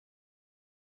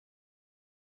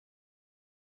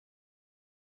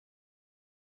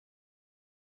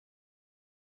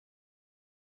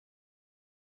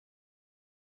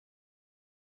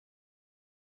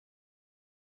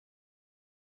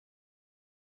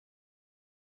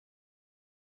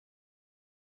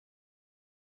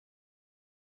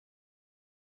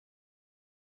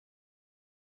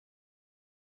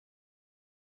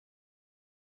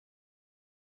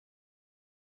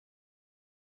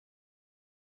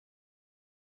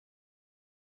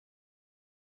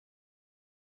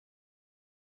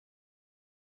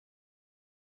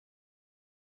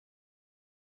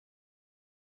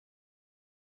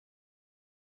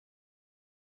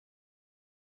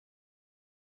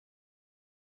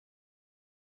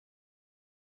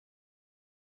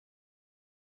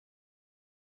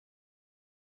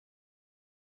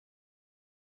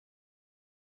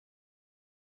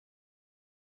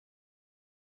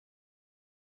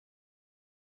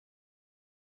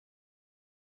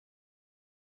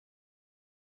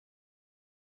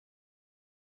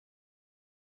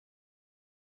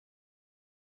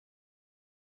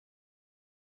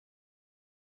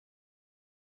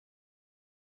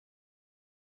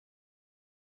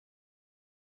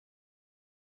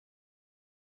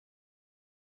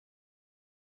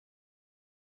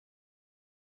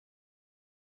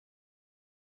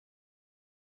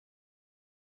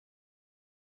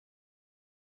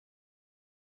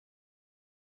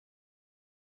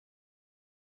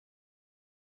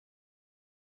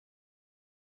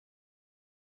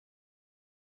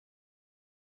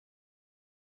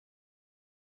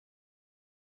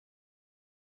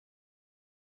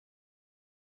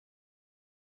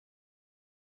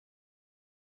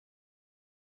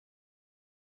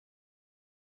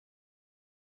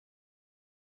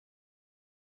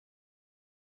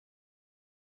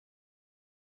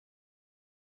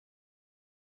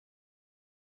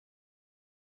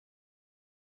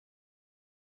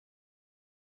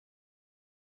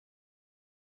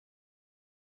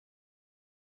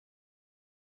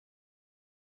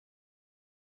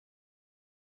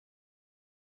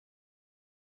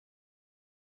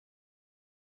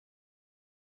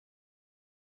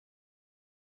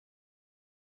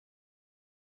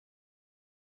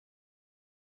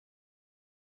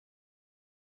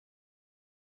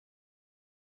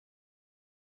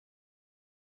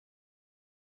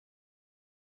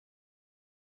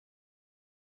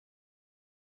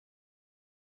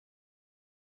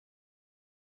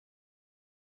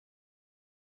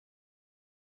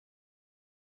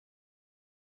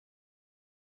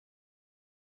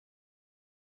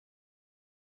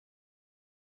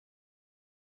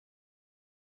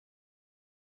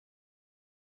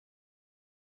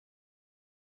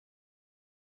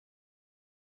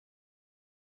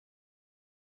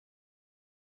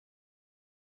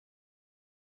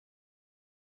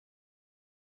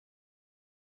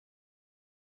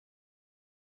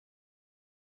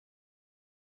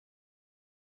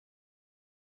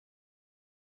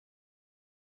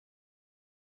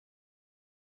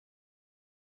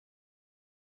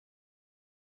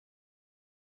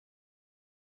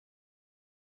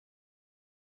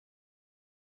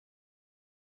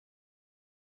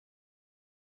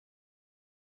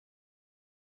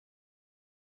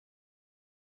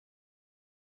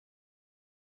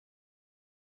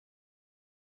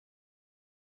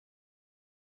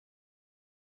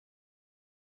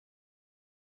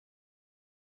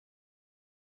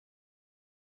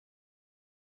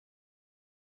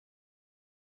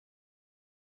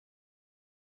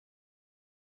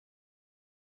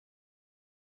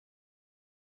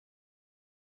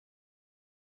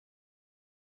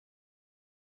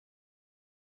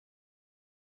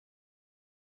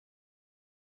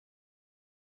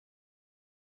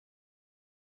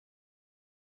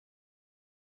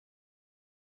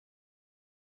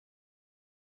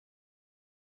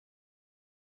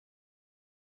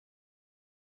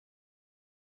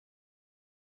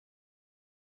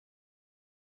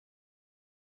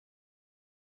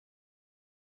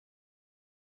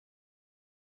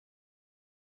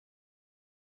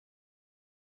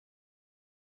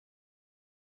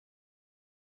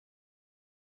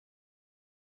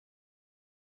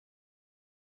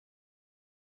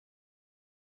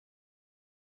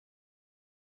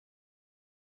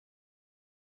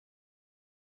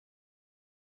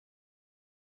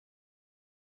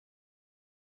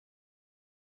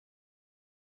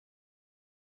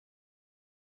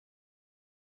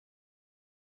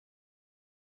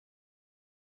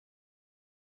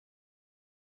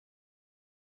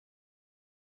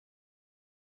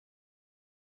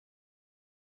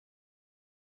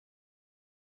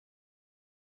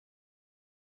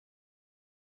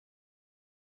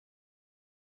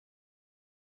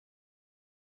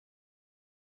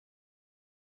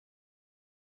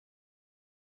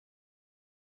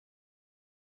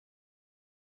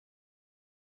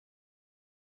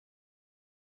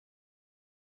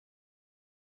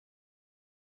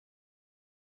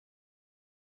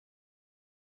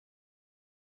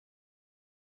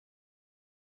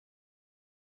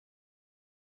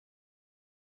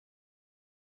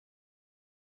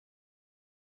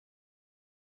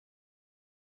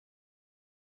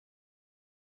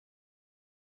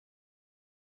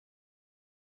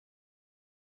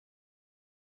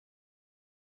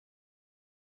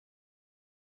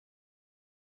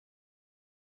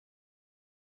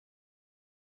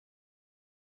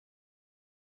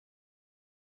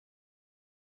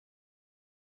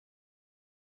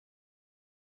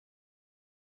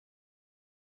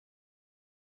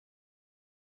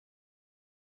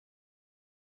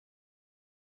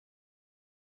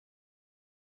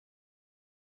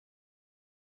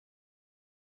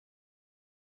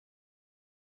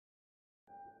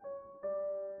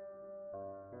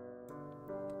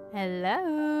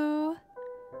Hello?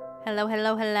 Hello,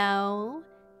 hello, hello?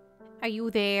 Are you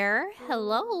there?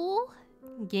 Hello?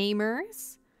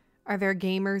 Gamers? Are there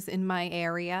gamers in my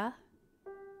area?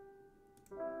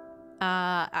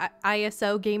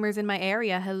 ISO gamers in my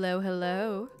area. Hello,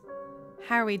 hello.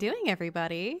 How are we doing,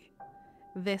 everybody?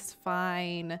 This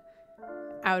fine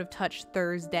Out of Touch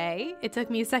Thursday. It took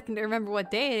me a second to remember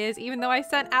what day it is, even though I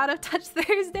sent Out of Touch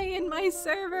Thursday in my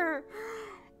server.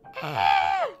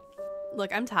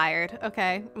 Look, I'm tired,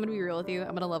 okay? I'm gonna be real with you.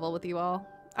 I'm gonna level with you all.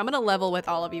 I'm gonna level with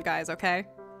all of you guys, okay?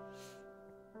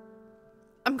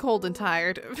 I'm cold and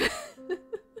tired.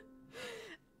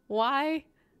 Why?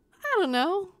 I don't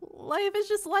know. Life is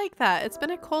just like that. It's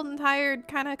been a cold and tired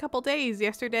kind of couple days.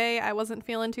 Yesterday, I wasn't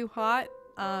feeling too hot.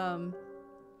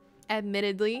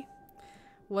 Admittedly,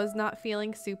 was not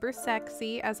feeling super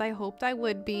sexy as I hoped I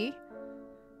would be.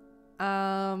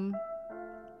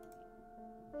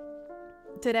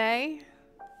 Today,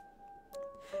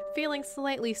 feeling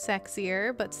slightly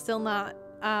sexier, but still not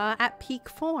at peak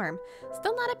form.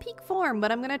 Still not at peak form,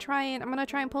 but I'm gonna try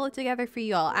and pull it together for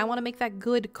y'all. I want to make that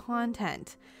good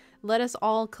content. Let us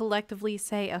all collectively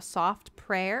say a soft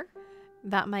prayer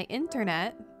that my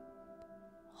internet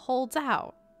holds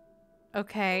out.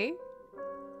 Okay?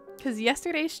 Because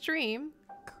yesterday's stream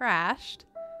crashed,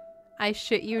 I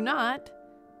shit you not,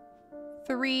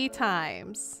 3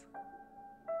 times.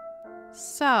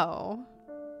 So,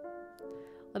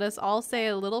 let us all say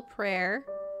a little prayer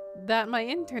that my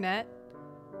internet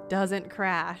doesn't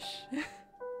crash.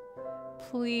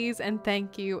 Please and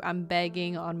thank you. I'm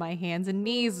begging on my hands and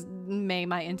knees. May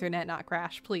my internet not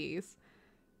crash, please.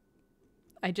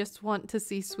 I just want to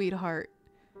see Sweetheart.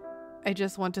 I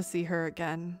just want to see her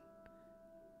again.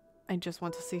 I just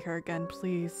want to see her again,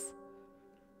 please.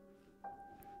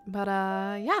 But,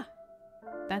 yeah.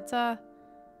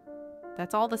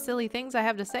 That's all the silly things I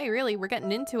have to say, really. We're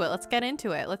getting into it. Let's get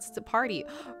into it. Let's party.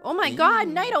 Oh my god,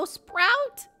 Nido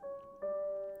Sprout!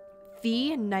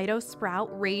 The Nido Sprout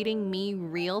rating me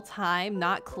real time,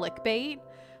 not clickbait.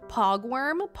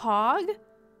 Pogworm? Pog?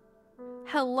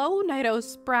 Hello, Nido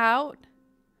Sprout.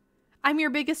 I'm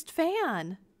your biggest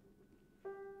fan.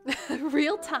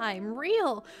 Real time,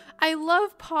 real. I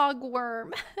love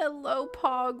Pogworm. Hello,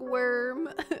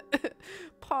 Pogworm.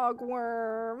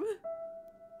 Pogworm.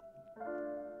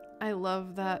 I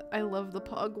love that. I love the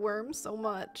Pogworm so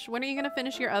much. When are you gonna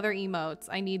finish your other emotes?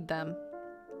 I need them.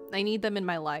 I need them in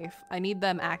my life. I need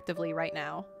them actively right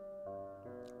now.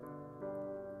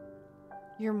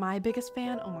 You're my biggest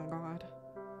fan? Oh my god.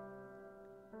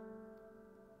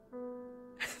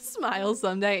 Smile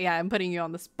someday. Yeah, I'm putting you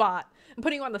on the spot. I'm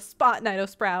putting you on the spot, Nido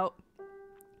Sprout.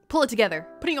 Pull it together.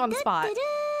 Putting you on the spot.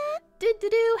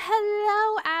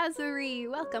 Hello, Azuri.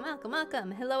 Welcome, welcome,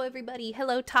 welcome. Hello, everybody.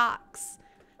 Hello, Tox.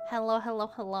 Hello, hello,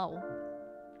 hello.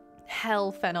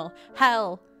 Hell, Fennel.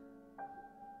 Hell.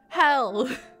 Hell.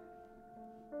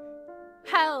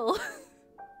 Hell.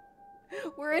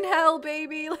 We're in hell,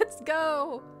 baby. Let's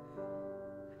go.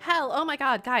 Hell. Oh my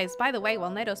god, guys. By the way,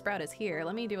 while Nido Sprout is here,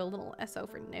 let me do a little SO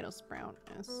for Nido Sprout.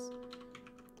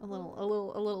 A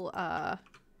little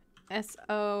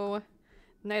SO.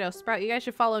 Nido Sprout. You guys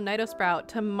should follow Nido Sprout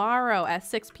tomorrow at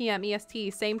 6 p.m.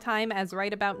 EST, same time as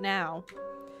right about now.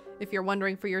 If you're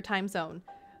wondering for your time zone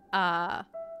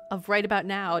of right about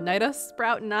now, Nido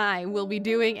Sprout and I will be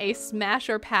doing a Smash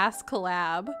or Pass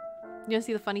collab. You wanna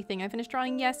see the funny thing I finished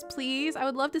drawing? Yes, please. I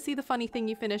would love to see the funny thing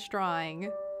you finished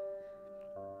drawing.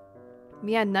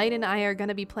 Yeah, Knight and I are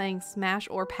gonna be playing Smash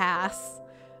or Pass.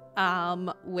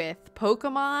 With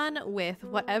Pokemon, with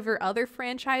whatever other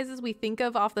franchises we think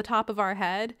of off the top of our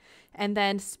head, and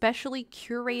then specially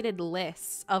curated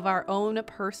lists of our own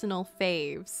personal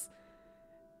faves.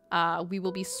 We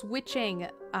will be switching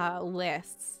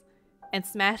lists and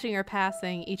smashing or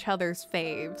passing each other's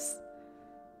faves.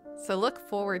 So look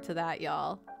forward to that,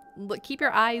 y'all. Keep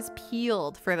your eyes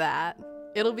peeled for that.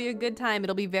 It'll be a good time.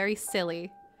 It'll be very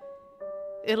silly.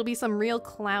 It'll be some real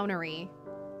clownery.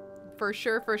 For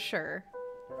sure, for sure.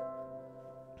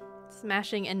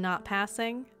 Smashing and not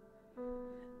passing?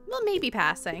 Well, maybe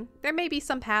passing. There may be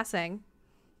some passing.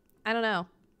 I don't know.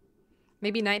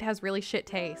 Maybe Knight has really shit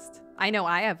taste. I know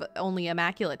I have only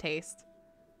immaculate taste.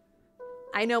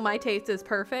 I know my taste is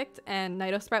perfect, and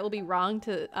Nido Sprite will be wrong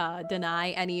to deny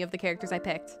any of the characters I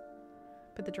picked.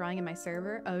 Put the drawing in my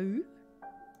server. Oh.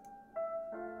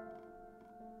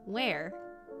 Where?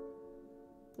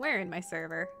 Where in my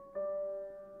server?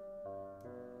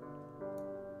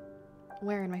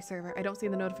 Where in my server? I don't see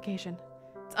the notification.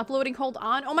 It's uploading, hold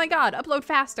on. Oh my god, upload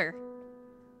faster.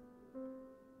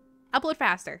 Upload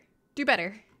faster. Do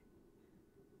better.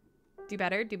 Do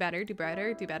better, do better, do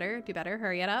better, do better, do better.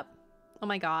 Hurry it up. Oh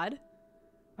my god.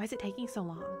 Why is it taking so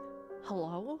long?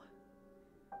 Hello?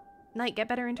 Night, get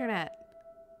better internet.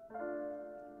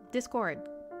 Discord.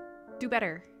 Do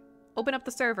better. Open up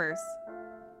the servers.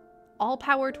 All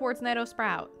power towards Nido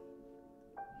Sprout.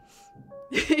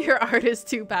 Your art is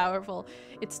too powerful.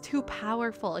 It's too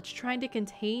powerful. It's trying to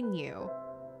contain you.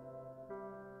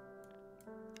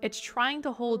 It's trying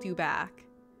to hold you back.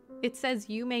 It says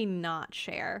you may not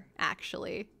share,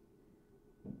 actually.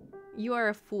 You are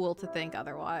a fool to think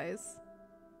otherwise.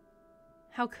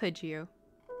 How could you?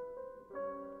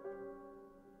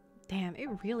 Damn, it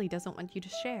really doesn't want you to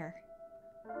share.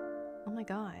 Oh my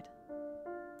god.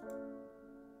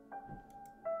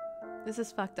 This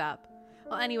is fucked up.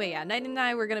 Well, anyway, yeah, Knight and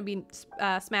I were gonna be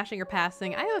smashing or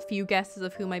passing. I have a few guesses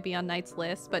of who might be on Knight's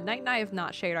list, but Knight and I have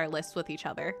not shared our lists with each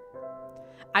other.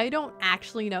 I don't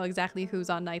actually know exactly who's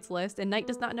on Knight's list, and Knight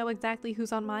does not know exactly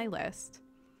who's on my list.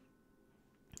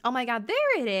 Oh my god,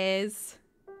 there it is!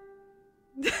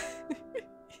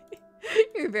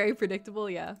 You're very predictable,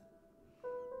 yeah.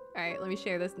 Alright, let me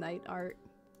share this Knight art.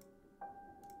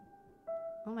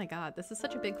 Oh my god, this is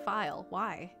such a big file.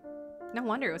 Why? No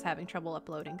wonder it was having trouble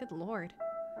uploading. Good lord.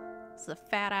 This is a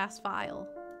fat-ass file.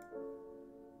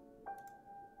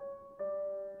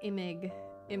 Imig.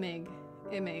 Imig.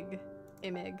 Imig.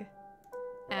 Imig.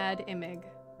 Add imig.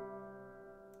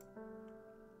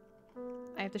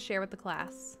 I have to share with the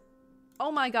class.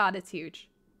 Oh my god, it's huge.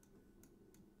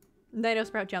 Nido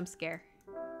Sprout jump scare.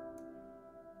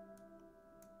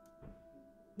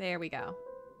 There we go.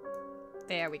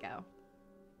 There we go.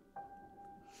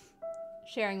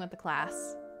 Sharing with the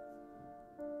class.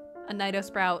 A Nido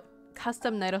Sprout,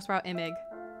 custom Nido Sprout imig.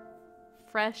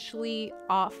 Freshly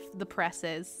off the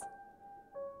presses.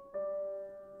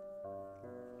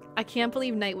 I can't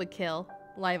believe Knight would kill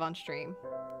live on stream.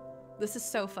 This is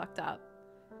so fucked up.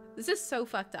 This is so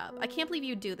fucked up. I can't believe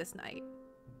you'd do this, Knight.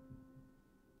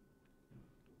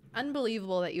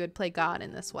 Unbelievable that you would play God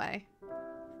in this way.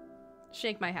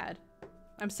 Shake my head.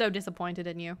 I'm so disappointed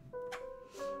in you.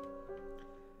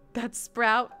 That's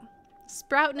Sprout.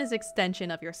 Sproutin is an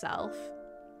extension of yourself.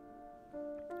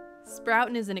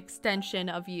 Sproutin is an extension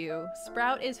of you.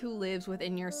 Sprout is who lives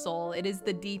within your soul. It is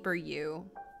the deeper you.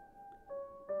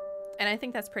 And I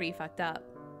think that's pretty fucked up.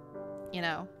 You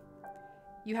know?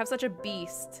 You have such a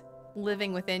beast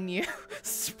living within you.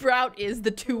 Sprout is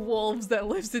the two wolves that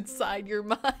lives inside your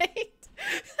mind.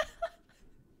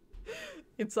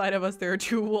 Inside of us there are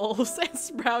two wolves, and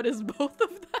Sprout is both of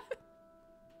them.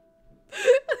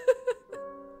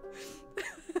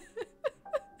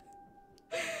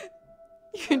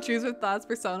 You can choose with thoughts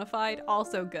personified.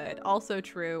 Also good. Also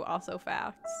true. Also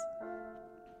facts.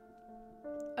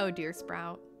 Oh dear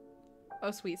Sprout.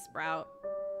 Oh sweet Sprout.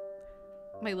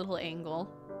 My little angle.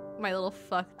 My little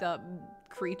fucked up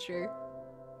creature.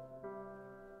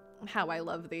 How I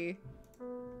love thee.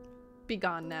 Be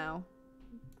gone now.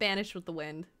 Banished with the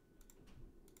wind.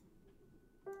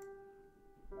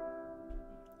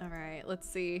 Alright, let's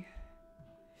see.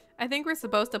 I think we're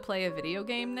supposed to play a video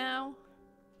game now.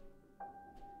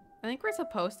 I'm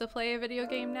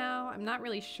not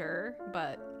really sure,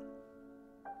 but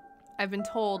I've been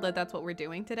told that that's what we're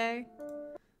doing today.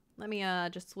 Let me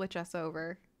just switch us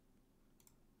over.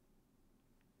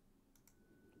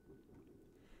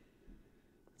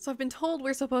 So I've been told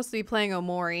we're supposed to be playing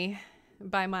Omori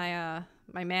by my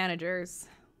my managers.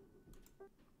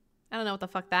 I don't know what the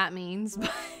fuck that means,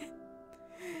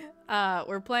 but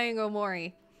we're playing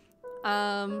Omori.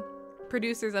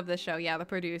 Producers of the show, yeah, the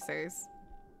producers.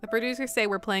 The producers say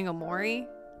we're playing Omori.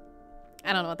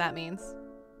 I don't know what that means.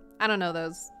 I don't know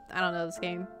this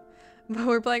game. But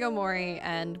we're playing Omori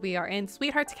and we are in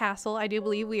Sweetheart's Castle. I do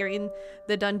believe we are in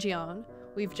the dungeon.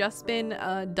 We've just been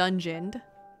dungeoned.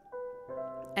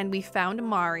 And we found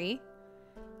Mari.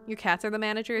 Your cats are the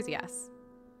managers? Yes.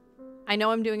 I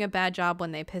know I'm doing a bad job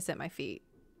when they piss at my feet.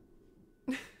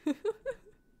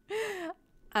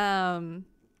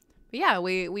 But yeah,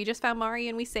 we just found Mari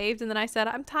and we saved, and then I said,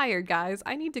 I'm tired, guys.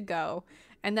 I need to go.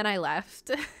 And then I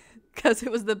left because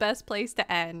it was the best place to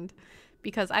end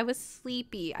because I was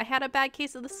sleepy. I had a bad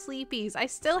case of the sleepies. I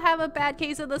still have a bad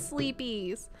case of the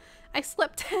sleepies. I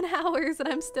slept 10 hours and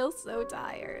I'm still so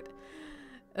tired.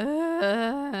 I'm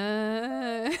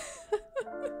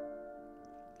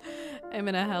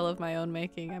in a hell of my own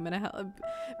making. I'm in a hell of...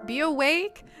 Be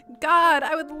awake? God,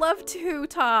 I would love to,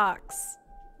 Tox.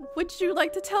 Would you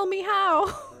like to tell me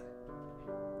how?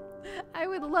 I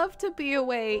would love to be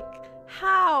awake.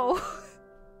 How?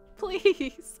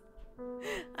 Please.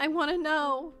 I want to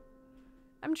know.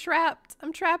 I'm trapped.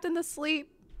 I'm trapped in the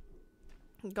sleep.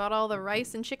 Got all the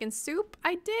rice and chicken soup?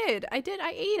 I did. I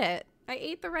ate it. I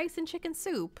ate the rice and chicken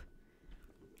soup.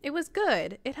 It was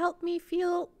good. It helped me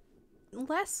feel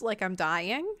less like I'm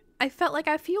dying. I felt like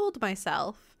I fueled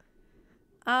myself.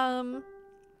 But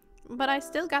I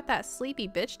still got that sleepy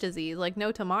bitch disease like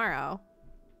no tomorrow.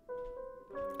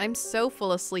 I'm so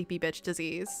full of sleepy bitch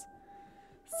disease.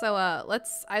 So,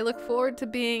 I look forward to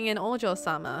being in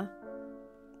Ojo-sama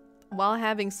while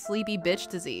having sleepy bitch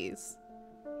disease.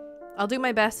 I'll do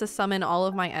my best to summon all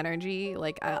of my energy.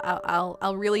 Like,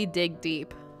 I'll really dig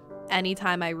deep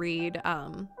anytime I read,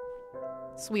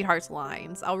 Sweetheart's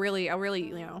lines. I'll really,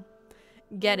 you know,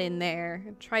 get in there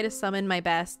and try to summon my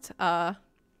best,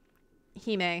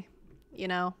 Hime, you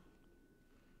know?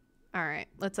 Alright,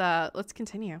 let's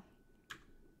continue.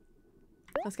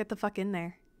 Let's get the fuck in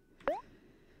there.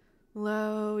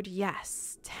 Load,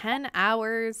 yes. 10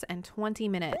 hours and 20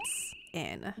 minutes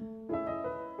in.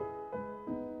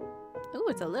 Ooh,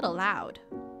 it's a little loud.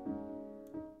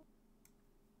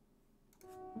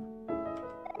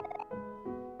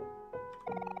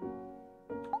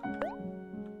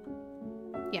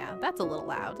 Yeah, that's a little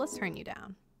loud. Let's turn you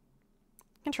down.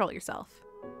 Control yourself.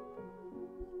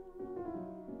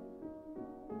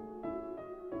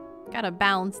 Gotta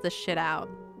balance this shit out.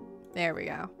 There we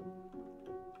go.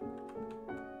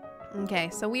 Okay,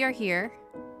 so we are here.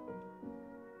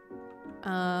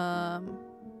 I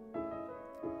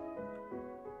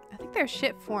think there's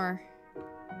shit for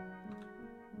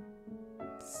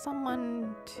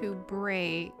someone to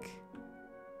break.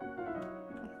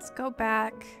 Let's go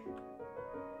back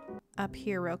up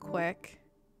here real quick.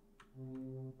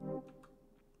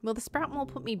 Will the sprout mole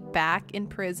put me back in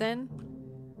prison?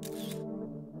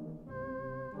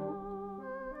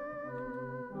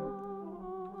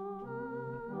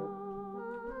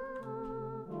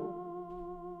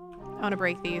 I want to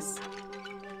break these.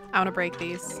 I want to break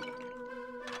these.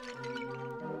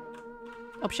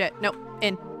 Oh shit. Nope.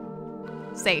 In.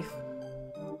 Safe.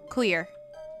 Clear.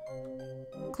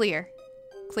 Clear.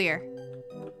 Clear.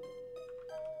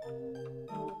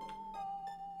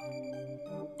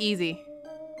 Easy.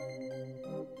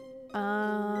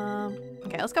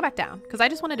 Okay, let's go back down. Because I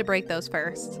just wanted to break those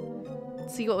first.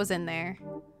 See what was in there.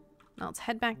 Now let's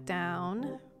head back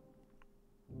down.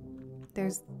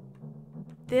 There's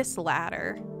this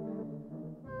ladder.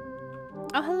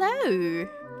 Oh, hello.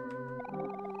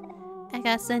 I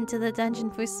got sent to the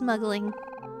dungeon for smuggling.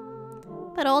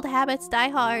 But old habits die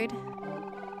hard.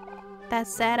 That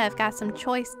said, I've got some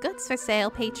choice goods for sale,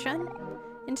 patron.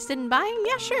 Interested in buying?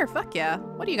 Yeah, sure, fuck yeah.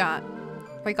 What do you got?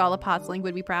 Break all the pots, Link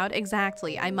would be proud.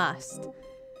 Exactly, I must.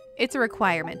 It's a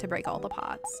requirement to break all the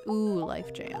pots. Ooh,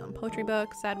 life jam. Poetry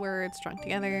book, sad words, strung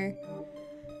together.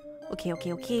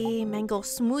 Okay. Mango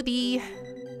smoothie.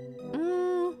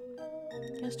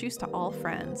 Gives juice to all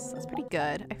friends. That's pretty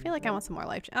good. I feel like I want some more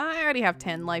life jams. I already have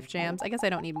 10 life jams. I guess I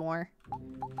don't need more.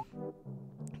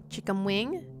 Chicken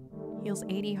wing. Heals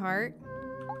 80 heart.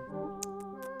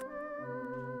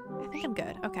 I think I'm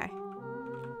good. Okay.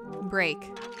 Break.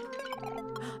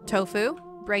 Tofu.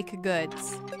 Break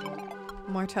goods.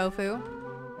 More tofu.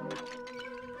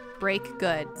 Break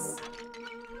goods.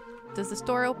 Does the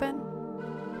store open?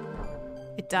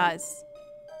 It does.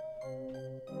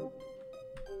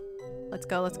 Let's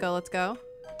go.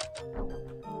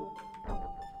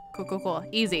 Cool.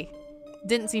 Easy.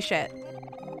 Didn't see shit.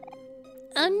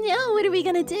 Oh no, what are we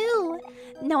gonna do?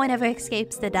 No one ever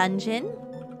escapes the dungeon.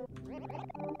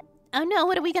 Oh no,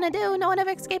 what are we gonna do? No one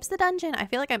ever escapes the dungeon. I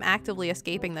feel like I'm actively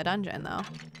escaping the dungeon though.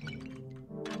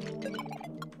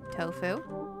 Tofu.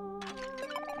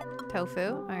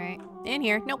 Alright. In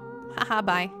here. Nope. Haha,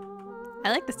 bye.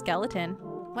 I like the skeleton.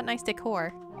 What nice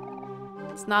decor.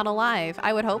 It's not alive.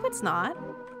 I would hope it's not.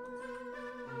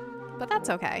 But that's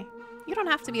okay. You don't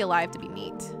have to be alive to be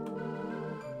neat.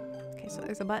 Okay, so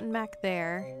there's a button back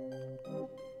there.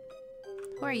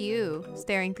 Who are you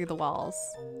staring through the walls?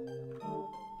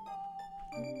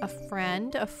 A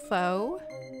friend? A foe?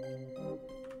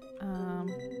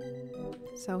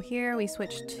 So here we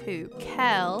switch to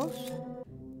Kel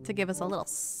to give us a little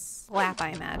slap, I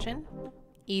imagine.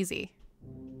 Easy.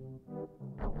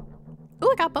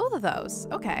 Ooh, I got both of those.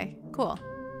 Okay, cool.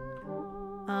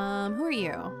 Who are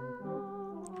you?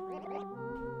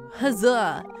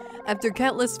 Huzzah! After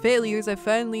countless failures, I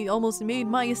finally almost made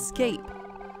my escape.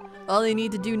 All I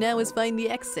need to do now is find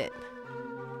the exit.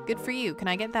 Good for you. Can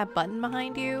I get that button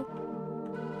behind you?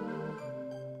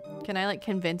 Can I, like,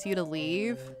 convince you to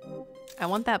leave? I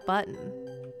want that button.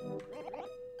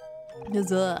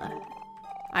 Huzzah.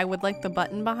 I would like the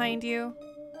button behind you.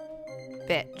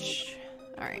 Bitch.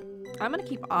 Alright. I'm gonna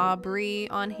keep Aubrey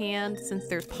on hand since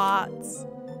there's pots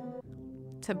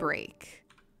to break.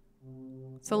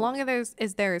 So long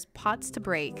as there's pots to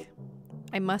break,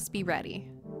 I must be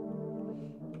ready.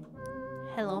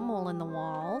 Hello, mole in the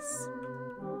walls.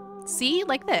 See?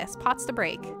 Like this. Pots to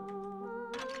break.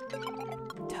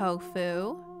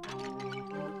 Tofu.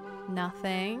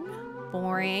 Nothing.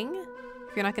 Boring.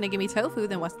 If you're not gonna give me tofu,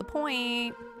 then what's the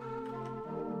point?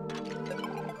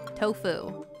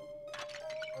 Tofu.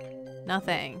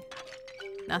 Nothing.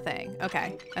 Nothing.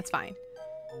 Okay, that's fine.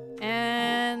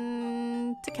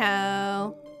 And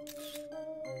Takao.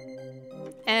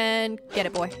 And get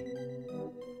it, boy.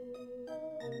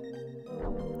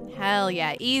 Hell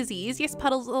yeah. Easy. Easiest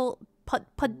puzzle.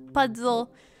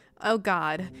 Puzzle. Oh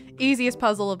god. Easiest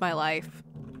puzzle of my life.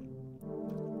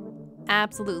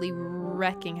 Absolutely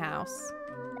wrecking house.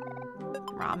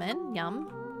 Ramen. Yum.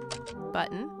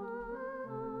 Button.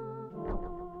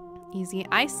 Easy.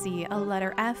 I see a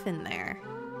letter F in there.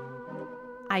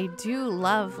 I do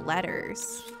love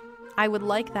letters. I would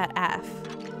like that F.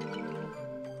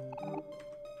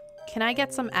 Can I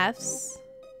get some Fs,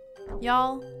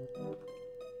 y'all?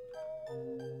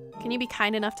 Can you be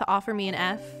kind enough to offer me an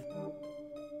F?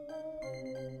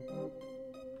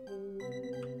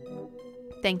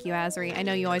 Thank you, Azri. I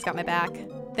know you always got my back.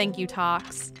 Thank you,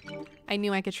 Tox. I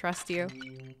knew I could trust you.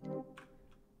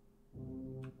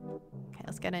 Okay,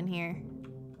 let's get in here.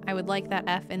 I would like that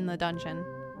F in the dungeon.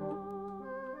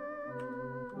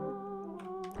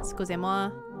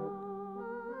 Excusez-moi.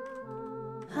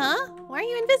 Huh? Why are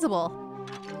you invisible?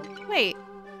 Wait.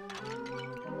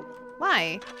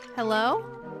 Why? Hello?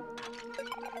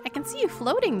 I can see you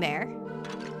floating there.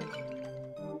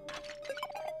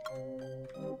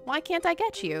 Why can't I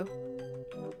get you?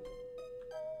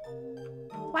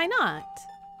 Why not?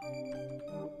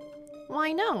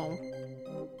 Why no?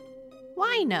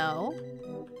 Why no?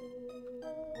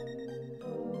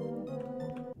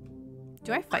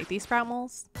 Do I fight these sprout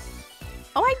moles?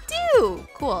 Oh, I do!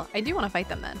 Cool. I do want to fight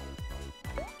them then.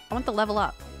 I want the level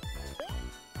up.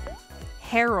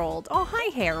 Harold. Oh, hi,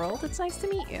 Harold. It's nice to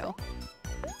meet you.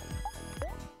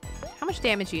 How much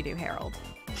damage do you do, Harold?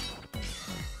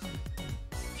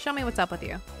 Show me what's up with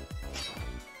you.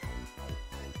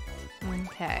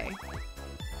 Okay.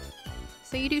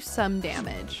 So you do some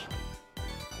damage.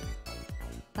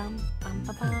 Bum, bum,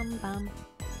 bum, bum, bum.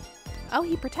 Oh,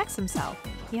 he protects himself.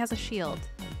 He has a shield.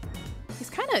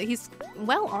 He's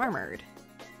well armored,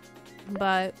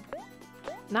 but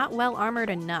not well armored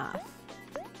enough.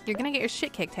 You're gonna get your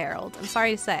shit kicked, Harold. I'm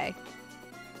sorry to say.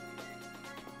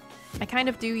 I kind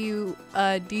of do you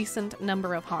a decent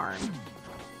number of harm.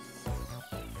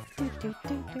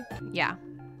 Yeah,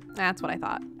 that's what I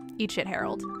thought. Eat shit,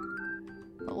 Harold.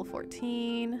 Level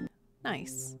 14.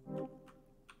 Nice.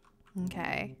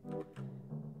 Okay.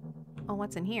 Oh,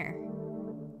 what's in here?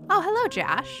 Oh, hello,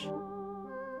 Jash.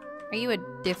 Are you a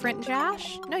different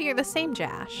Jash? No, you're the same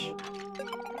Jash.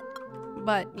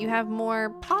 But you have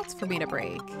more pots for me to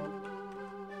break.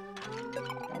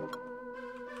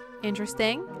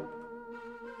 Interesting.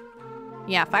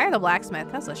 Yeah, Fire the Blacksmith.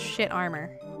 That's a shit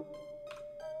armor.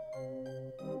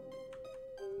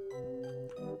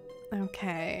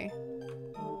 Okay.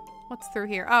 What's through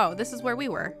here? Oh, this is where we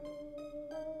were.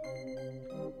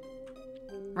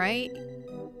 Right?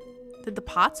 Did the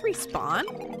pots respawn?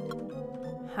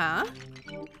 Huh?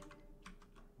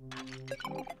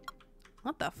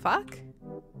 What the fuck?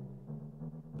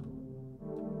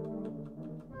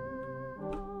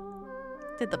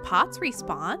 Did the pots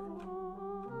respawn?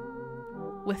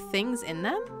 With things in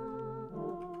them?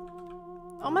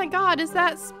 Oh my god, is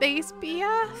that Space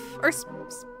BF? Or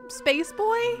Space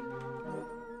Boy?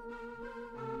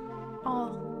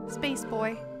 Oh, Space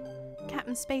Boy.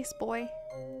 Captain Space Boy.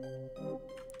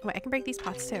 Wait, I can break these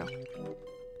pots too.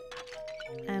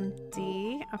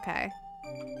 Empty. Okay.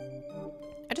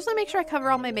 I just want to make sure I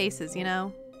cover all my bases, you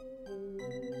know?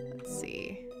 Let's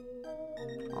see.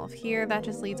 All of here, that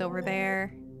just leads over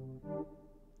there.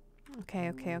 Okay,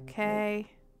 okay, okay.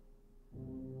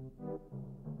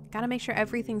 Gotta make sure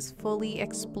everything's fully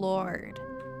explored.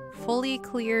 Fully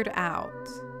cleared out.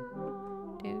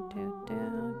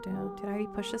 Did I already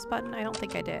push this button? I don't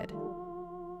think I did.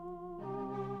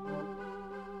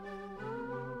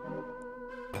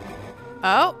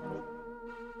 Oh!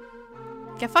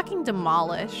 Get fucking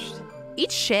demolished.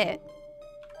 Eat shit.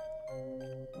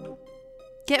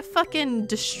 Get fucking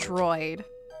destroyed.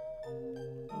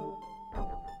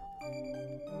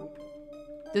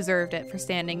 Deserved it for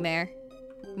standing there.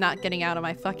 Not getting out of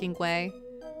my fucking way.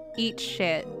 Eat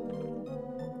shit.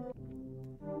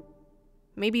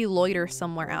 Maybe loiter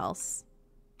somewhere else.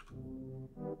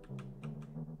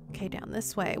 Okay, down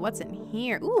this way. What's in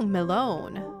here? Ooh,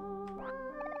 melon.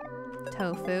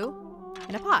 Tofu.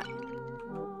 In a pot.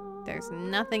 There's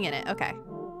nothing in it. Okay.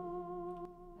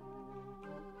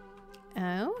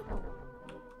 Oh.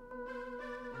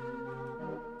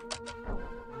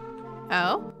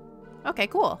 Oh? Okay,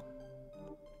 cool.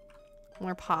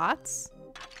 More pots.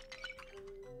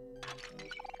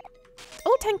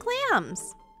 Oh, 10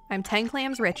 clams! I'm 10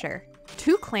 clams richer.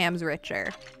 2 clams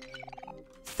richer.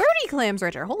 30 clams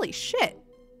richer. Holy shit.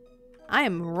 I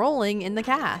am rolling in the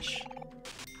cash.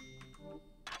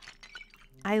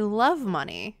 I love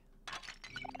money.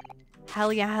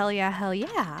 Hell yeah, hell yeah, hell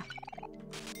yeah.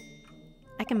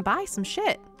 I can buy some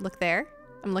shit. Look there.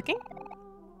 I'm looking.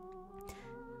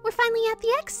 We're finally at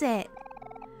the exit.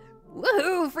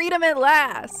 Woohoo, freedom at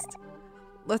last.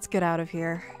 Let's get out of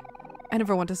here. I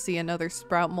never want to see another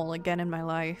sprout mole again in my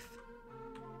life.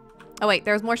 Oh wait,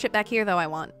 there's more shit back here though I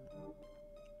want.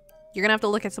 You're gonna have to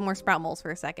look at some more sprout moles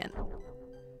for a second.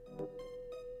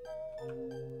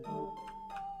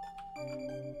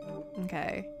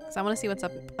 Okay, so I want to see what's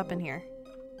up in here.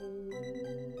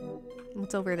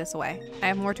 What's over this way? I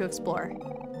have more to explore.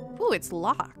 Ooh, it's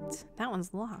locked. That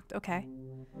one's locked. Okay.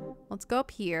 Let's go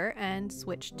up here and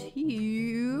switch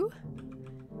to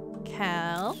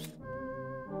Cal.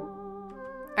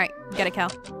 Alright, get it, Cal.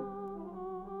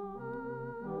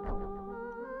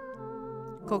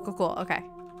 Cool, cool, cool. Okay.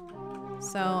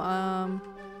 So,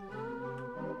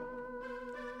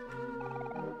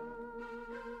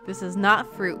 this is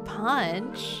not fruit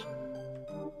punch.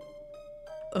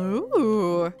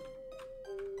 Ooh.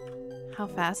 How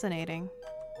fascinating.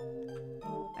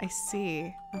 I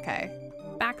see. Okay.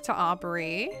 Back to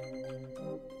Aubrey.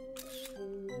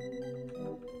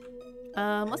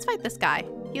 Let's fight this guy.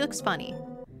 He looks funny.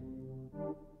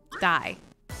 Die.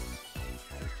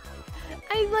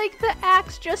 I like the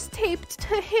axe just taped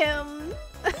to him.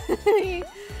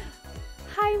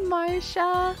 Hi,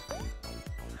 Marsha.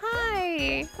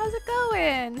 Hi. How's it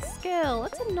going? Skill.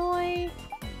 Let's annoy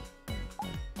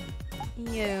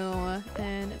you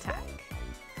and attack.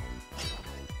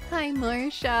 Hi,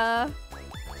 Marsha.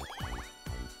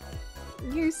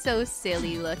 You're so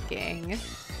silly looking.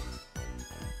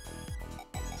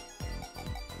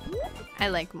 I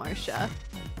like Marsha.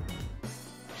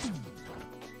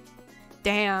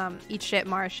 Damn, eat shit,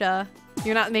 Marsha.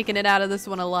 You're not making it out of this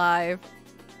one alive.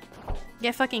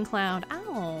 Get fucking clowned.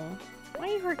 Ow. Why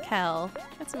you hurt Kel?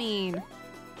 That's mean.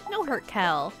 No hurt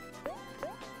Kel.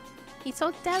 He's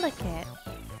so delicate.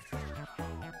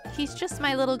 He's just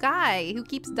my little guy who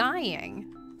keeps dying.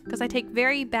 Because I take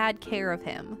very bad care of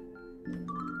him.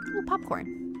 Ooh,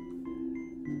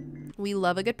 popcorn. We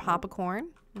love a good popcorn.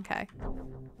 Okay.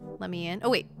 Let me in. Oh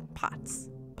wait,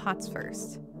 pots. Pots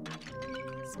first.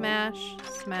 Smash,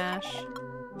 smash,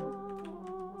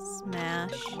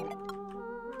 smash.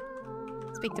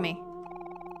 Speak to me.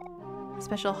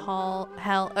 Special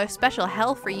special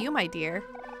hell for you, my dear.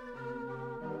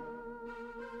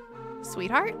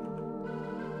 Sweetheart?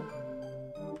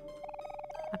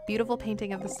 A beautiful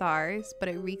painting of the stars, but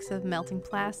it reeks of melting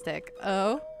plastic.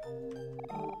 Oh?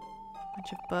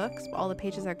 Bunch of books, but all the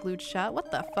pages are glued shut.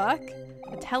 What the fuck?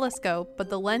 A telescope, but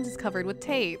the lens is covered with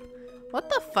tape. What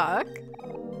the fuck?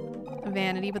 A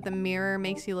vanity, but the mirror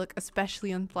makes you look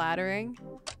especially unflattering.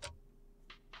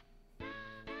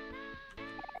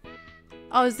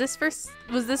 Oh, was this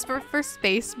for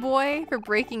Space Boy for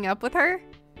breaking up with her?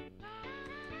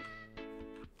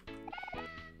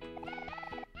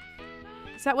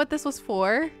 Is that what this was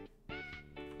for?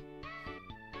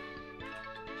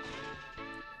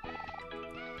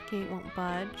 Gate won't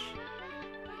budge.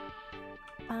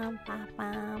 Bum, bum,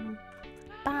 bum.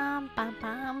 Bum, bum,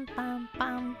 bum, bum,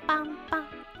 bum, bum, bum.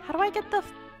 How do I get the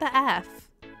F?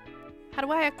 How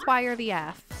do I acquire the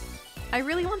F? I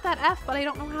really want that F, but I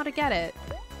don't know how to get it.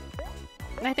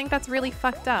 And I think that's really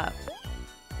fucked up.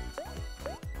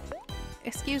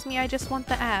 Excuse me, I just want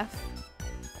the F.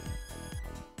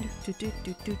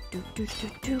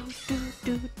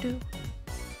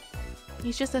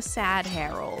 He's just a sad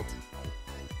Harold.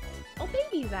 Oh,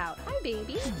 baby's out. Hi,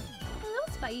 baby. Hello,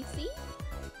 Spicy.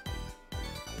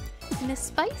 Miss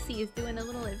Spicy is doing a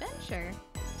little adventure.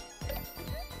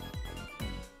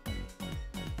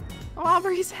 Oh,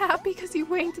 Aubrey's happy because he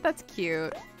winked. That's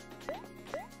cute.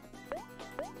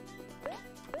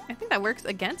 I think that works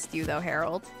against you, though,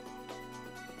 Harold.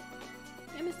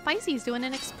 Yeah, Miss Spicy's doing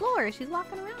an explore. She's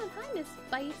walking around. Hi, Miss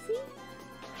Spicy.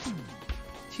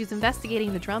 She's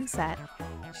investigating the drum set.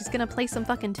 She's gonna play some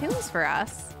fucking tunes for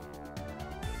us.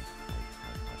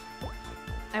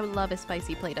 I would love if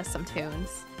Spicy played us some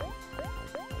tunes.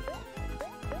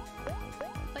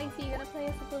 Spicy, you gonna play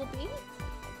us a little beat? You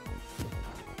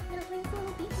gonna play us a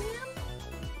little beat, ma'am?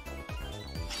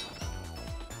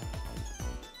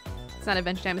 It's not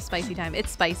Adventure Time, it's Spicy Time.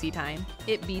 It's Spicy Time.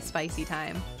 It be Spicy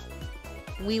Time.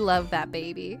 We love that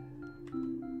baby.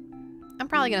 I'm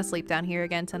probably gonna sleep down here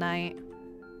again tonight.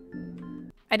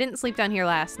 I didn't sleep down here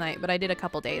last night, but I did a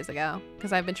couple days ago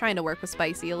because I've been trying to work with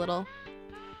Spicy a little.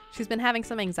 She's been having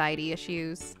some anxiety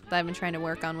issues that I've been trying to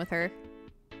work on with her.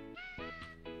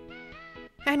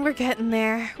 And we're getting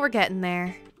there. We're getting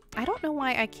there. I don't know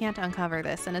why I can't uncover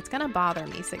this, and it's gonna bother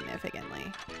me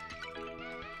significantly.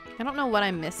 I don't know what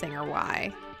I'm missing or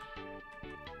why.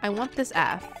 I want this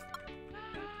F.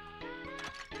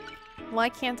 Why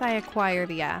can't I acquire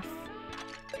the F?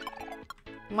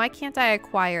 Why can't I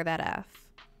acquire that F?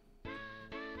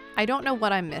 I don't know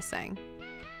what I'm missing.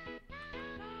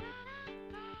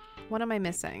 What am I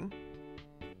missing?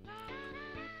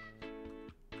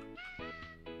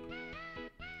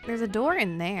 There's a door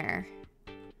in there.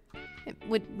 It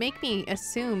would make me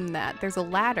assume that there's a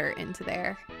ladder into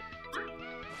there.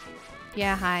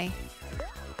 Yeah, hi.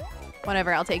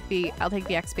 Whatever, I'll take the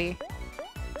XP.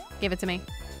 Give it to me.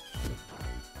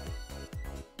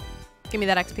 Give me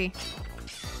that XP.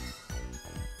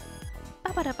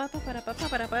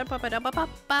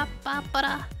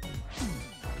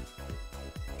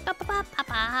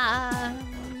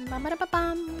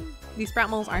 These sprout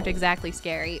moles aren't exactly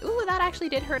scary. Ooh, that actually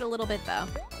did hurt a little bit though.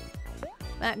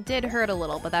 That did hurt a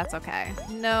little, but that's okay.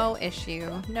 No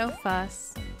issue, no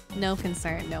fuss, no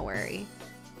concern, no worry.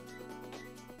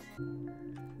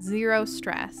 Zero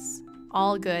stress.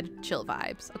 All good, chill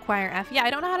vibes. Acquire F. Yeah, I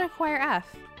don't know how to acquire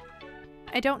F.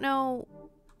 I don't know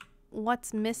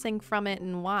what's missing from it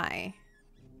and why.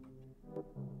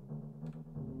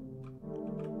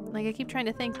 Like, I keep trying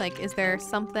to think, like, is there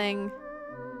something...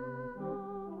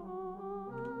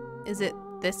 Is it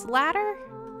this ladder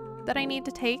that I need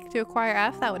to take to acquire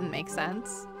F? That wouldn't make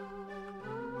sense.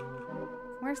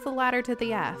 Where's the ladder to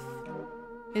the F?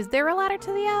 Is there a ladder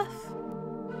to the F?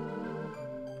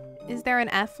 Is there an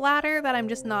F ladder that I'm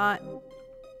just not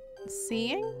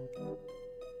seeing?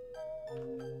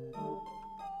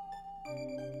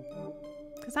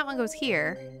 Because that one goes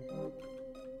here.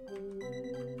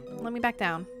 Let me back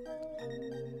down.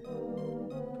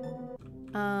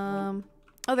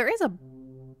 Oh, there is a...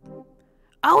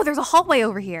 Oh, there's a hallway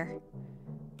over here.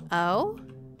 Oh?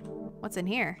 What's in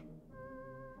here?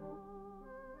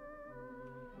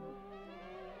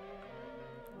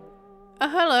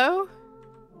 Hello?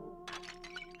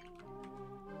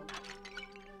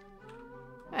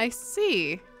 I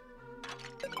see.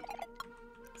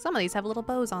 Some of these have little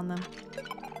bows on them.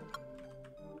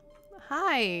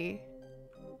 Hi.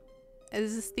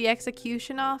 Is this the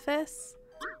execution office?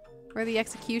 Where the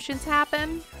executions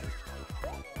happen?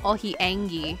 Oh, he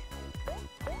angy.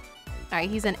 Alright,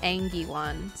 he's an angy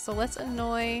one. So let's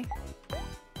annoy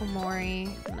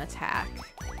Omori and attack.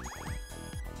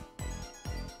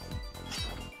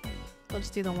 We'll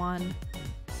just do the one.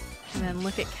 And then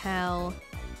look at Kel.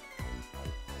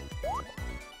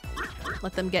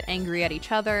 Let them get angry at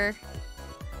each other.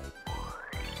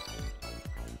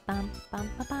 Bum, bum,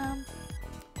 ba, bum.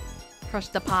 Crush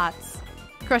the pots.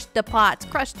 Crush the pots.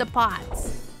 Crush the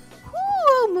pots.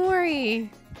 Woo, Omori.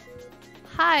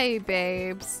 Hi,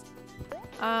 babes.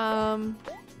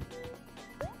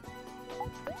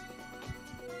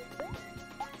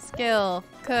 Skill.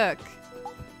 Cook.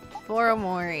 For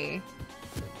Omori.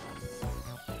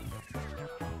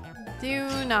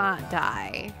 Do not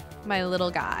die, my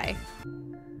little guy.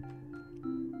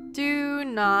 Do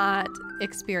not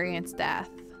experience death.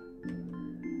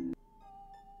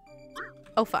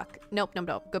 Oh, fuck. Nope, nope,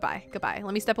 nope. Goodbye, goodbye.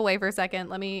 Let me step away for a second.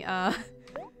 Let me,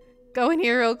 go in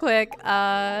here real quick.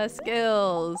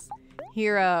 Skills.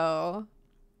 Hero.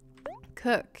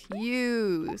 Cook.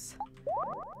 Use.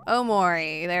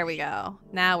 Omori. There we go.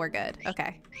 Now we're good.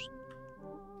 Okay.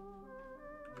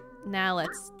 Now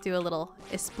let's do a little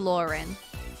exploring.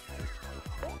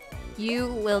 You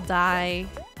will die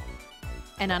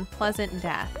an unpleasant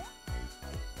death.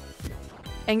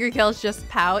 Angry Kill's just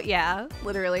pout. Yeah,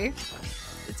 literally.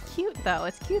 It's cute though.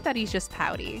 It's cute that he's just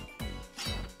pouty.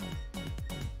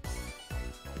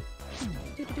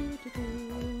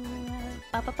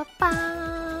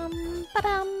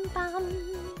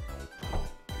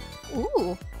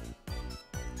 Ooh.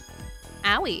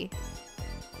 Owie.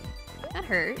 That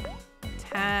hurt.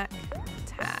 Attack.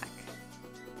 Attack.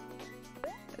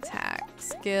 Attack.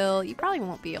 Skill. You probably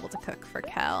won't be able to cook for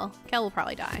Kel. Kel will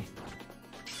probably die.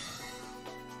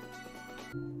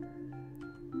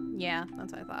 Yeah,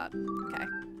 that's what I thought. Okay.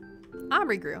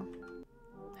 Aubrey grew.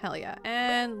 Hell yeah.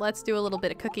 And let's do a little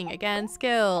bit of cooking again.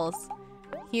 Skills.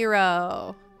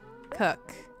 Hero.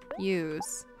 Cook.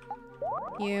 Use.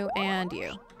 You and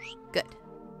you. Good.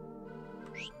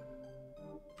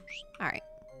 Alright.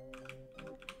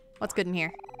 What's good in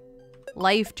here?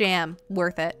 Life jam.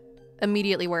 Worth it.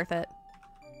 Immediately worth it.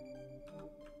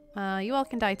 You all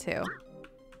can die too.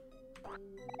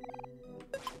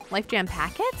 Life Jam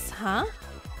packets? Huh?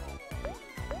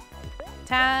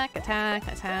 Attack, attack,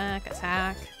 attack,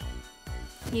 attack.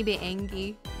 He be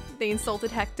angry. They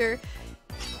insulted Hector.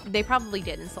 They probably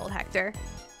did insult Hector.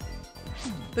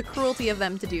 The cruelty of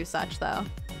them to do such, though.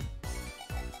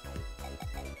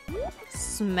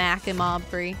 Smack him,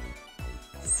 Aubrey.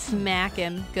 Smack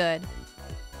him. Good.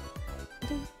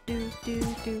 Do do do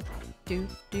do do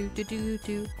do do do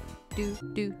do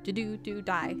do do do do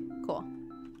die. Cool.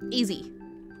 Easy.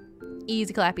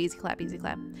 Easy clap, easy clap, easy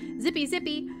clap. Zippy,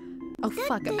 zippy. Oh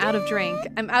fuck, I'm out of drink.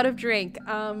 I'm out of drink.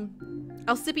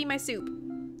 I'll sippy my soup.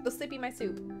 I'll sippy my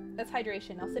soup. That's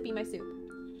hydration. I'll sippy my soup.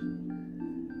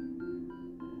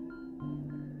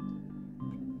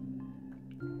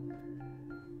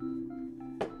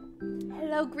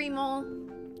 Hello, Grimel.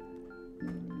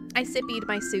 I sippied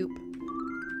my soup.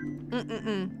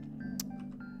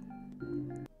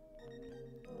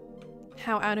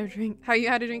 How out of drink? How you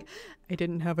out of drink? I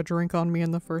didn't have a drink on me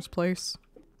in the first place.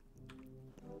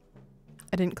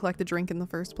 I didn't collect a drink in the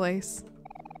first place.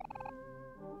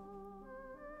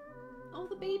 Oh,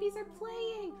 the babies are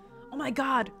playing. Oh my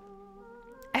god.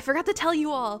 I forgot to tell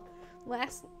you all.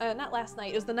 Not last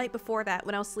night. It was the night before that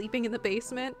when I was sleeping in the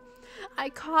basement. I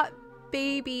caught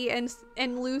Baby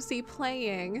and Lucy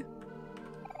playing.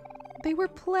 They were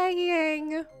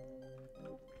playing.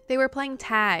 They were playing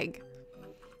tag.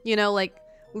 You know, like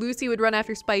Lucy would run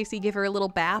after Spicy, give her a little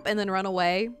bap, and then run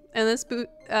away. And then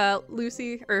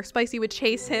Lucy or Spicy would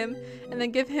chase him and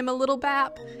then give him a little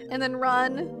bap and then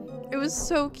run. It was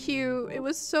so cute. It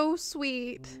was so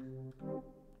sweet.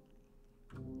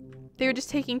 They were just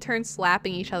taking turns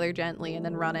slapping each other gently and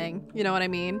then running. You know what I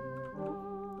mean?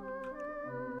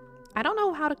 I don't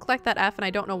know how to collect that F, and I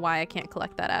don't know why I can't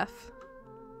collect that F.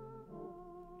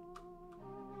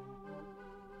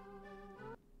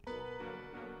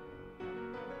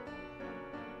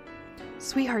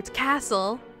 Sweetheart's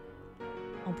Castle?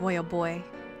 Oh boy, oh boy.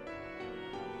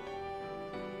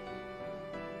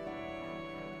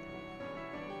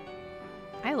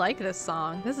 I like this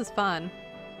song. This is fun.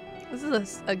 This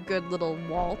is a good little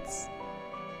waltz.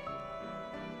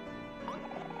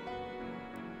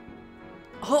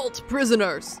 Halt,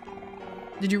 prisoners!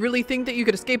 Did you really think that you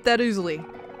could escape that easily?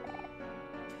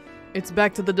 It's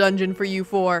back to the dungeon for you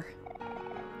four.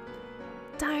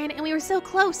 Darn, and we were so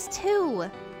close, too.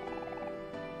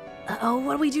 Uh-oh,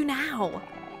 what do we do now?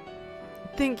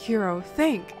 Think, hero,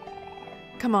 think.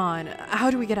 Come on,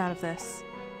 how do we get out of this?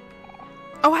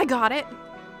 Oh, I got it!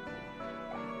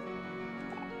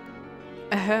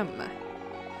 Ahem.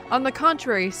 On the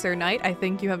contrary, Sir Knight, I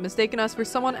think you have mistaken us for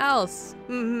someone else.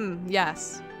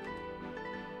 Yes.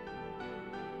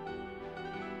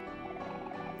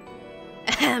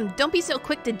 Ahem, don't be so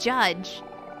quick to judge.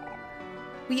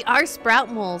 We are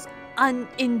sprout moles,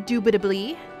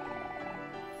 indubitably.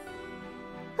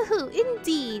 Ooh,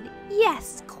 indeed.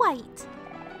 Yes, quite.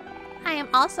 I am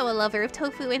also a lover of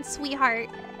tofu and sweetheart.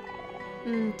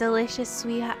 Delicious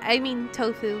sweetheart. I mean,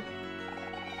 tofu.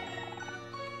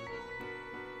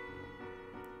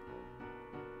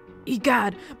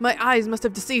 Egad, my eyes must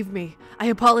have deceived me. I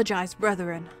apologize,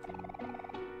 brethren.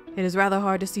 It is rather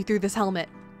hard to see through this helmet.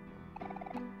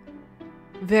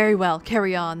 Very well,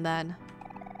 carry on then.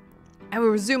 I will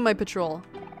resume my patrol.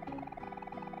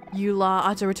 You law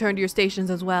ought to return to your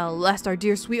stations as well, lest our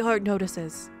dear sweetheart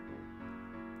notices.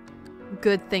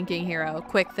 Good thinking, hero.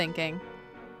 Quick thinking.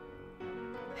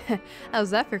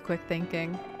 How's that for quick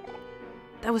thinking?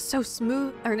 That was so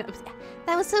smooth. Or no,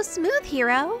 that was so smooth,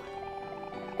 hero.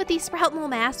 With these sprout mole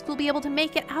masks, we'll be able to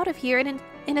make it out of here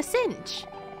in a cinch.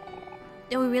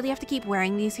 Do we really have to keep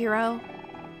wearing these, hero?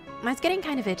 Mine's getting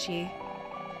kind of itchy.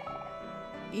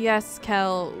 Yes,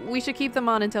 Kel. We should keep them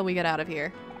on until we get out of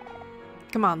here.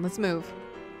 Come on, let's move.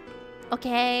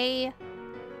 Okay.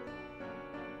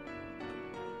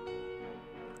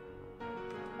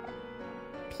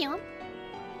 Pew.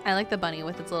 I like the bunny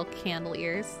with its little candle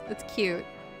ears. It's cute.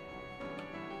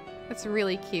 It's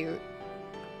really cute.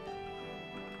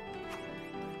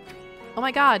 Oh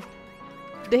my god.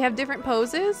 They have different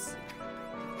poses?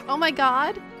 Oh my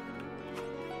god.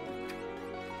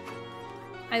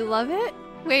 I love it.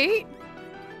 Wait.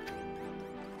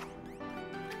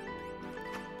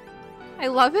 I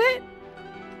love it.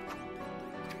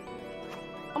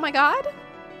 Oh my god.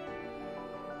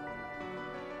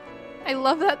 I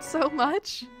love that so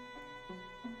much.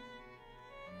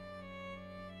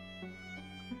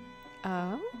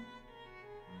 Oh.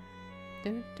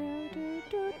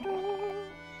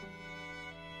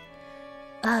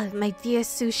 My dear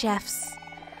sous chefs.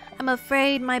 I'm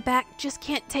afraid my back just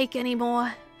can't take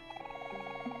anymore.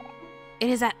 It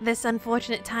is at this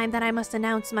unfortunate time that I must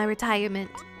announce my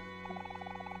retirement.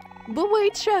 But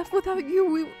wait, chef, without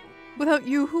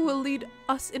you who will lead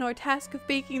us in our task of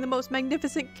baking the most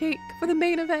magnificent cake for the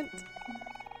main event.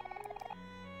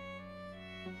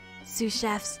 Sous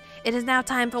chefs, it is now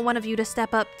time for one of you to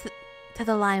step up to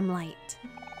the limelight.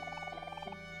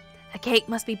 A cake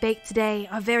must be baked today.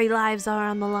 Our very lives are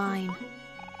on the line.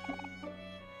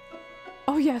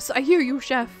 Oh yes, I hear you,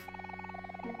 chef.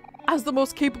 As the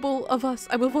most capable of us,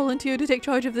 I will volunteer to take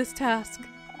charge of this task.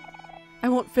 I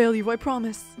won't fail you, I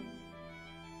promise.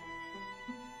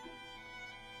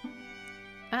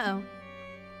 Uh-oh.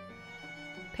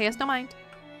 Pay us no mind.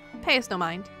 Pay us no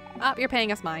mind. Oh, you're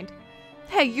paying us mind.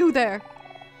 Hey, you there!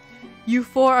 You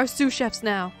four are sous chefs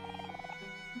now.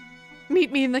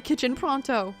 Meet me in the kitchen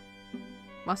pronto.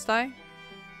 Must I?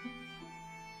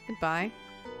 Goodbye.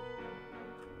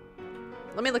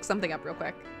 Let me look something up real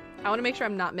quick. I want to make sure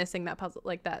I'm not missing that puzzle,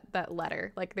 like that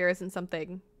letter. Like there isn't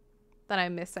something that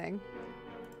I'm missing.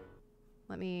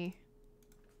 Let me...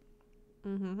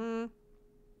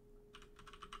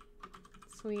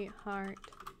 Sweetheart.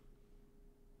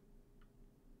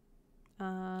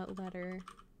 Letter.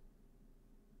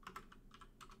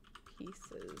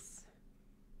 Pieces.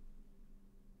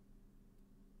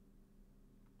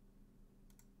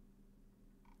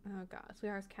 Oh god.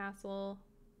 Sweetheart's castle.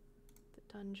 The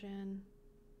dungeon.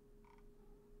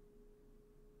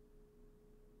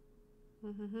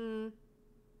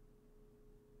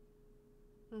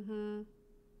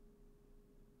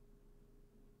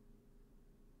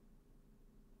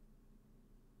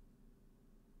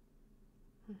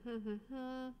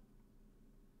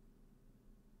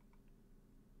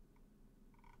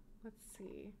 Let's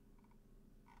see.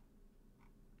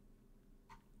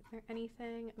 Is there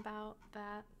anything about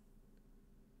that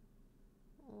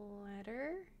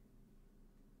letter?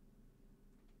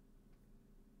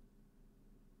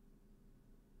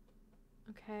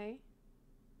 Okay.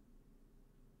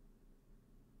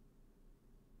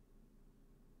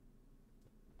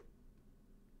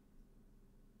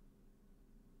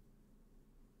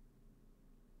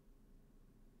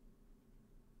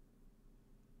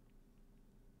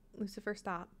 Lucifer,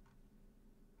 stop.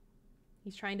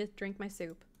 He's trying to drink my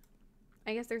soup.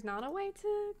 I guess there's not a way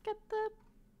to get the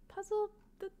puzzle,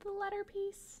 the letter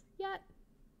piece yet.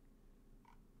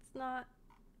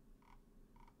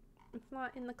 It's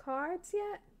not in the cards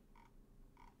yet.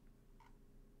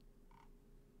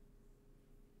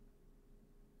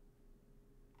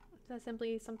 Is that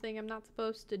simply something I'm not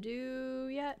supposed to do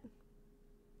yet?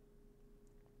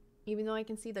 Even though I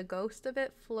can see the ghost of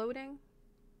it floating?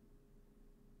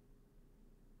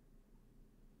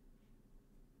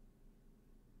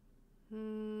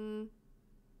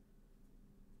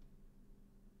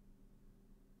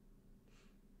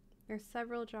 There's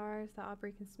several jars that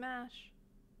Aubrey can smash.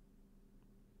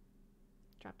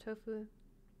 Drop tofu.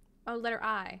 Oh, letter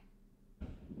I.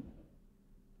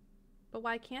 But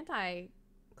why can't I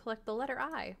collect the letter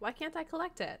I? Why can't I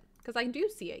collect it? Because I do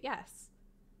see it, yes.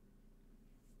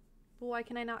 But why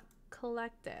can I not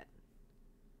collect it?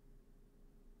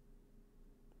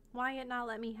 Why it not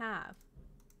let me have?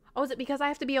 Oh, is it because I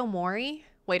have to be Omori?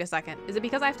 Wait a second. Is it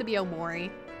because I have to be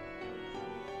Omori?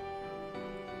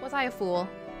 Was I a fool?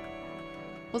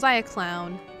 Was I a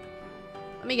clown?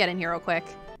 Let me get in here real quick.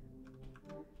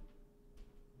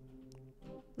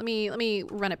 Let me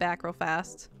run it back real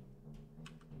fast.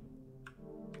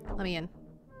 Let me in.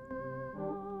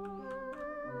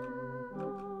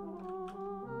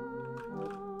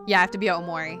 Yeah, I have to be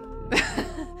Omori.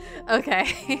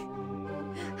 Okay.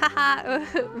 Haha.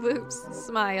 Whoops.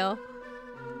 Smile.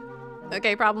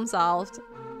 Okay, problem solved.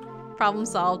 Problem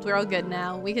solved. We're all good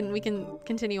now. We can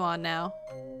continue on now.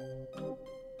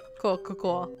 Cool, cool,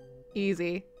 cool.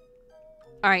 Easy.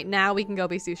 Alright, now we can go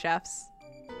be sous chefs.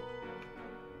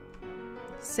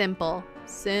 Simple.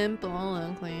 Simple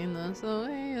and clean. That's the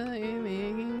way that you're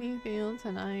making me feel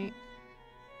tonight.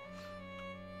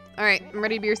 Alright, I'm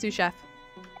ready to be your sous chef.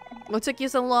 What took you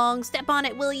so long? Step on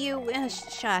it, will you?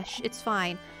 Shush, it's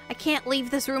fine. I can't leave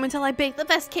this room until I bake the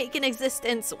best cake in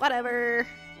existence. Whatever.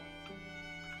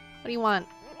 What do you want?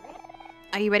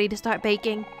 Are you ready to start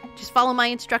baking? Just follow my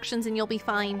instructions and you'll be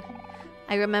fine.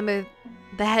 I remember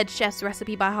the head chef's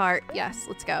recipe by heart. Yes,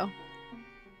 let's go.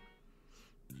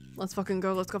 Let's fucking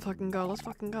go. Let's go fucking go. Let's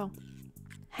fucking go.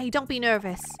 Hey, don't be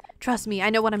nervous. Trust me, I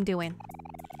know what I'm doing.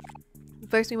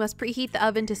 First, we must preheat the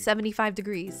oven to 75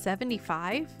 degrees.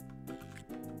 75?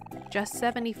 Just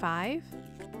 75?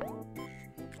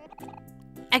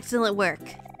 Excellent work.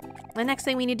 The next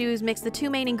thing we need to do is mix the two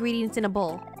main ingredients in a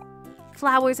bowl.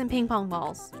 Flowers and ping pong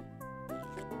balls.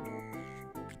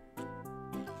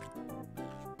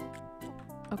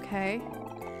 Okay.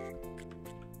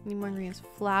 Need more ingredients.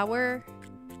 Flour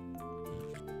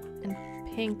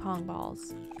Ping pong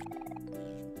balls.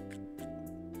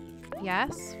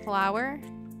 Yes, flour.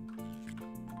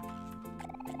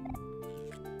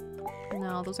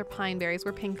 No, those are pine berries.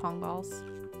 We're ping pong balls.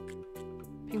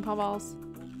 Ping pong balls.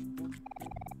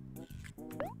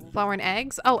 Flour and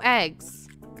eggs? Oh, eggs.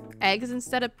 Eggs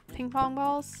instead of ping pong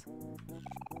balls?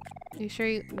 Are you sure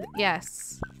you...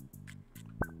 Yes.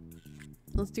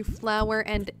 Let's do flour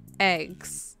and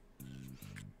eggs.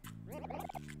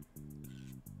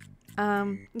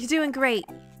 You're doing great.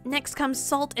 Next comes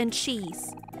salt and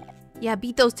cheese. Yeah,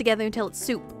 beat those together until it's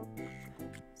soup.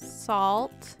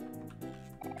 Salt.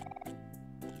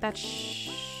 That's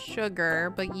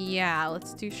sugar, but yeah,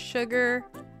 let's do sugar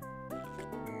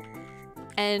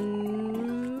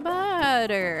and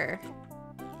butter.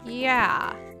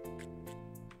 Yeah.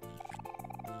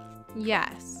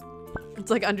 Yes. It's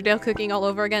like Undertale cooking all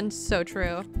over again. So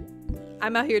true.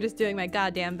 I'm out here just doing my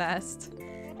goddamn best.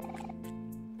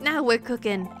 Now we're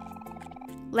cooking.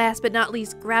 Last but not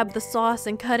least, grab the sauce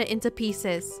and cut it into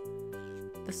pieces.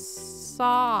 The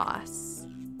sauce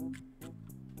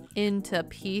into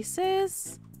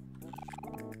pieces?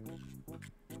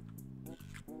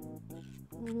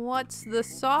 What's the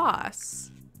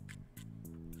sauce?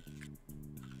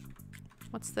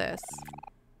 What's this?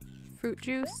 Fruit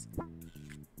juice?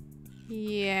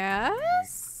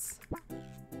 Yes?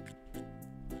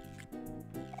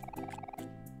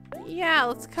 Yeah,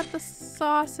 let's cut the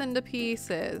sauce into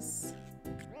pieces.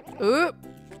 Oop!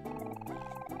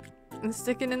 And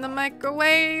stick it in the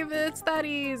microwave. It's that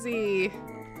easy.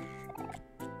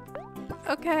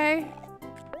 Okay.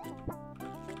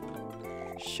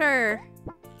 Sure.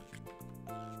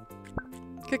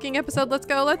 Cooking episode, let's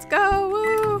go, let's go!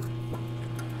 Woo!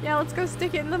 Yeah, let's go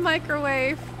stick it in the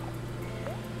microwave.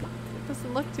 It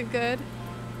doesn't look too good.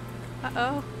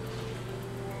 Uh-oh.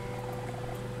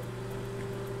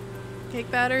 Cake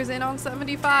batter's in on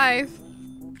 75.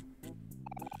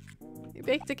 You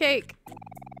baked a cake.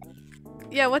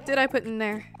 Yeah, what did I put in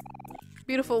there?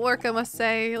 Beautiful work, I must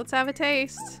say. Let's have a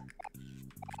taste.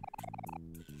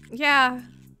 Yeah.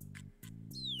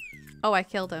 Oh, I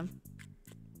killed him.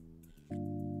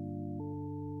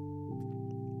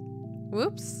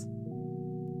 Whoops.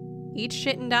 Eat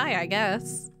shit and die, I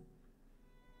guess.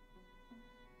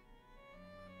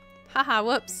 Haha,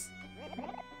 whoops.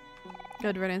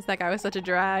 Good riddance, that guy was such a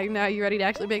drag. Now you ready to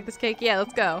actually bake this cake? Yeah,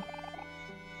 let's go.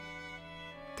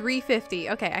 350.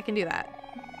 Okay, I can do that.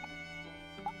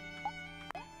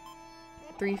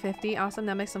 350. Awesome.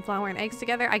 Now mix some flour and eggs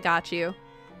together. I got you.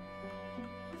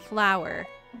 Flour.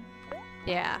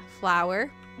 Yeah,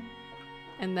 flour.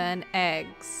 And then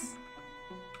eggs.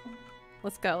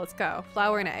 Let's go, let's go.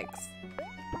 Flour and eggs.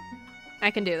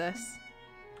 I can do this.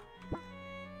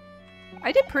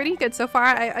 I did pretty good so far.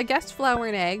 I guessed flour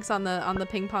and eggs on the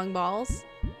ping pong balls.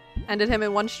 Ended him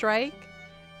in one strike.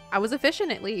 I was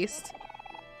efficient at least.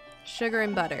 Sugar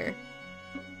and butter.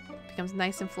 Becomes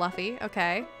nice and fluffy.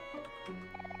 Okay.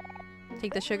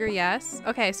 Take the sugar, yes.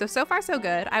 Okay, so far so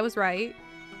good. I was right.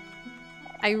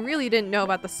 I really didn't know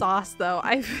about the sauce though.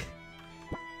 I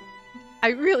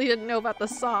really didn't know about the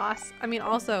sauce. I mean,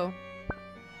 also,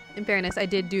 in fairness, I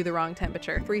did do the wrong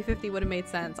temperature. 350 would have made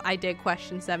sense. I did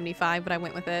question 75, but I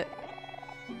went with it.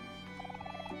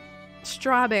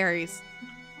 Strawberries.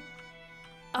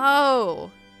 Oh.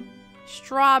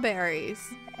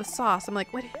 Strawberries. The sauce. I'm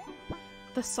like, what?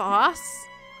 The sauce?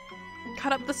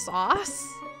 Cut up the sauce?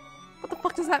 What the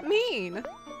fuck does that mean?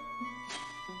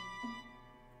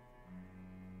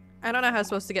 I don't know how I'm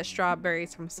supposed to get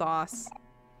strawberries from sauce.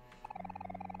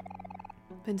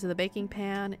 Into the baking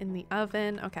pan, in the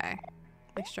oven. Okay.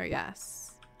 Make sure,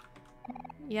 yes.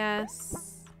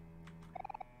 Yes.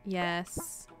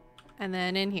 Yes. And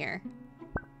then in here.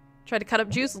 Try to cut up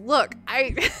juice. Look,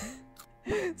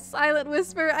 Silent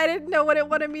whisper, I didn't know what it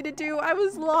wanted me to do. I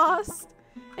was lost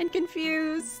and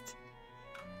confused.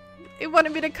 It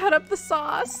wanted me to cut up the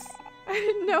sauce. I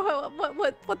didn't know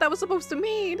what that was supposed to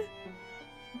mean.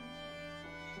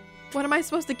 What am I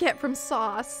supposed to get from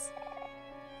sauce?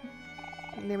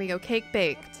 And there we go, cake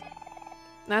baked.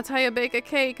 That's how you bake a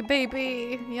cake,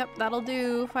 baby. Yep, that'll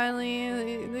do.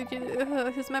 Finally,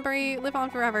 his memory live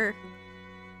on forever.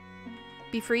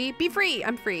 Be free? Be free!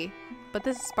 I'm free. But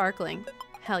this is sparkling.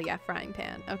 Hell yeah, frying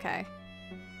pan. Okay.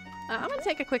 I'm gonna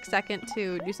take a quick second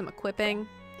to do some equipping.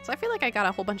 So I feel like I got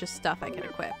a whole bunch of stuff I can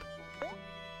equip.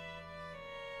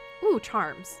 Ooh,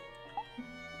 charms.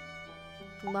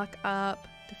 Luck up,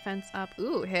 defense up.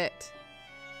 Ooh, hit.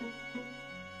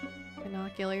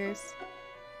 Binoculars.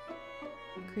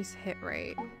 Increase hit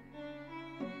rate.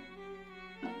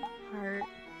 Heart.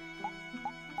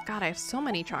 God, I have so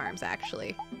many charms,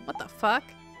 actually. What the fuck?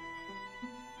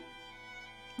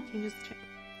 Changes the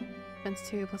defense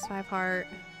 2 plus 5 heart.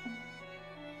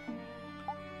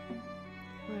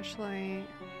 Flashlight.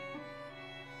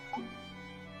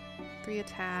 3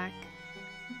 attack.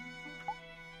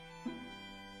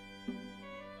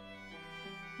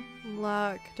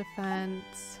 Luck,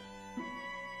 defense,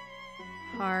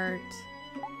 heart,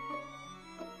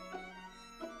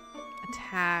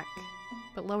 attack,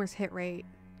 but lowers hit rate.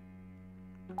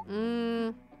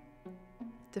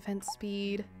 Defense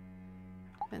speed,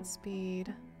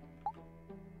 defense.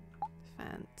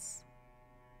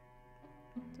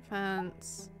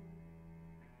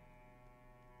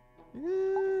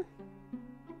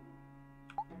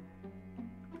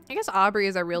 I guess Aubrey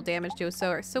is our real damage to a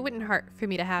sower, so it wouldn't hurt for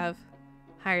me to have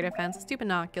higher defense. Let's do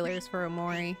binoculars for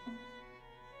Omori.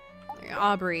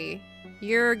 Aubrey,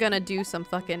 you're gonna do some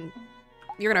fucking...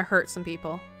 You're gonna hurt some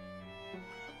people.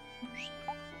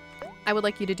 I would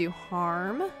like you to do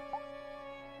harm.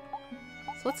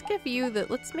 So let's give you the...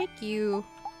 Let's make you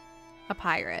a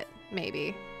pirate,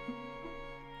 maybe.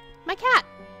 My cat!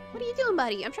 What are you doing,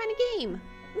 buddy? I'm trying to game.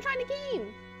 I'm trying to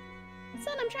game.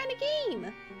 Son, I'm trying to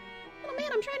game. Little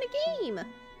man, I'm trying to game.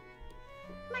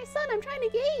 My son, I'm trying to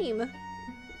game.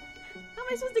 How am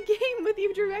I supposed to game with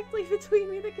you directly between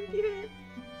me and the computer?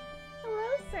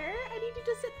 Hello, sir. I need you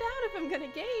to sit down if I'm gonna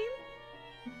game.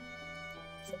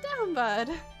 Sit down,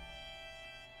 bud.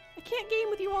 I can't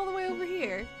game with you all the way over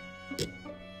here.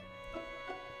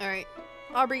 Alright.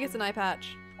 Aubrey gets an eye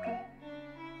patch.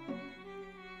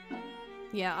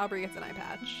 Yeah, Aubrey gets an eye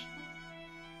patch.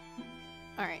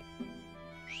 Alright.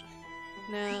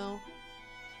 No.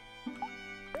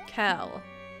 Kel.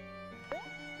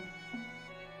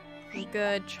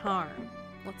 Good charm.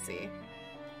 Let's see.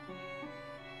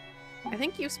 I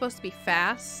think you're supposed to be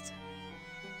fast.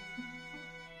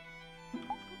 I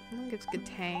think it's good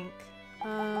tank.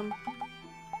 I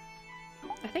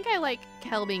think I like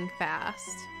Kel being fast.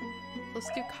 Let's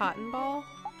do Cotton Ball.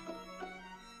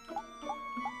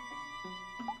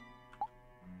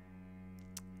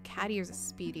 Cat Ears is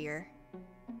speedier.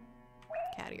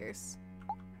 Cat Ears.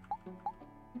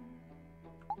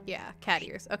 Yeah, Cat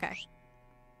Ears. Okay.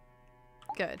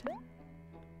 Good.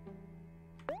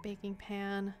 Baking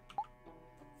pan.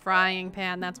 Frying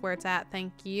pan, that's where it's at.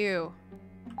 Thank you.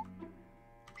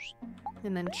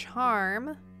 And then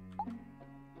charm.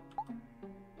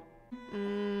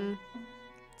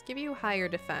 Let's give you higher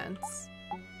defense.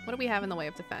 What do we have in the way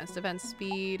of defense? Defense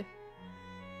speed.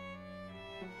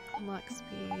 Luck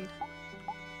speed.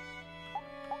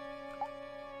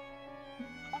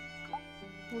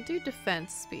 We'll do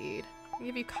defense speed. I'll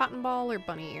give you cotton ball or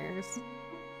bunny ears.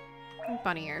 I think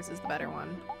bunny ears is the better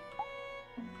one.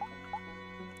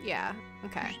 Yeah,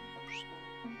 okay.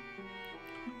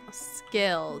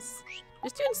 Skills.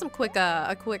 Just doing some quick,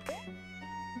 a quick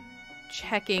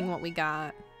checking what we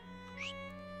got.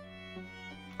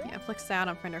 Yeah, flicks out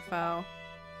on friend or foe.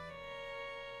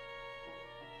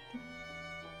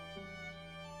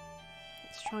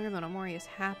 Stronger than Omori is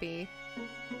happy.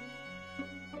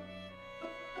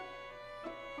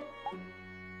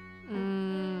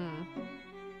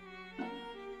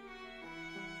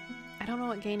 I don't know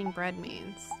what gaining bread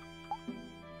means.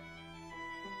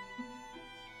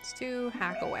 Let's do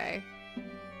hack away.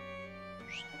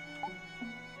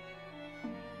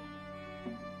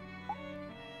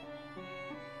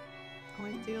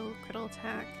 Always deal critical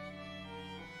attack.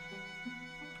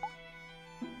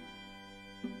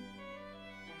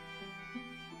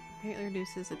 Greatly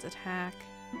reduces its attack.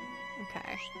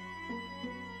 Okay.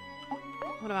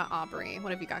 What about Aubrey?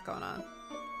 What have you got going on?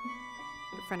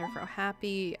 Your friend or foe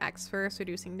happy. Acts first,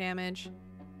 reducing damage.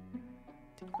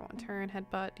 Take for one turn.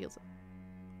 Headbutt deals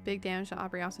big damage to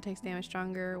Aubrey. Also takes damage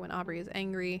stronger when Aubrey is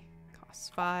angry. Costs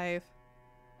 5.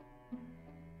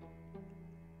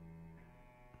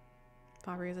 If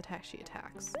Aubrey is attacked, she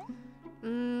attacks.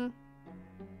 Ooh,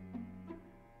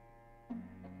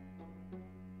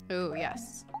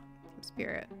 yes. Keep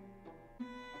spirit.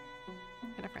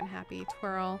 Get a friend happy.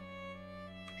 Twirl.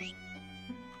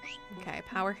 Okay,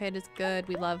 power hit is good.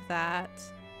 We love that.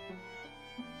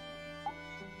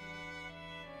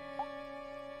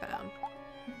 Bound.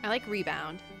 I like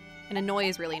rebound. And annoy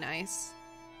is really nice.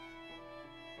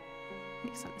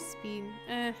 Makes some speed.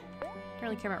 Don't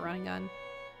really care about running gun.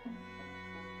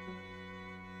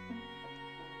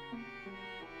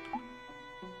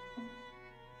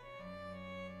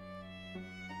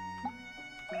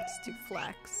 Let's do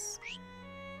flex.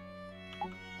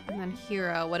 And then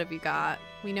hero, what have you got?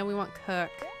 We know we want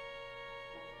cook.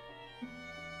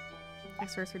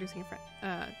 Next first, reducing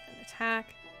an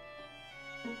attack.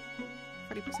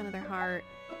 40% of their heart.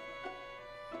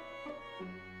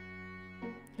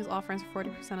 Use all friends for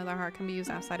 40% of their heart. Can be used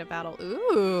outside of battle.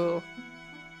 Ooh.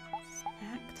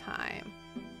 Snack time.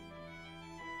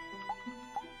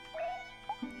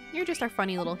 You're just our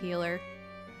funny little healer.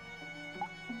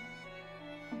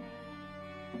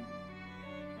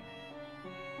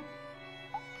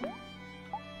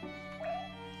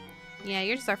 Yeah,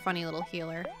 you're just our funny little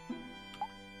healer.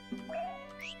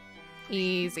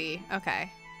 Easy.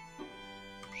 Okay.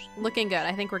 Looking good.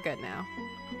 I think we're good now.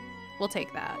 We'll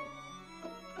take that.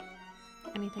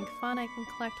 Anything fun I can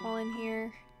collect while in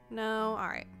here? No?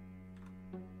 Alright.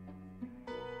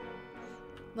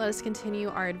 Let us continue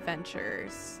our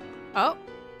adventures. Oh,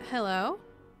 hello.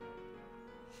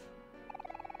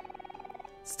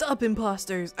 Stop,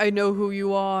 imposters! I know who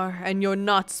you are, and you're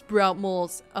not Sprout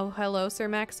Moles. Oh, hello, Sir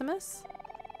Maximus.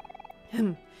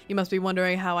 You must be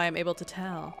wondering how I am able to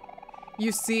tell.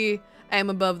 You see, I am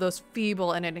above those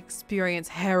feeble and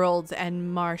inexperienced heralds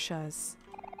and marshas.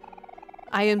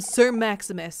 I am Sir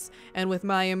Maximus, and with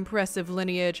my impressive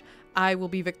lineage, I will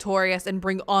be victorious and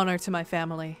bring honor to my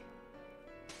family.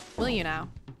 Will you now?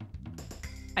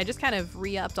 I just kind of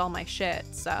re-upped all my shit,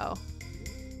 so...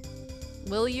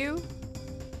 Will you?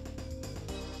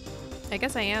 I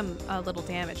guess I am a little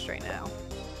damaged right now.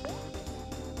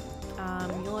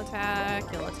 You'll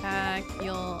attack,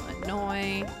 you'll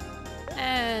annoy,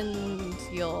 and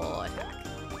you'll attack.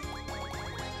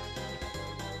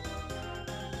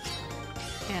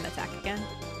 And attack again.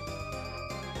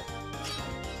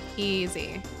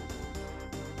 Easy.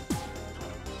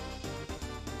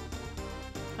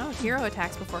 Oh, hero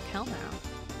attacks before kill now.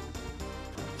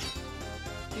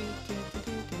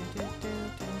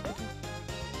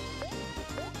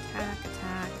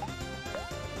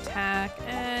 Attack,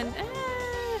 and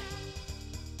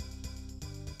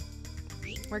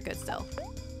we're good still.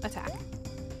 Attack.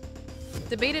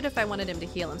 Debated if I wanted him to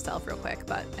heal himself real quick,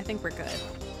 but I think we're good.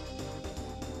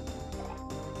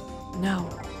 No.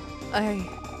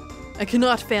 I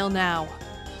cannot fail now.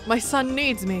 My son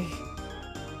needs me.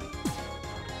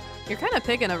 You're kind of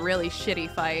picking a really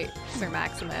shitty fight, Sir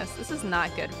Maximus. This is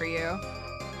not good for you.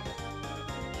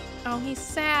 Oh, he's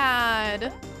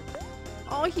sad.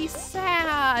 Oh, he's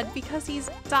sad because he's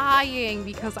dying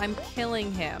because I'm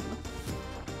killing him.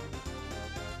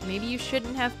 Maybe you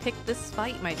shouldn't have picked this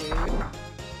fight, my dude.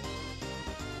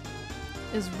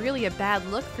 It's really a bad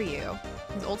look for you.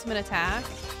 His ultimate attack.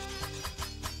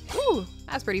 Ooh,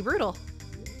 that's pretty brutal.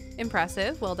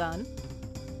 Impressive, well done.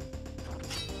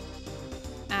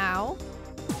 Ow.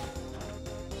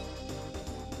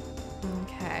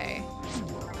 Okay.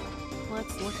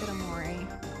 Let's look at Amori.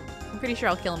 I'm pretty sure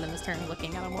I'll kill him in this turn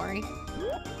looking at Amori.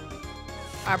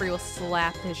 Aubrey will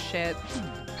slap his shit.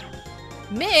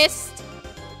 Missed!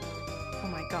 Oh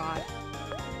my god.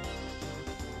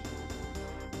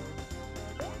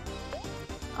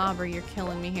 Aubrey, you're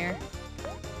killing me here.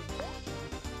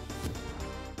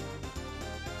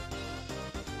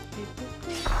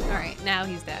 Alright, now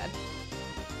he's dead.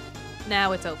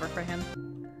 Now it's over for him.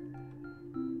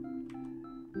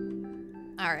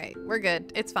 Alright, we're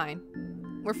good. It's fine.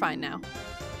 We're fine now.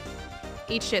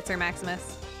 Eat shit, Sir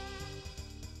Maximus.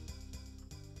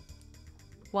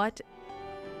 What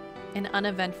an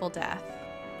uneventful death.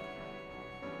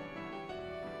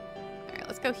 Alright,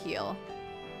 let's go heal.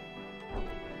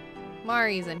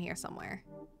 Mari's in here somewhere.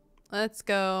 Let's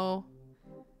go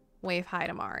wave hi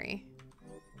to Mari.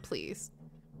 Please.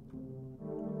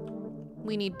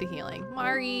 We need the healing.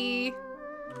 Mari!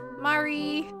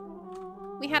 Mari!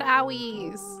 We had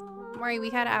owies! Mari, we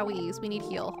had owies. We need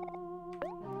heal.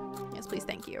 Yes, please,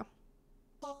 thank you.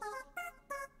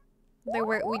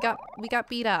 We got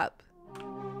beat up.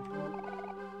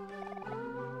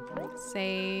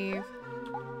 Save.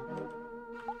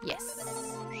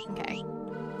 Yes. Okay.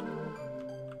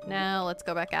 Now let's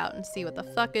go back out and see what the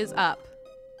fuck is up.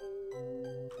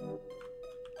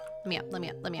 Let me up, let me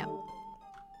up, let me up.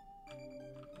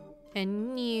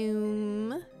 And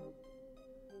Noom.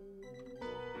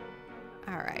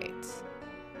 Alright.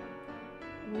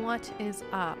 What is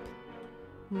up,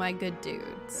 my good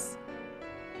dudes?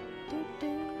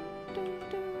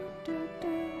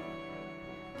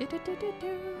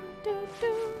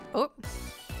 Oh.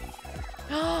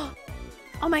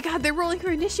 Oh my god, they're rolling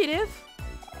for initiative.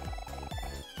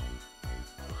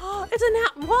 Oh, it's a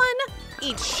nat 1.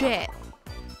 Eat shit.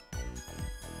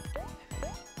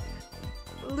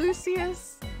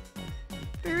 Lucius.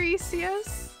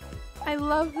 Vericius. I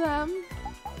love them.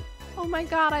 Oh my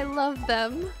god, I love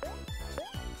them.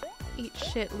 Eat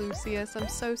shit, Lucius. I'm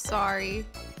so sorry.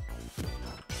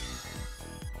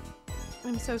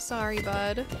 I'm so sorry,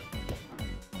 bud.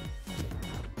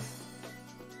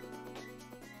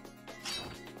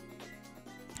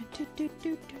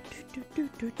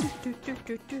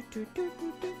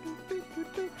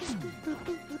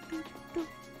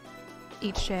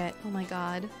 Eat shit. Oh my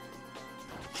god.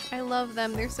 I love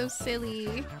them. They're so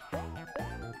silly.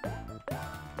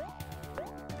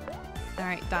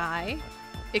 Alright, die.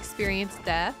 Experience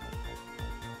death.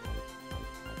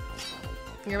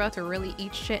 You're about to really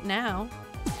eat shit now.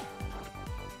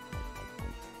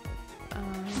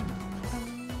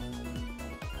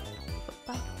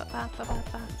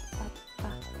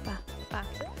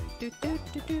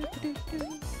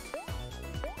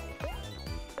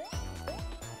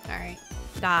 Alright,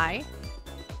 die.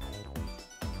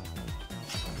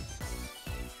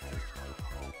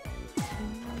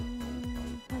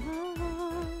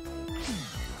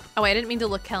 Oh, wait, I didn't mean to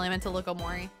look Kelly, I meant to look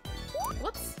Omori.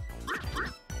 Whoops.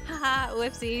 Haha,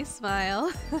 whoopsie,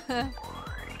 smile.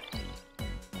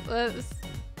 Whoops.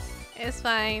 It's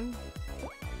fine.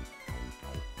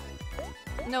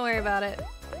 Don't worry about it.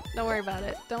 Don't worry about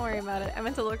it. Don't worry about it. I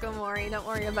meant to look Omori. Don't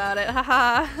worry about it.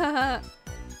 Haha.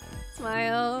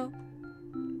 Smile.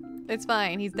 It's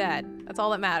fine. He's dead. That's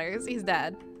all that matters. He's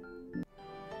dead.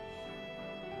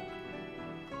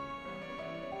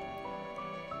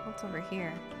 What's over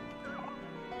here?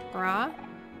 Bra?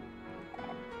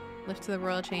 Lift to the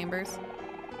royal chambers.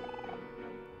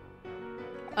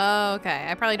 Oh, okay.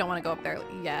 I probably don't want to go up there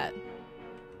yet.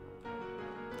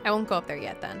 I won't go up there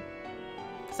yet then.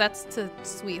 Because that's to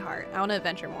Sweetheart. I want to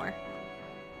adventure more.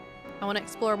 I want to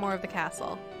explore more of the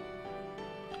castle.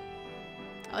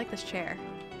 I like this chair.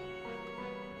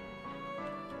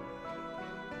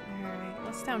 Alright,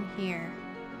 what's down here?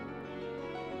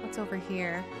 What's over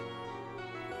here?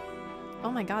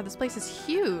 Oh my god, this place is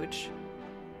huge!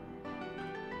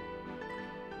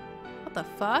 What the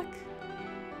fuck?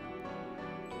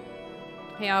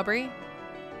 Hey Aubrey.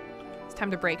 It's time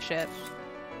to break shit.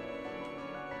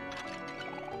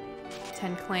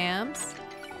 10 clams.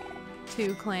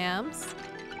 2 clams.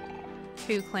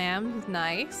 2 clams,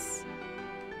 nice.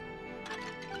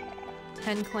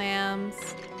 10 clams.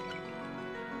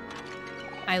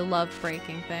 I love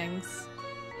breaking things.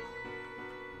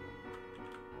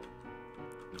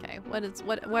 Okay,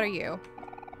 what are you?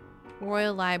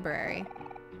 Royal Library.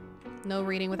 No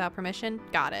reading without permission?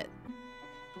 Got it.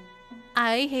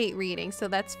 I hate reading, so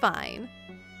that's fine.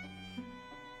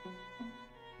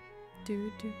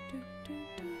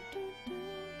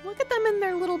 Look at them in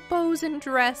their little bows and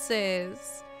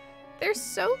dresses. They're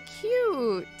so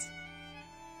cute.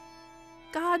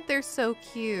 God, they're so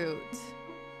cute.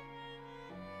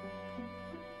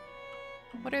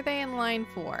 What are they in line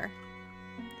for?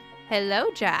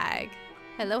 Hello, Jag.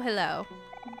 Hello, hello.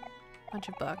 Bunch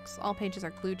of books. All pages are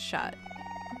glued shut.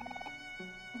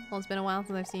 Well, it's been a while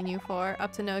since I've seen you four.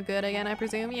 Up to no good again, I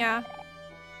presume? Yeah.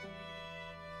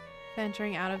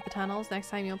 Venturing out of the tunnels. Next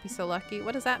time you won't be so lucky.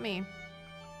 What does that mean?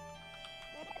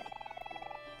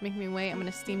 Make me wait. I'm an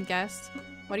esteemed guest.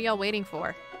 What are y'all waiting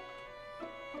for?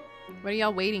 What are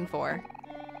y'all waiting for?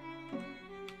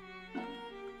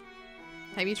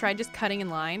 Have you tried just cutting in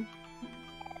line?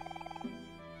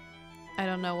 I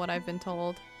don't know what I've been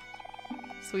told.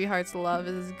 Sweetheart's love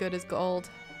is as good as gold.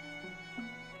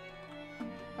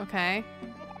 Okay.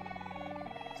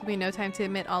 There'll be no time to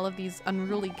admit all of these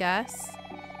unruly guests.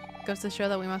 Goes to show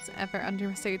that we mustn't ever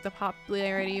underestimate the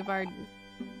popularity of our...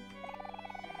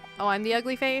 Oh, I'm the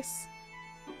ugly face?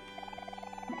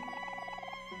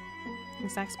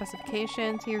 Exact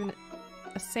specifications. Here's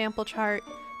a sample chart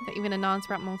that even a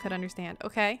non-sprout mole could understand.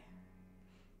 Okay.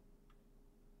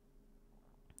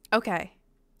 Okay.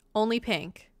 Only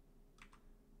pink.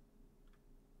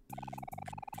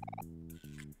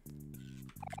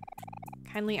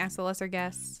 Kindly ask the lesser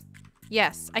guests.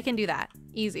 Yes, I can do that.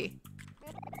 Easy.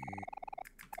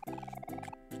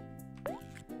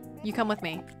 You come with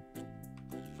me.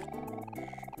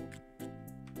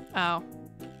 Oh.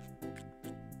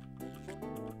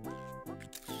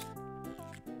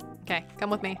 Okay, come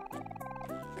with me.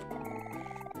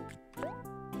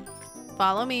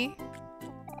 Follow me.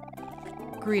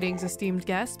 Greetings, esteemed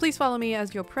guests. Please follow me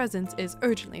as your presence is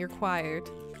urgently required.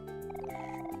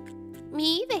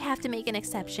 Me? They have to make an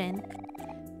exception.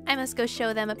 I must go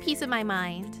show them a piece of my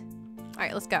mind.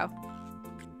 Alright, let's go.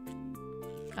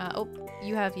 Oh,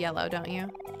 you have yellow, don't you?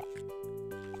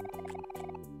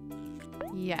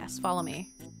 Yes, follow me.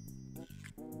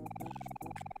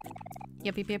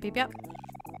 Yep. You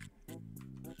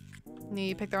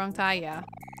picked the wrong tie? Yeah.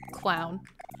 Clown.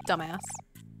 Dumbass.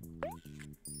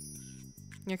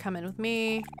 You're coming with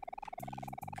me.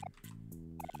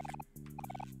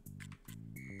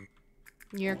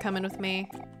 You're coming with me.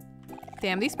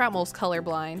 Damn, these sprout moles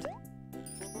colorblind.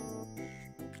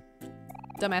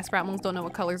 Dumbass sprout moles don't know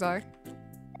what colors are.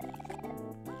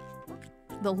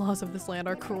 The laws of this land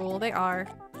are cruel. They are.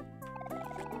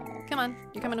 Come on,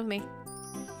 you're coming with me.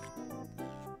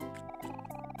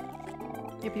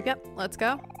 Yep, yep, yep. Let's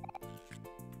go.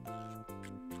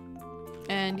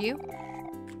 And you?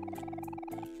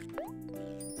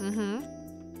 Mm-hmm.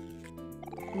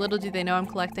 Little do they know I'm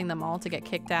collecting them all to get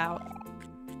kicked out.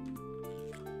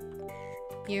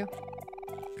 You.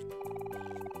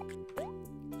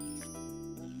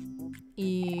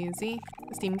 Easy.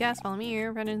 Steam gas, follow me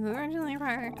here. Run into the original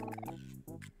park.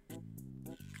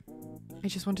 I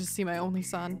just wanted to see my only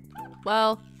son.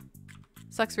 Well,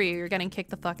 sucks for you. You're getting kicked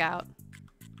the fuck out.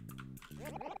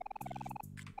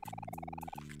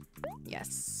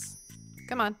 Yes.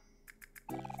 Come on.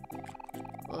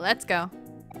 Let's go.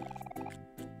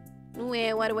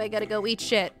 Wait, why do I gotta go eat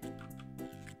shit?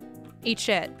 Eat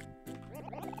shit.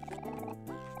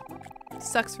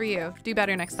 Sucks for you. Do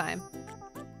better next time.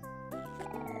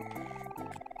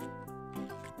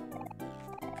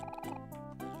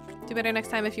 Do better next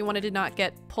time if you wanted to not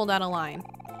get pulled out of line.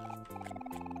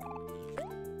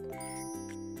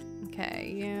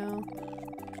 Okay, you.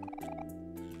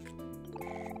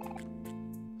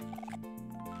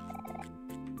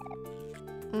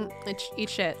 Eat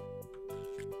shit.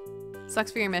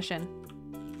 Sucks for your mission.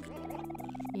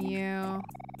 You.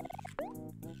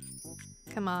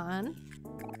 Come on.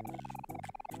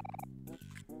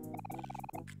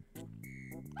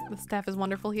 The staff is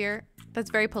wonderful here. That's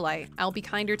very polite. I'll be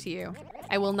kinder to you.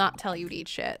 I will not tell you to eat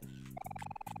shit.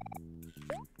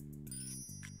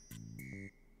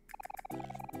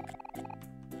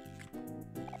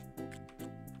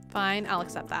 Fine, I'll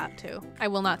accept that too. I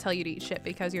will not tell you to eat shit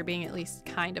because you're being at least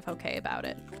kind of okay about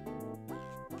it.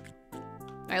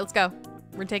 Alright, let's go.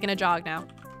 We're taking a jog now.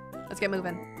 Let's get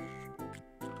moving.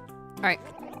 Alright.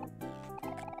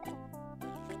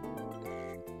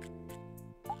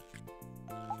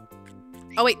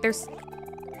 Oh wait, there's...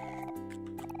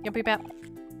 Yep, yep, yep.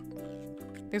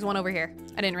 There's one over here.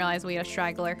 I didn't realize we had a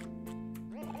straggler.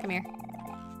 Come here.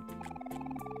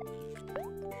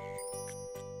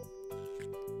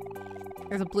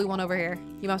 There's a blue one over here.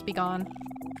 You must be gone.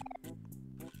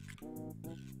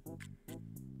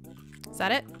 Is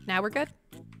that it? Now we're good?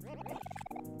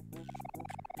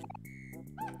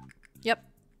 Yep.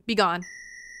 Be gone.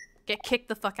 Get kicked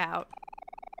the fuck out.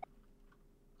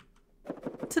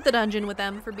 To the dungeon with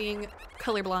them for being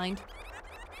colorblind.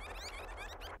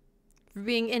 For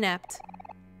being inept.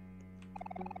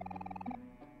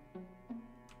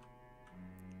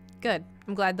 Good.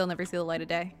 I'm glad they'll never see the light of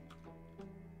day.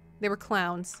 They were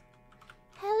clowns.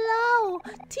 Hello,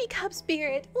 teacup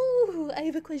spirit. Ooh, I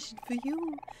have a question for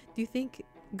you. Do you think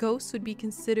ghosts would be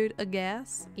considered a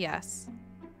gas? Yes.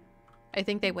 I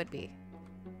think they would be.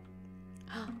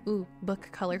 Ooh, book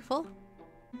colorful.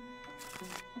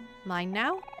 Mine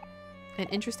now? An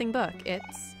interesting book.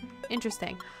 It's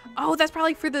interesting. Oh, that's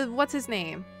probably for the, what's his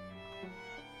name?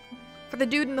 For the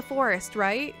dude in the forest,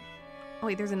 right? Oh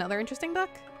wait, there's another interesting book?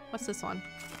 What's this one?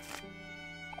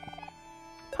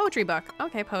 Poetry book.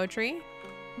 Okay, poetry.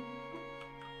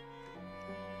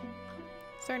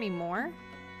 Is there any more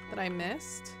that I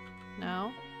missed?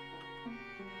 No.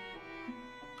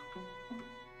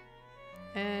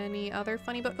 Any other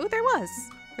funny book? Ooh, there was.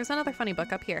 There's another funny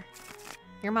book up here.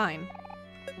 You're mine.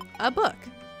 A book.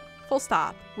 Full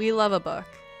stop. We love a book.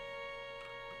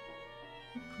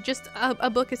 Just a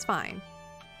book is fine.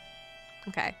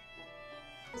 Okay.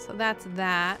 So that's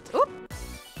that. Oop!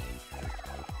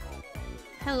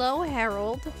 Hello,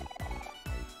 Harold.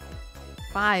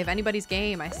 5. Anybody's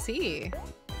game. I see.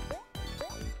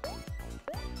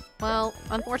 Well,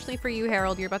 unfortunately for you,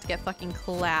 Harold, you're about to get fucking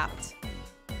clapped.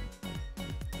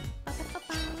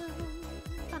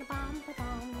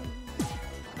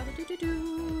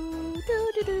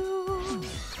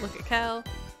 Look at Kel.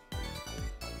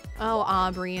 Oh,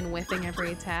 Aubrey and whiffing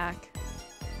every attack.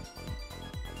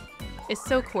 It's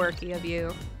so quirky of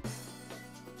you.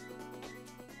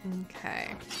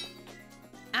 Okay.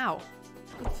 Ow.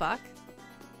 What the fuck?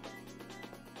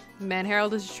 Man,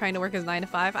 Harold is just trying to work his 9 to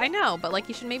 5. I know, but like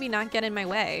you should maybe not get in my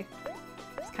way.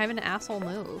 It's kind of an asshole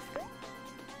move.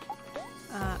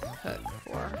 Cook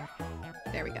for...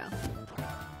 There we go.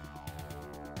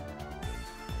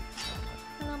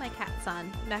 Hello, my cat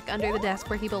son. Back under the desk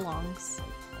where he belongs.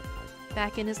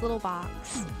 Back in his little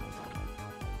box.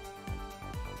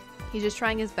 He's just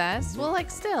trying his best? Well, like,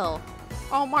 still.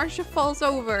 Oh, Marcia falls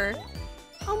over.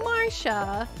 Oh,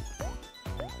 Marcia.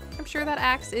 I'm sure that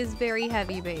axe is very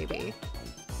heavy, baby.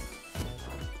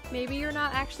 Maybe you're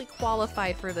not actually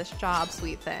qualified for this job,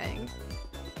 sweet thing.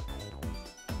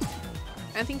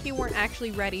 I think you weren't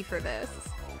actually ready for this.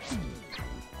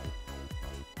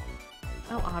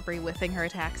 Oh, Aubrey whiffing her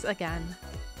attacks again.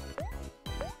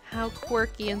 How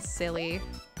quirky and silly.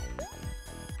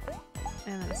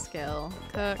 And then skill.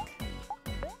 Cook.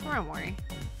 Don't worry.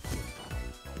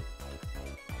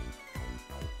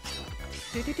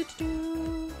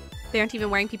 They aren't even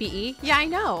wearing PPE? Yeah, I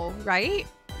know, right?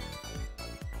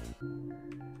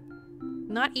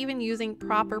 Not even using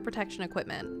proper protection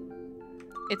equipment.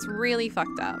 It's really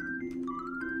fucked up.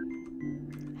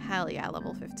 Hell yeah,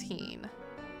 level 15.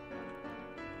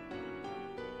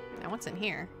 Now what's in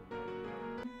here?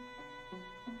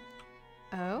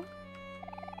 Oh?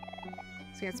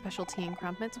 So we got special tea and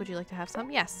crumpets. Would you like to have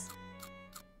some? Yes.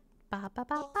 Ba ba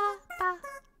ba ba ba.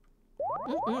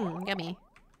 Yummy.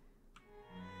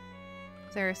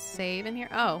 Is there a save in here?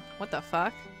 Oh, what the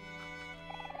fuck?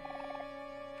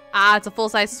 Ah, it's a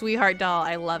full-size sweetheart doll.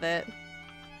 I love it.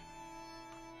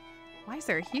 Why is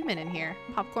there a human in here?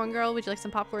 Popcorn girl, would you like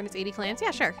some popcorn? It's 80 clams?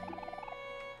 Yeah, sure.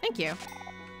 Thank you.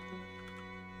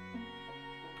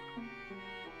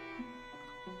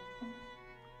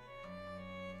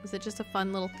 Is it just a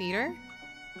fun little theater?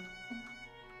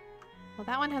 Well,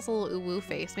 that one has a little ooh-woo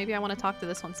face. Maybe I want to talk to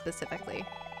this one specifically.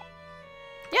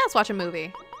 Yeah, let's watch a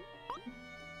movie.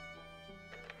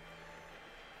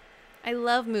 I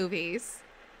love movies.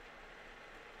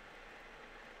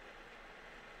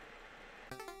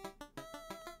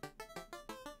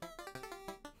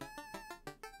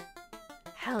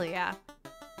 Hell yeah.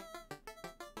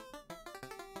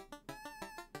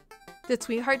 Did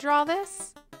Sweetheart draw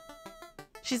this?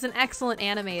 She's an excellent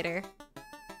animator.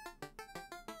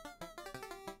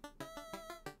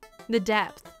 The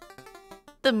depth.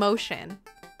 The motion.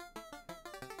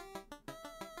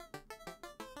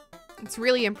 It's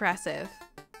really impressive.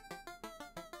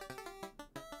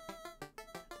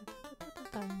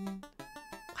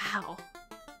 Wow.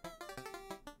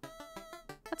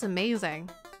 That's amazing.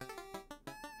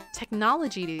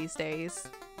 Technology these days.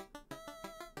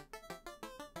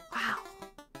 Wow.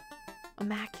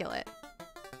 Immaculate.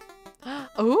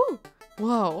 Oh!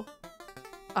 Whoa.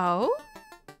 Oh?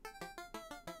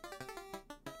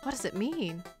 What does it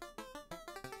mean?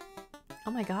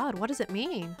 Oh my god, what does it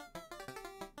mean?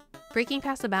 Breaking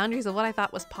past the boundaries of what I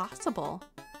thought was possible.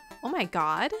 Oh my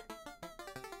god.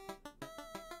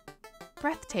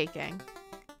 Breathtaking.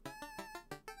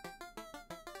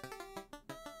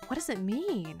 What does it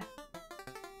mean?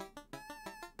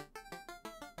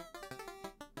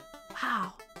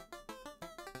 Wow.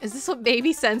 Is this what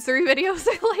baby sensory videos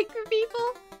are like for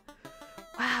people?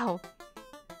 Wow.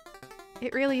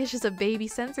 It really is just a baby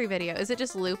sensory video. Is it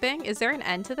just looping? Is there an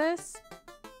end to this?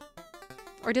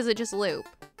 Or does it just loop?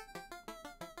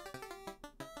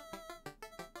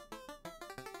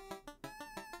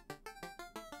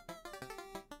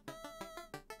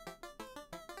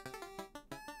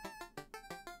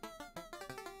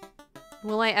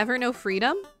 Will I ever know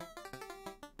freedom?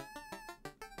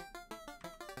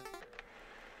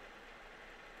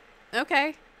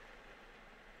 Okay.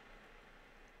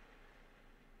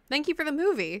 Thank you for the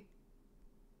movie.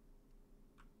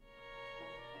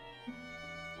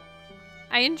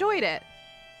 I enjoyed it.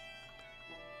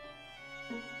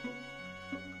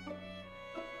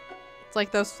 It's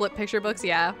like those flip picture books,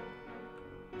 yeah.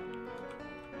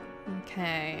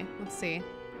 Okay, let's see.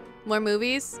 More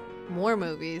movies? More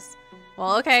movies.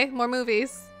 Well, okay, more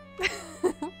movies.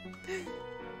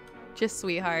 Just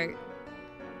Sweetheart.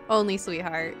 Only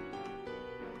Sweetheart.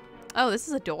 Oh, this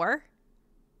is a door?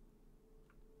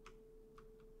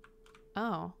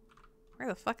 Oh. Where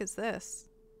the fuck is this?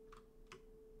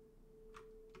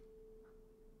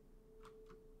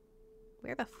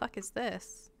 Where the fuck is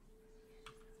this?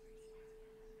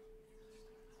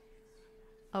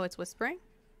 Oh, it's whispering?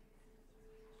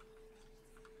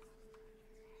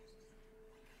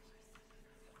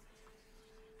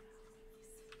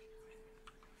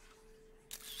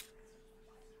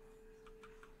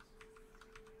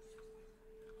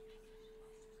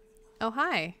 Oh,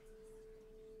 hi.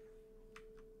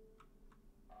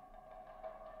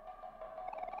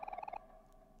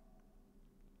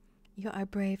 You are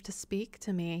brave to speak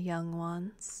to me, young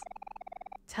ones.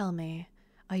 Tell me,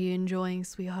 are you enjoying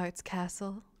Sweetheart's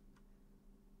castle?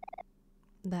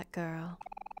 That girl.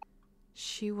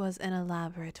 She was an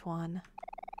elaborate one.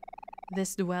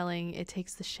 This dwelling, it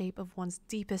takes the shape of one's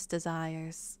deepest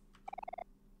desires.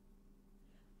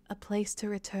 A place to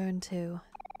return to.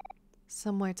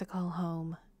 Somewhere to call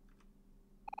home.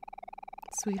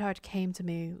 Sweetheart came to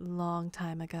me long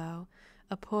time ago,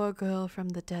 a poor girl from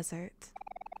the desert,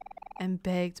 and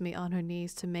begged me on her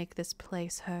knees to make this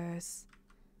place hers.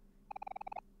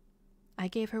 I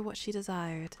gave her what she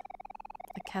desired,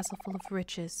 a castle full of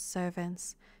riches,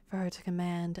 servants for her to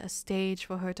command, a stage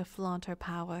for her to flaunt her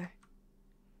power.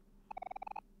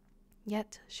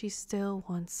 Yet she still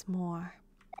wants more.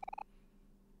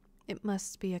 It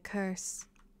must be a curse.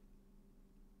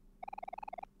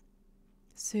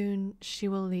 Soon she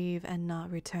will leave and not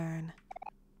return.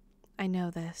 I know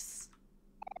this.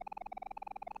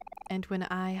 And when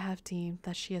I have deemed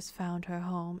that she has found her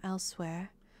home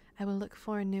elsewhere, I will look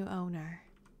for a new owner.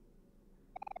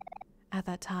 At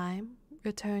that time,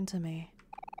 return to me.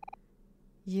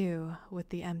 You with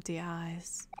the empty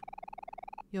eyes.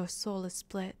 Your soul is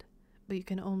split, but you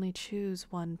can only choose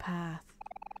one path.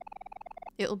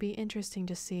 It will be interesting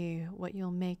to see what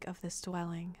you'll make of this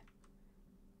dwelling.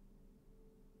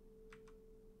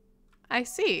 I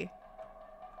see.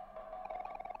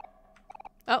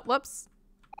 Oh, whoops.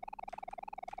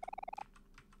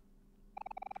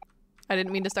 I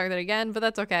didn't mean to start that again, but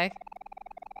that's okay.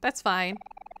 That's fine.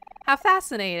 How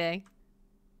fascinating.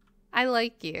 I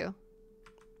like you.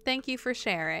 Thank you for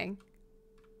sharing.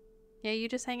 Yeah, you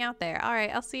just hang out there. All right,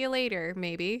 I'll see you later,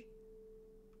 maybe.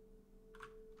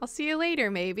 I'll see you later,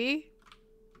 maybe.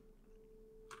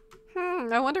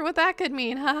 I wonder what that could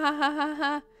mean. Ha ha ha ha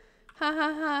ha. Ha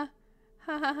ha ha.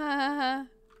 Ha ha ha ha.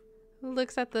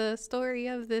 Looks at the story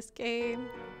of this game.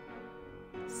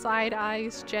 Side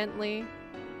eyes gently.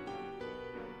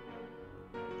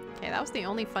 Okay, that was the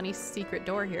only funny secret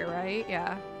door here, right?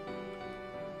 Yeah.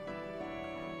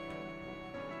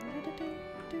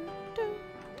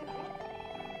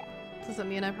 Doesn't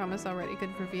mean I promise already. Good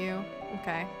review.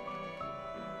 Okay.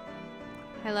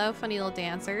 Hello, funny little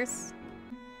dancers.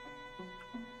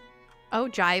 Oh,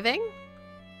 jiving?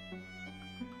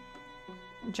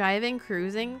 Jiving,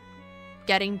 cruising,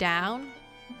 getting down.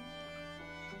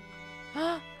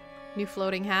 New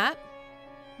floating hat.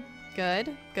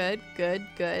 Good, good, good,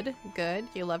 good, good.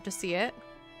 You love to see it.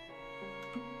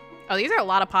 Oh, these are a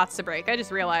lot of pots to break. I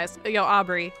just realized. Yo,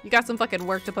 Aubrey, you got some fucking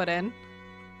work to put in.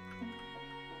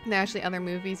 There are actually other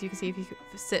movies you can see if you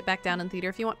sit back down in theater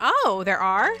if you want. Oh, there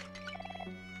are?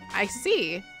 I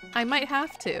see. I might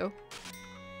have to.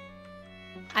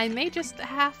 I may just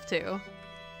have to.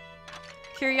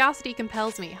 Curiosity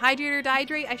compels me. Hydrate or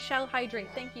dehydrate? I shall hydrate.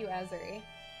 Thank you, Azuri.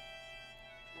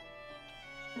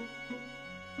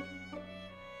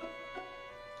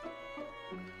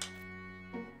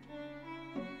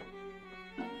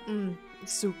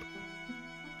 Soup.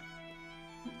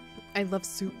 I love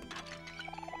soup.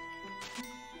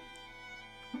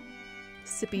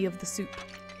 Sippy of the soup.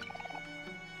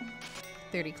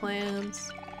 30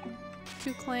 clams.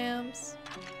 2 clams.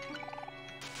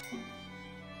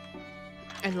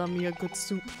 I love me a good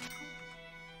soup.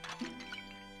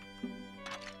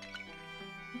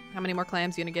 How many more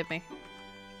clams you gonna give me?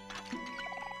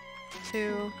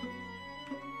 2.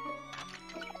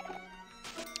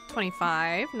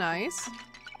 25. Nice.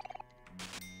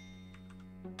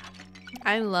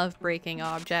 I love breaking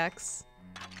objects.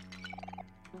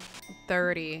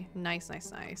 30. Nice,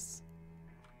 nice, nice.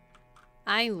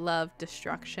 I love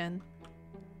destruction.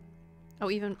 Oh,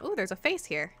 even... Oh, there's a face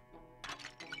here.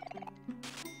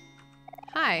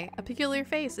 Hi. A peculiar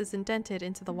face is indented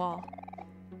into the wall.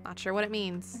 Not sure what it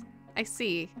means. I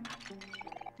see.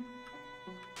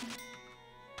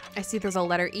 I see there's a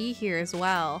letter E here as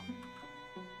well.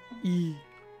 E.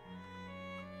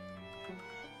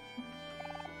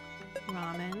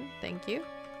 Ramen. Thank you.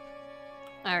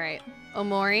 Alright.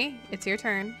 Omori, it's your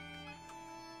turn.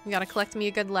 You gotta collect me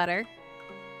a good letter.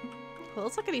 Well,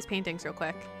 let's look at these paintings real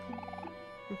quick.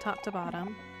 From top to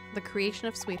bottom. The creation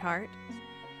of Sweetheart.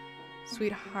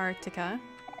 Sweetheartica.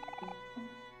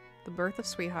 The birth of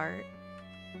Sweetheart.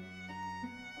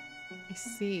 I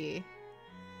see.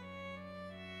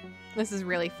 This is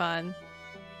really fun.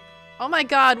 Oh my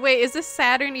god, wait, is this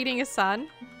Saturn eating a sun?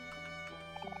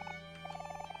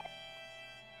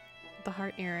 The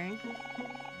heart earring.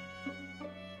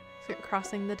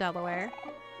 Crossing the Delaware.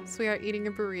 Sweetheart eating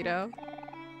a burrito.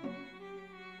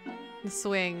 The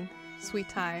swing. Sweet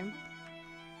time.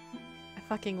 I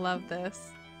fucking love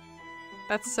this.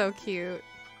 That's so cute.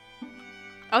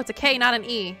 Oh, it's a K, not an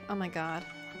E. Oh my god.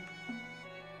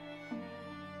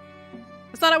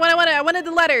 That's not what I wanted. I wanted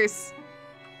the letters.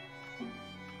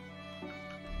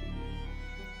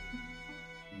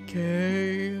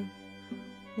 K.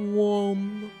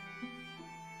 Wom.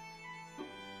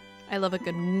 I love a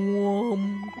good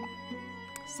wom.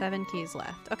 7 keys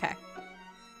left. Okay.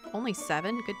 Only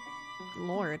 7? Good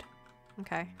lord.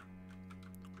 Okay.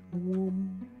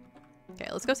 Wom. Okay,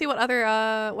 let's go see what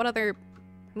other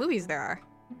movies there are.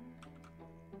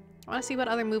 I want to see what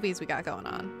other movies we got going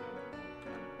on.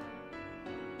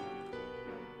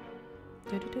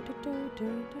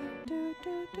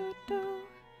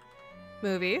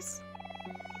 Movies.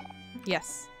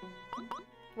 Yes.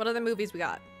 What other movies we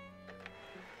got?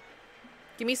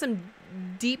 Give me some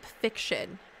deep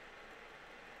fiction.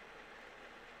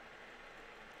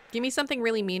 Give me something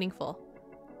really meaningful.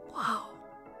 Whoa.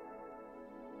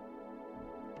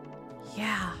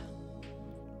 Yeah.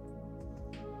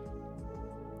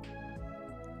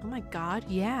 Oh my god,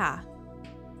 yeah.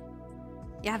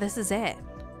 Yeah, this is it.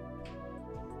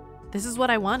 This is what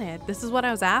I wanted. This is what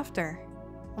I was after.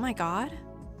 Oh my god.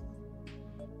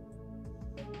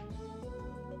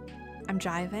 I'm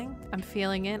jiving. I'm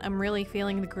feeling it. I'm really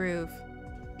feeling the groove.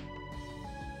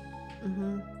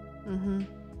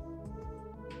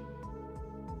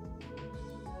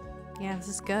 Yeah, this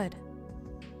is good.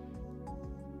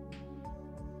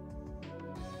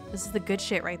 This is the good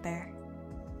shit right there.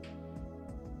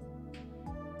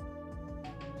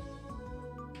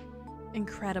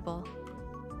 Incredible.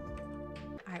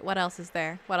 All right, what else is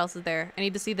there? What else is there? I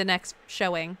need to see the next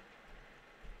showing.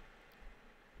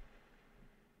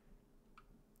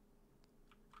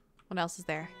 What else is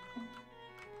there?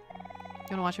 You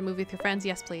wanna watch a movie with your friends?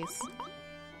 Yes, please.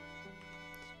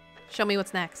 Show me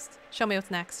what's next. Show me what's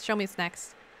next. Show me what's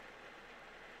next.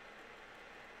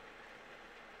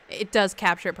 It does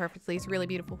capture it perfectly. It's really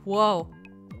beautiful. Whoa.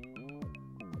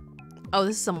 Oh,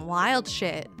 this is some wild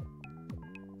shit.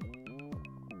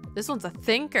 This one's a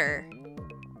thinker.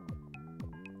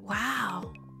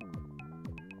 Wow.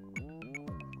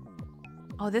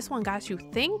 Oh, this one got you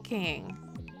thinking.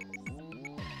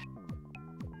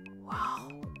 Wow.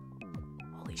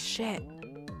 Holy shit.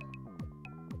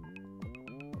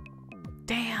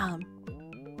 Damn.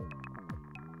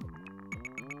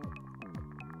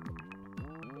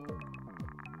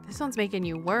 This one's making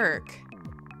you work.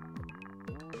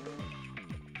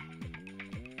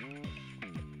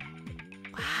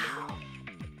 Wow.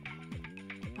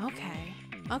 Okay.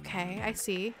 Okay, I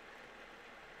see.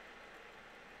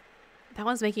 That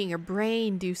one's making your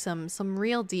brain do some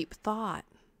real deep thought.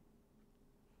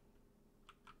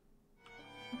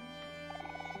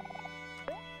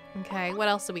 Okay, what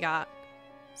else do we got?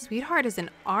 Sweetheart is an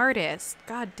artist.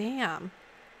 God damn.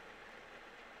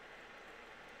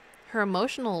 Her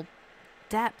emotional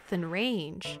depth and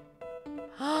range.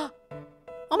 Oh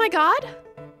my god!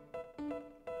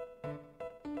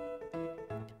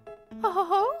 Ho ho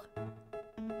ho!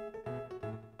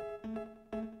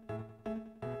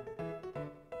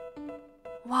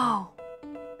 Whoa.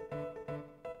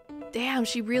 Damn,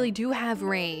 she really do have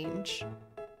range.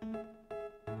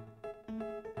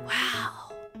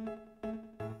 Wow.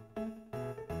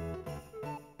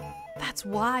 That's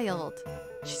wild.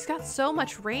 She's got so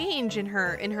much range in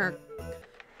her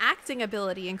acting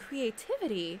ability and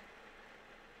creativity.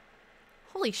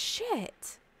 Holy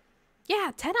shit.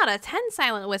 Yeah, 10 out of 10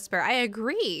 Silent Whisper. I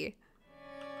agree.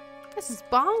 This is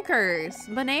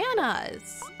bonkers.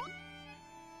 Bananas.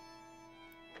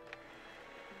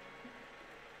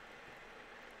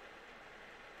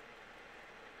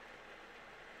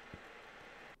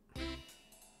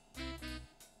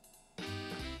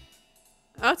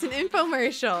 Oh, it's an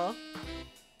infomercial.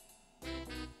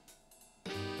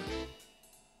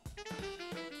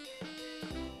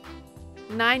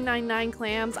 $9.99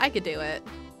 clams. I could do it.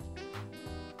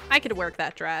 I could work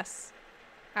that dress.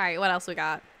 All right, what else we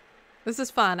got? This is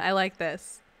fun. I like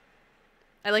this.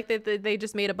 I like that they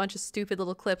just made a bunch of stupid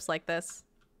little clips like this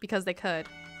because they could.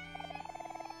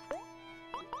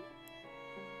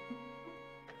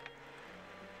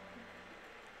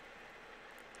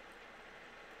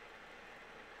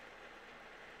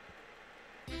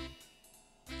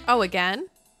 Oh, again?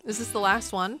 Is this the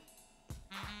last one?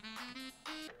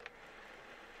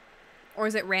 Or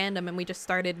is it random and we just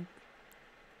started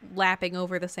lapping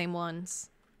over the same ones?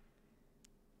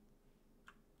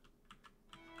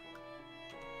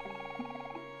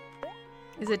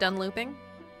 Is it done looping?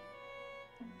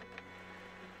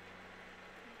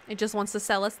 It just wants to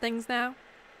sell us things now?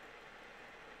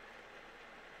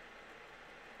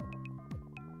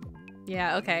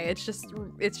 Yeah, okay. It's just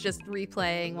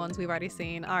replaying ones we've already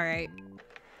seen. All right.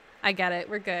 I get it.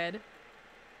 We're good.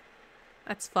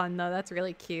 That's fun though. That's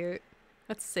really cute.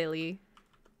 That's silly.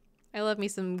 I love me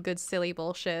some good silly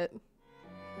bullshit.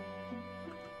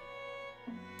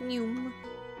 Noom.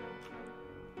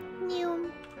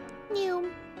 Noom.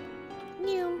 Noom.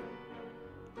 Noom.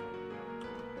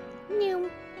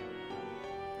 Noom.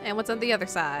 And what's on the other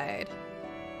side?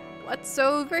 What's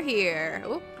over here?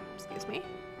 Oh, excuse me.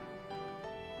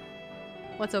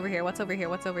 What's over here? What's over here?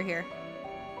 What's over here?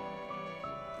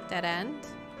 Dead end?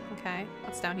 Okay.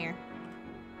 What's down here?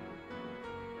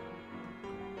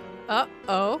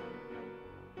 Uh-oh.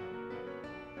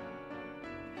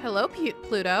 Hello,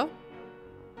 Pluto.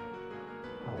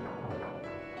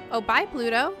 Oh, bye,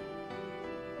 Pluto.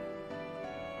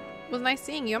 It was nice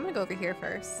seeing you. I'm gonna go over here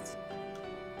first.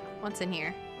 What's in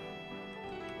here?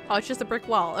 Oh, it's just a brick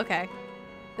wall. Okay.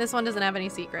 This one doesn't have any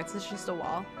secrets. It's just a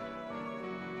wall.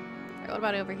 Alright, what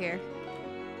about over here?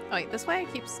 Oh wait, this way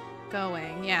it keeps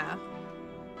going. Yeah.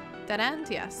 Dead end?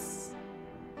 Yes.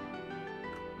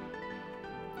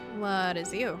 What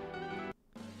is you?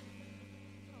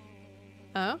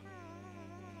 Oh?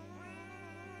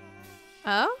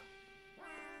 Oh?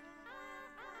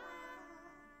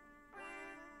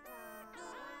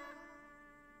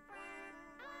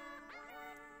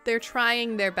 They're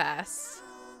trying their best.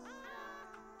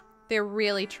 They're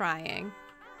really trying.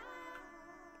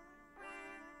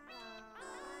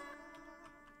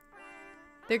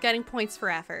 They're getting points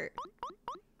for effort.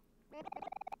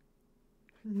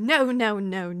 No, no,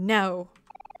 no, no.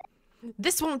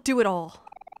 This won't do it all.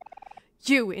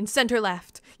 You in center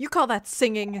left. You call that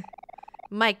singing?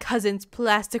 My cousin's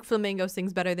plastic flamingo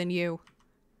sings better than you.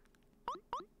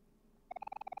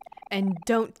 And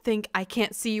don't think I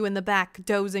can't see you in the back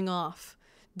dozing off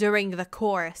during the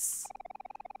chorus.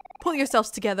 Pull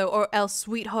yourselves together or else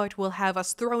Sweetheart will have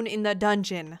us thrown in the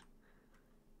dungeon.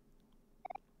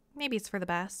 Maybe it's for the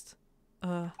best.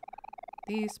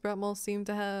 These sprout moles seem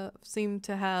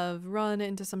to have run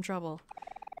into some trouble.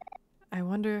 I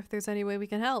wonder if there's any way we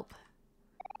can help.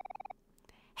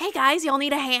 Hey guys, y'all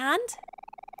need a hand?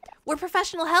 We're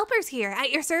professional helpers here,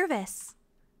 at your service.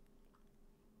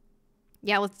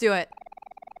 Yeah, let's do it.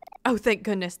 Oh, thank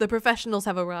goodness, the professionals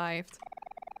have arrived.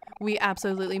 We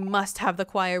absolutely must have the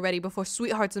choir ready before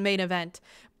Sweetheart's main event,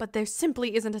 but there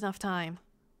simply isn't enough time.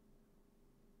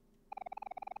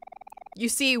 You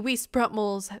see, we sprout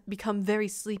moles become very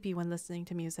sleepy when listening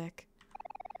to music.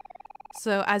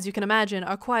 So, as you can imagine,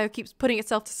 our choir keeps putting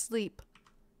itself to sleep.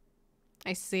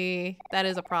 I see. That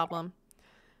is a problem.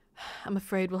 I'm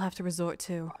afraid we'll have to resort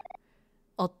to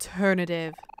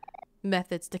alternative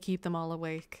methods to keep them all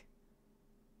awake.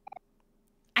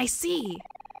 I see.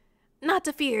 Not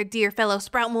to fear, dear fellow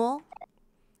sprout mole.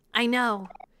 I know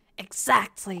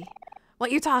exactly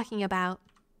what you're talking about.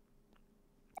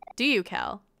 Do you,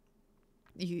 Cal?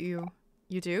 You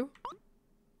do?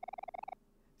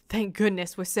 Thank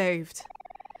goodness we're saved.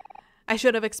 I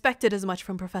should have expected as much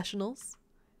from professionals.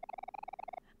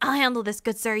 I'll handle this,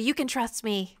 good sir. You can trust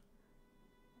me.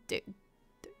 Do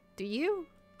you,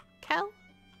 Cal?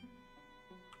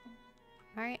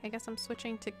 Alright, I guess I'm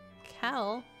switching to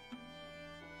Cal.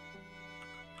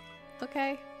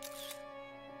 Okay.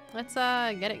 Let's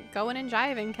get it going and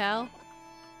jiving, Cal.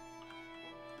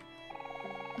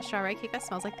 A strawberry cake that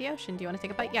smells like the ocean. Do you want to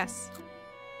take a bite? Yes.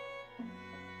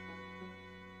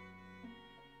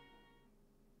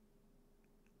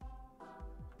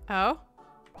 Oh.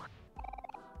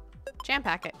 Jam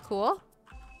packet. Cool.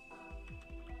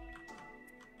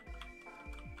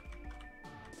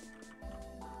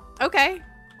 Okay.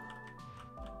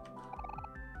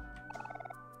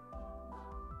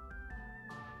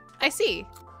 I see.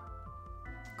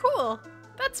 Cool.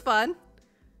 That's fun.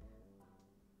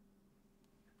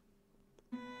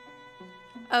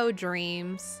 Oh,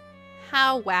 dreams.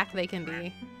 How whack they can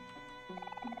be.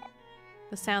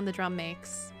 The sound the drum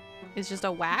makes is just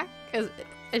a whack?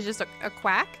 Is just a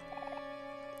quack?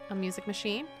 A music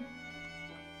machine?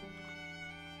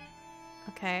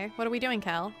 Okay, what are we doing,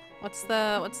 Kel?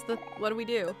 what do we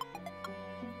do?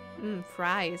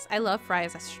 Fries. I love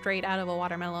fries. That's straight out of a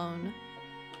watermelon.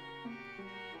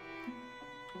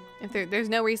 If there's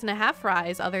no reason to have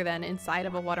fries other than inside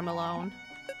of a watermelon.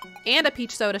 And a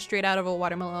peach soda straight out of a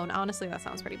watermelon. Honestly, that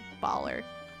sounds pretty baller.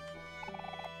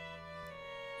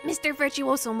 Mr.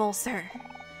 Virtuoso Mole, sir.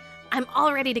 I'm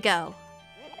all ready to go.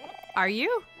 Are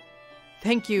you?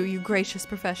 Thank you, you gracious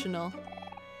professional.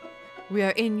 We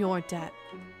are in your debt.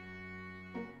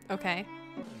 Okay.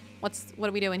 What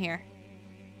are we doing here?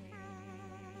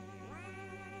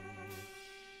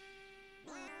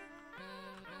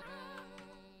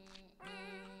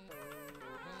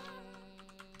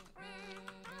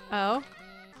 Oh,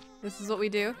 this is what we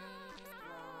do?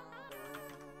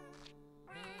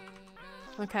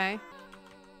 Okay.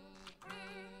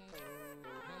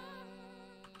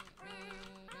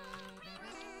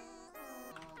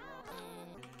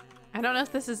 I don't know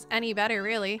if this is any better,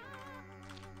 really.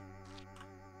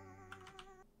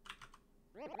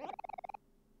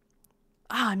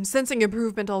 I'm sensing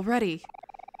improvement already.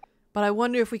 But I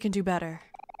wonder if we can do better.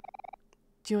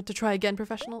 Do you want to try again,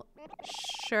 professional?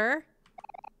 Sure.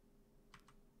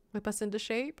 Whip us into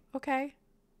shape? Okay.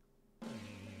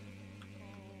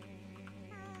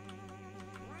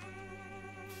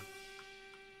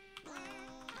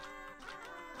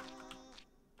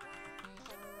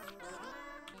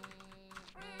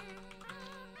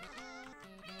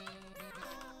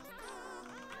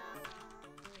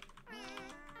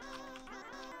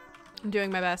 I'm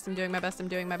doing my best. I'm doing my best. I'm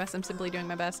doing my best. I'm simply doing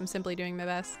my best. I'm simply doing my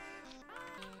best.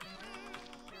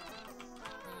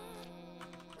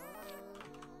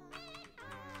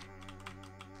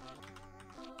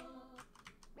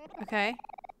 Okay.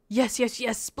 Yes, yes,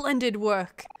 yes. Splendid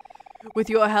work. With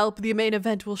your help, the main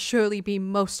event will surely be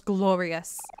most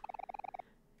glorious.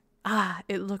 Ah,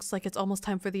 it looks like it's almost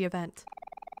time for the event.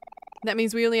 That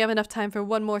means we only have enough time for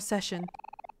one more session.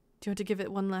 Do you want to give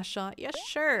it one last shot? Yes,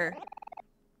 sure.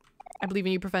 I believe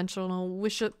in you, professional.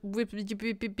 Wish it. You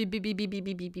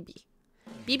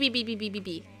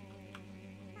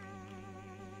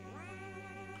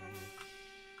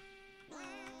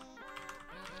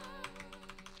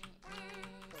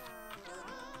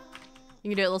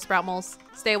can do it, little sprout moles.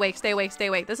 Stay awake, stay awake, stay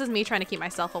awake. This is me trying to keep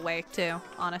myself awake too,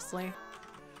 honestly.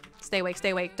 Stay awake, stay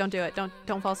awake. Don't do it.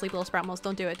 Don't fall asleep, little sprout moles.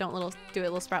 Don't do it. Don't do it,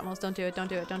 little sprout moles. Don't do it. Don't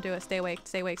do it. Don't do it. Stay awake,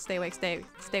 stay awake, stay awake, stay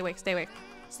awake, stay awake.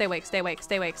 Stay awake, stay awake,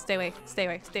 stay awake, stay awake, stay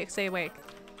awake, stay awake.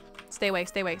 Stay awake,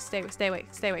 stay awake, stay awake, stay awake,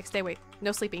 stay awake, stay awake.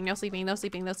 No sleeping, no sleeping, no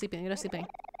sleeping, no sleeping, no sleeping.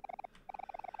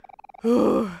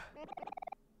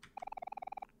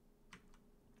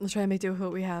 Let's try and make do with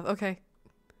what we have. Okay.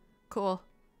 Cool.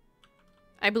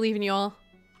 I believe in you all.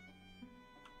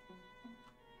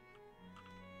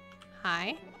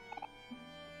 Hi.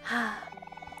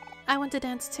 I want to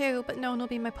dance too, but no one will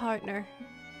be my partner.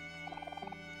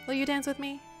 Will you dance with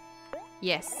me?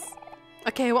 Yes.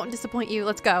 Okay, I won't disappoint you.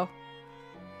 Let's go.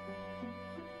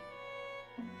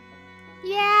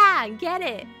 Yeah, get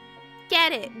it.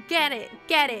 Get it, get it,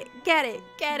 get it, get it,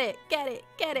 get it, get it,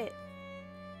 get it.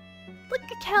 Look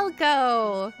at Kel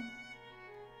go.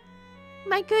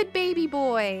 My good baby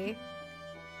boy.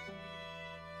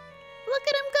 Look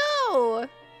at him go.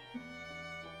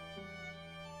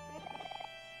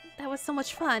 That was so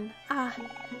much fun. Ah,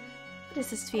 what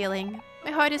is this feeling?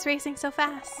 My heart is racing so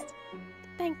fast.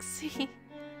 Thanks.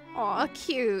 Aw,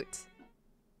 cute.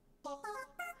 Ba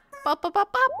ba ba ba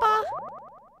ba.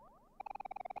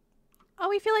 Oh,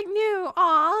 we feel like new.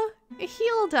 Aw, it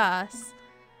healed us.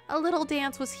 A little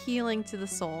dance was healing to the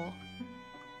soul.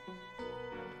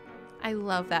 I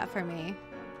love that for me.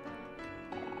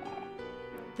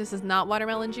 This is not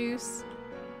watermelon juice.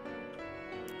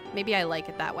 Maybe I like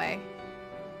it that way.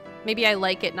 Maybe I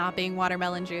like it not being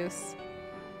watermelon juice.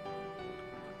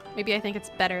 Maybe I think it's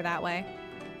better that way.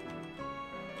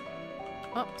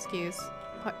 Oh, excuse.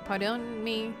 Pardon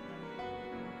me.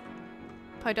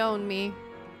 Pardon me.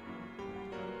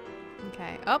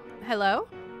 Okay. Oh, hello?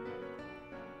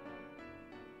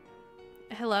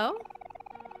 Hello?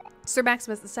 Sir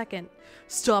Maximus II.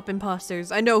 Stop,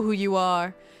 imposters. I know who you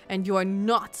are, and you are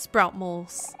not sprout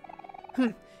moles.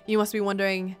 You must be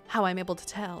wondering how I'm able to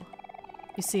tell.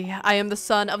 You see, I am the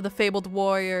son of the fabled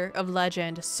warrior of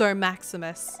legend, Sir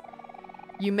Maximus.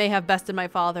 You may have bested my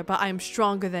father, but I am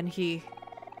stronger than he.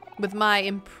 With my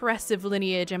impressive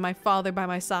lineage and my father by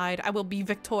my side, I will be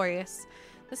victorious.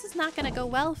 This is not gonna go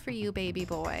well for you, baby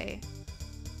boy.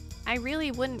 I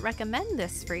really wouldn't recommend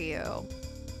this for you.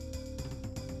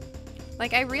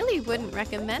 Like, I really wouldn't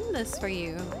recommend this for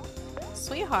you,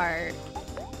 sweetheart.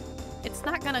 It's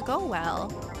not gonna go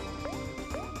well.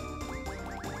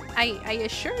 I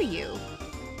assure you.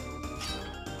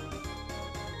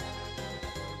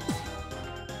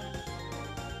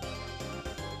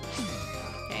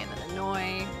 Okay, and then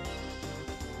annoy.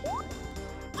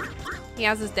 He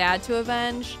has his dad to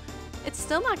avenge. It's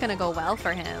still not gonna go well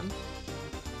for him.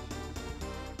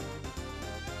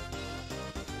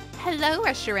 Hello,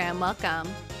 Reshiram, welcome.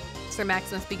 Sir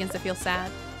Maximus begins to feel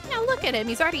sad. Now look at him,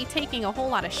 he's already taking a whole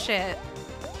lot of shit.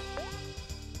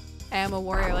 I am a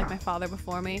warrior like my father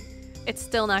before me. It's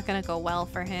still not gonna go well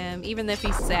for him, even if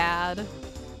he's sad.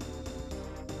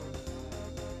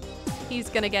 He's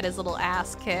gonna get his little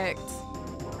ass kicked.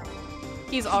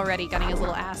 He's already getting his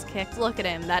little ass kicked. Look at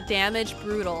him, that damage,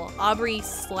 brutal. Aubrey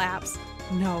slaps.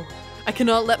 No, I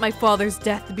cannot let my father's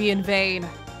death be in vain.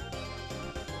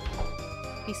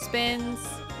 He spins.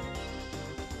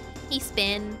 He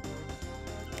spin.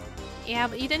 Yeah,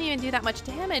 but you didn't even do that much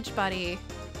damage, buddy.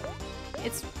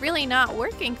 It's really not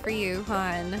working for you,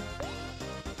 hon.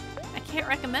 I can't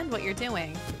recommend what you're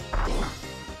doing.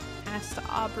 Pass to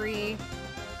Aubrey.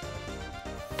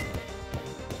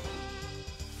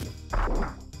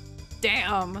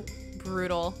 Damn.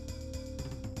 Brutal.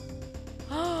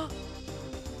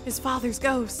 His father's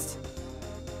ghost.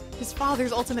 His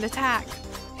father's ultimate attack.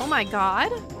 Oh my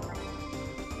god.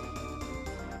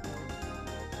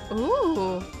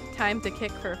 Ooh. Time to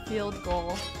kick for a field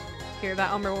goal. Here,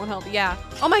 that armor won't help. Yeah.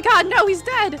 Oh my god, no, he's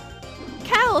dead!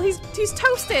 Kel, he's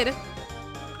toasted!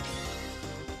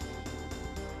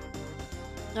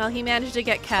 Well, he managed to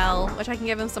get Kel, which I can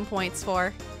give him some points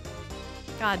for.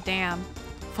 God damn.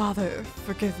 Father,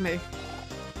 forgive me.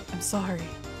 I'm sorry.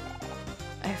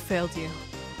 I have failed you.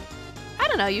 I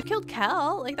don't know, you killed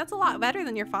Kel. Like, that's a lot better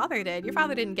than your father did. Your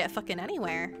father didn't get fucking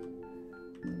anywhere.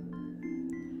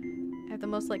 I have the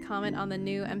most like comment on the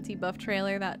new empty buff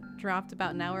trailer that dropped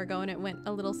about an hour ago, and it went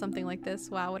a little something like this.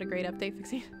 Wow, what a great update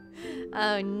fixing.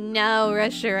 Oh no,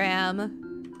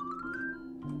 Reshiram.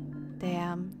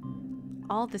 Damn.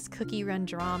 All this cookie run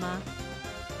drama.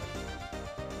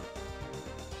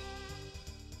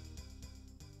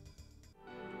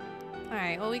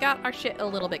 Alright, well we got our shit a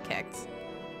little bit kicked.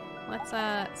 Let's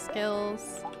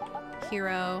skills,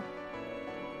 hero,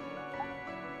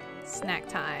 snack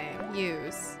time,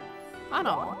 use. Oh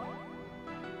no.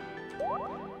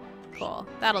 Cool,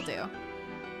 that'll do.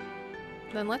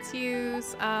 Then let's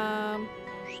use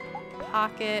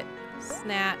pocket,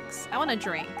 snacks. I want a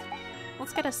drink.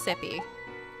 Let's get a sippy.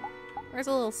 Where's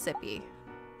a little sippy?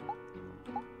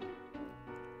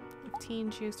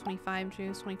 15 juice, 25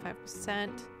 juice, 25%.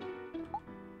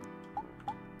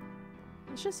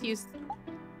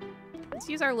 Let's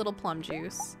use our little plum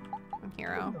juice from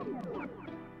Hero.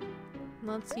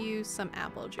 Let's use some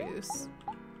apple juice.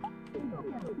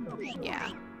 Yeah,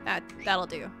 that'll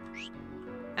do.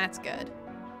 That's good.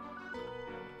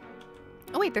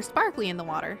 Oh wait, there's sparkly in the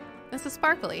water. This is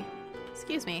sparkly.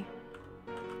 Excuse me.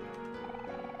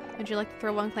 Would you like to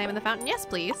throw one clam in the fountain? Yes,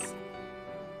 please.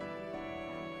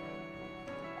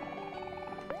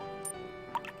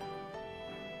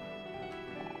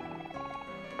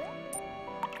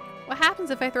 What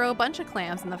happens if I throw a bunch of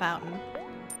clams in the fountain?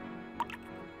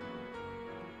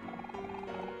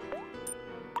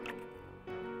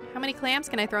 How many clams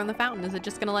can I throw in the fountain? Is it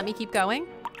just gonna let me keep going?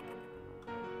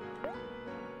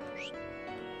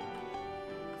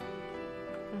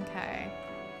 Okay.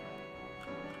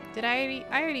 Did I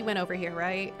already went over here,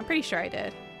 right? I'm pretty sure I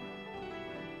did.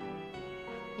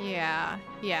 Yeah.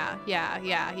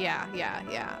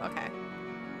 Okay.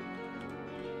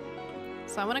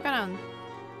 So I wanna go down.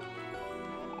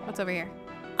 What's over here?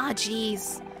 Aw,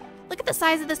 jeez. Look at the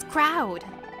size of this crowd.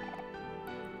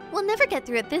 We'll never get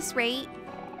through at this rate.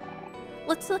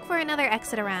 Let's look for another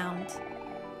exit around.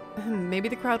 Maybe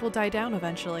the crowd will die down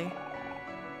eventually.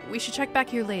 We should check back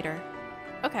here later.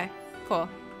 Okay, cool.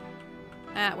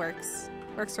 That works.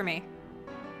 Works for me.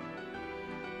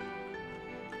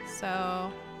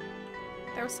 So,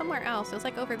 there was somewhere else. It was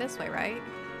like over this way, right?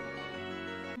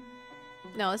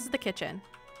 No, this is the kitchen.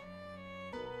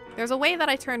 There's a way that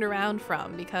I turned around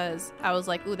from because I was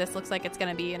like, ooh, this looks like it's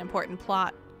gonna be an important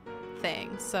plot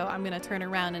thing. So I'm gonna turn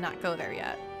around and not go there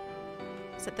yet.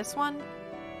 Is it this one?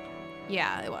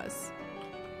 Yeah, it was.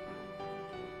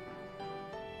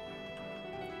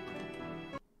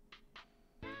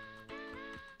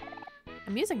 A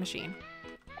music machine.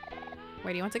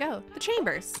 Where do you want to go? The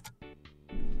chambers.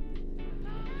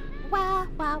 Wah,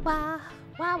 wah, wah.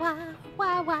 Wah, wah,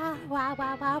 wah, wah, wah,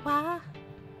 wah, wah, wah.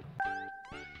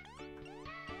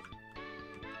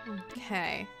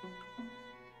 Okay.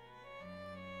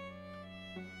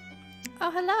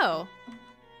 Oh, hello.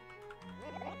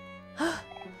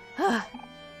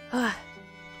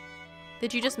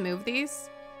 Did you just move these?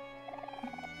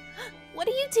 What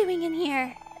are you doing in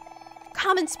here?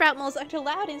 Common sprout moles aren't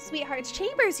allowed in Sweetheart's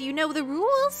chambers. You know the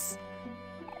rules?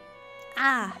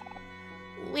 Ah,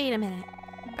 wait a minute.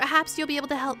 Perhaps you'll be able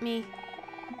to help me.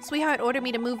 Sweetheart ordered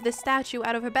me to move this statue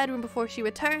out of her bedroom before she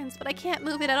returns, but I can't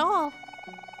move it at all.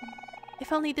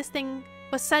 If only this thing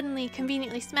was suddenly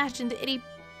conveniently smashed into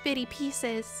itty-bitty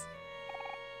pieces.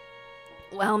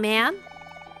 Well, ma'am,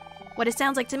 what it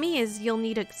sounds like to me is you're in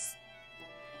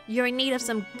need of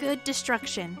some good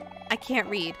destruction. I can't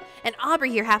read, and Aubrey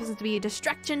here happens to be a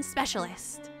destruction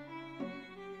specialist.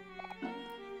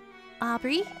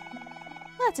 Aubrey?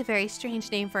 Well, that's a very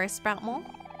strange name for a sprout mole.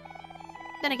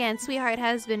 Then again, Sweetheart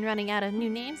has been running out of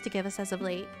new names to give us as of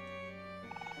late.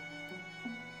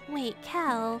 Wait,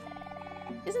 Kel,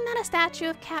 isn't that a statue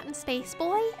of Captain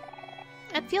Spaceboy?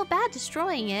 I'd feel bad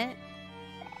destroying it.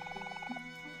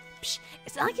 Psh,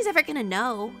 it's not like he's ever gonna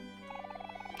know.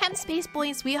 Captain Spaceboy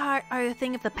and Sweetheart are a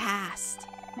thing of the past.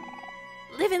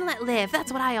 Live and let live,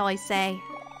 that's what I always say.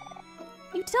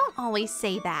 You don't always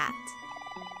say that.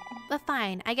 But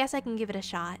fine, I guess I can give it a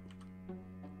shot.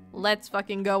 Let's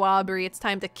fucking go, Aubrey. It's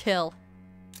time to kill.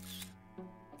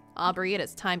 Aubrey, it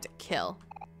is time to kill.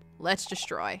 Let's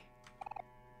destroy.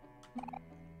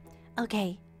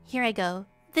 Okay, here I go.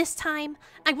 This time,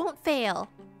 I won't fail.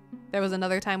 There was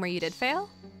another time where you did fail?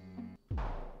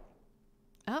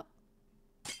 Oh.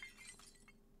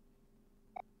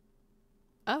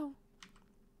 Oh.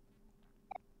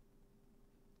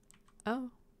 Oh.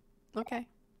 Okay.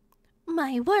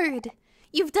 My word!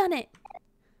 You've done it!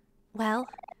 Well,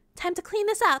 time to clean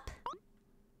this up.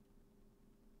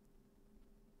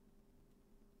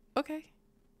 Okay,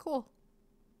 cool.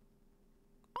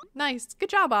 Nice. Good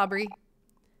job, Aubrey.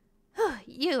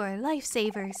 You are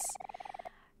lifesavers.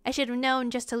 I should have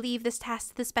known just to leave this task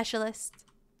to the specialist.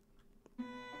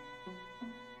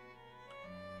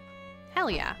 Hell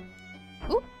yeah.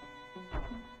 Ooh.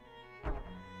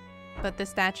 But the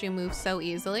statue moves so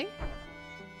easily.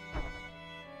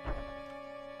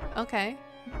 Okay.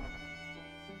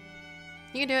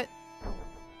 You can do it.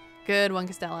 Good one,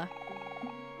 Costella.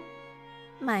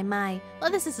 My. Well,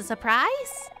 this is a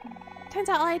surprise. Turns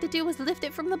out all I had to do was lift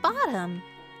it from the bottom.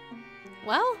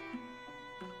 Well,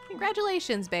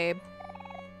 congratulations, babe.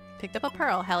 Picked up a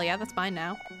pearl. Hell yeah, that's mine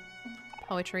now.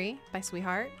 Poetry by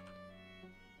Sweetheart.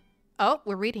 Oh,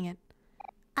 we're reading it.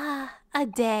 Ah, a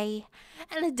day.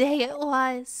 And a day it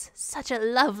was. Such a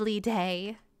lovely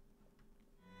day.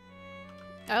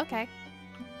 Okay.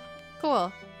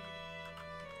 Cool.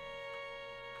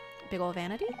 Big ol'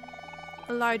 vanity?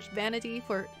 A large vanity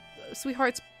for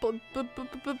Sweetheart's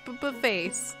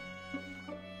face.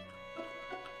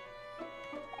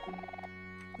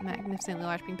 Magnificently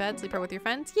large pink bed. Sleep over with your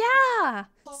friends? Yeah!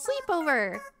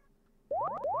 Sleepover!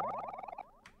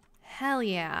 Hell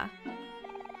yeah.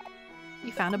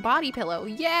 You found a body pillow.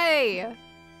 Yay!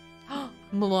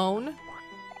 Malone.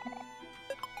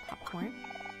 Popcorn.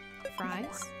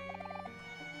 Fries.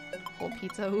 Whole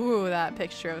pizza. Ooh, that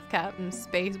picture of Captain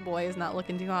Spaceboy is not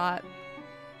looking too hot.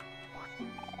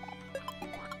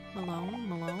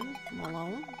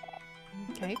 Malone.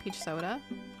 Okay, peach soda.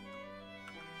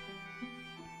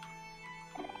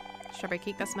 Strawberry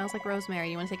cake that smells like rosemary.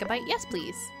 You want to take a bite? Yes,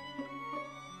 please.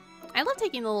 I love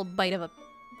taking a little bite of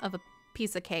a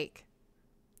piece of cake.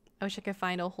 I wish I could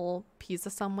find a whole pizza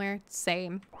somewhere.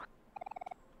 Same.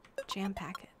 Jam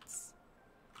packets.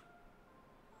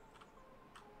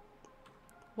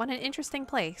 What an interesting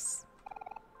place.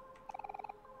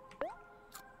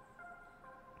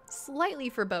 Slightly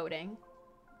foreboding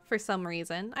for some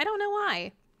reason. I don't know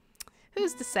why.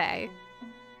 Who's to say?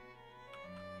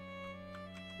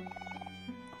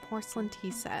 Porcelain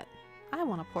tea set. I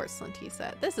want a porcelain tea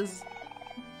set. This is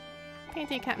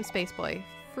painting Captain Spaceboy.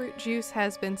 Fruit juice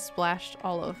has been splashed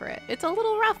all over it. It's a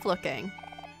little rough looking.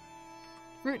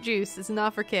 Fruit juice is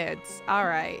not for kids.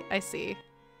 Alright, I see.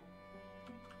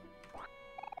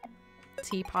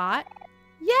 Teapot.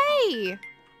 Yay!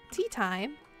 Tea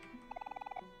time.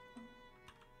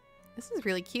 This is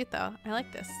really cute though. I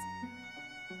like this.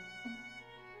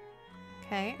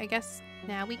 Okay, I guess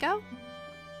now we go.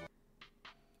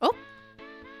 Oh!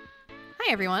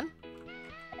 Hi everyone.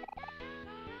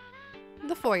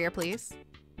 The foyer, please.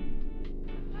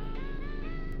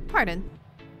 Pardon.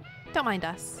 Don't mind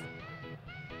us.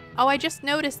 Oh, I just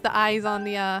noticed the eyes on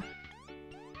the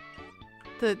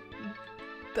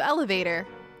elevator.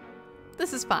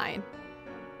 This is fine.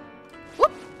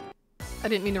 Whoop! I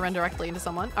didn't mean to run directly into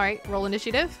someone. All right, roll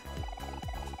initiative.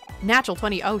 Natural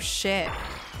 20. Oh, shit.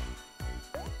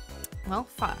 Well,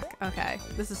 fuck. Okay,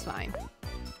 this is fine.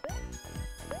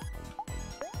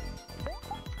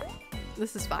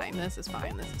 This is fine. This is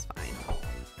fine. This is fine.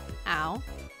 Ow.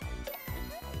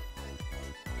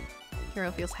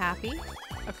 Hero feels happy.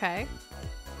 Okay.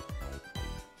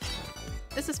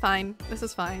 This is fine. This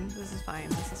is fine. This is fine.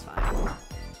 This is fine.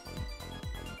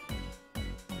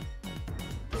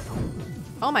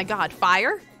 Oh my god,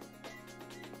 fire?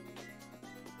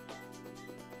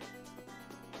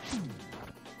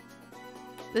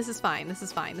 This is fine. This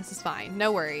is fine. This is fine.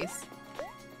 No worries.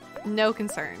 No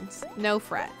concerns. No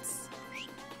frets.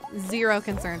 Zero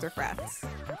concerns or frets.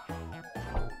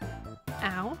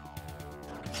 Ow.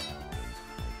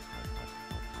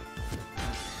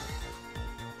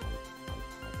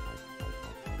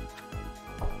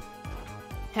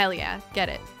 Hell yeah, get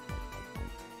it.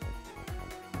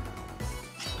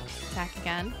 Attack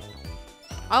again.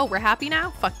 Oh, we're happy now?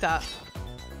 Fucked up.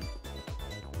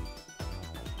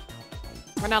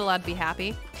 We're not allowed to be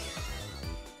happy.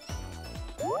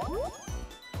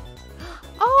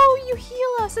 Oh, you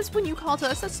heal us. That's when you call to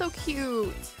us. That's so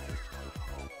cute.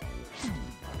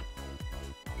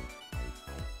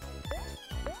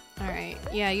 Alright.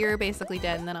 Yeah, you're basically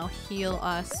dead, and then I'll heal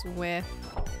us with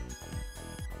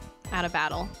out of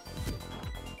battle.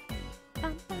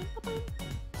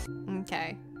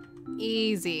 Okay.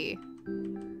 Easy.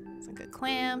 Some good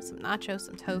clams, some nachos,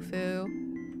 some tofu.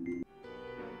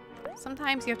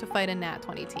 Sometimes you have to fight a nat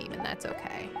 20 team, and that's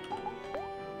okay.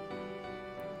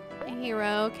 Hey,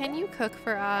 hero, can you cook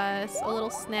for us? A little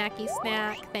snacky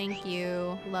snack? Thank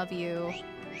you. Love you.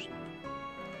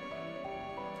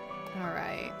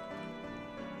 Alright.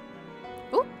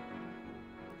 Ooh!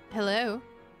 Hello.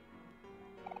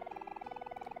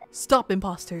 Stop,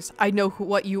 imposters. I know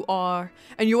what you are,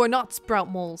 and you are not sprout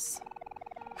moles.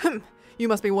 You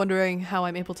must be wondering how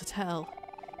I'm able to tell.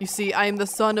 You see, I am the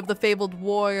son of the fabled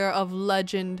warrior of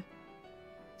legend,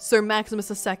 Sir Maximus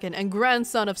II, and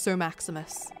grandson of Sir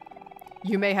Maximus.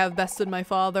 You may have bested my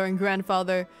father and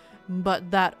grandfather,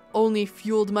 but that only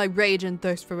fueled my rage and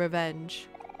thirst for revenge.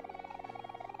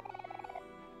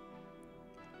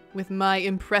 With my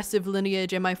impressive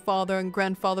lineage and my father and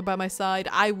grandfather by my side,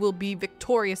 I will be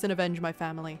victorious and avenge my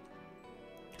family.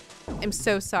 I'm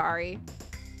so sorry.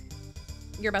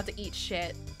 You're about to eat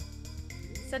shit.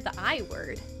 Said the I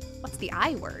word. What's the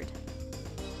I word?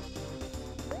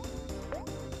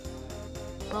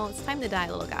 Well, it's time to die,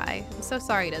 little guy. I'm so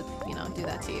sorry to, you know, do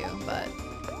that to you, but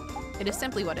it is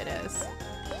simply what it is.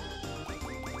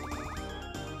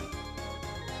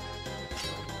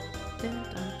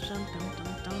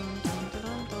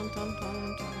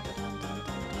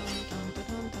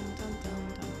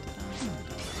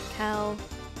 Kel.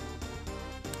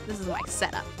 This is my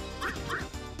setup.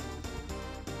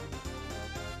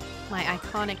 My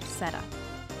iconic setup.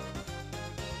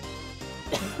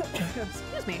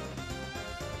 Excuse me.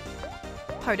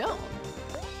 Pardon.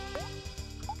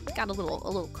 Got a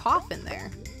little cough in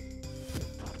there.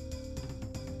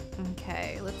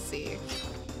 Okay, let's see.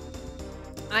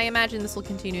 I imagine this will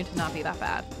continue to not be that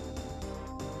bad.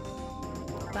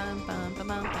 Bum, bum, bum,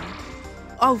 bum, bum.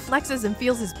 Oh, flexes and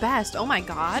feels his best. Oh my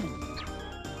god.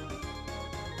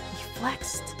 He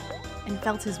flexed and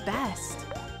felt his best.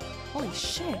 Holy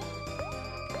shit.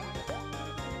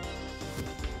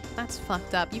 That's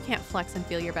fucked up. You can't flex and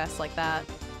feel your best like that.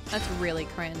 That's really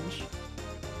cringe.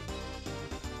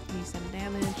 87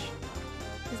 damage.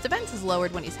 His defense is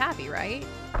lowered when he's happy, right?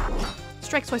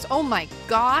 Strikes twice. Oh my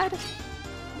god!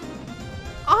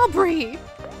 Aubrey!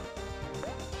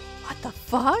 What the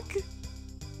fuck?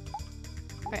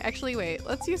 Alright, actually, wait.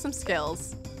 Let's use some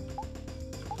skills.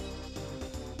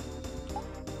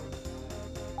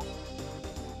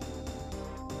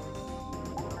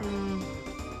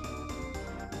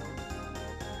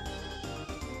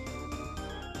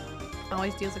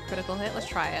 Always deals a critical hit. Let's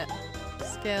try it.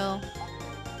 Skill.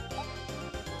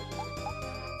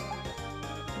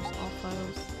 There's all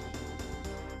foes.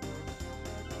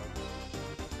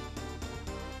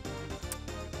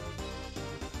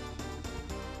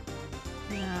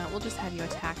 Yeah, we'll just have you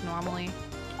attack normally.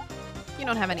 You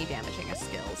don't have any damaging as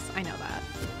skills. I know that.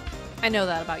 I know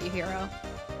that about you, hero.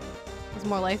 It was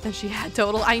more life than she had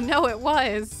total. I know it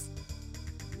was.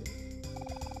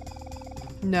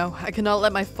 No, I cannot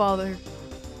let my father's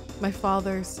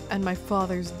and my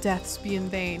father's deaths be in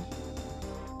vain.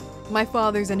 My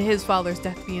father's and his father's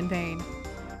death be in vain.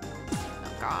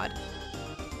 Oh god.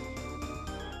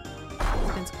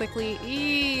 Spins quickly.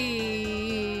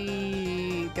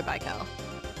 Goodbye, Kel.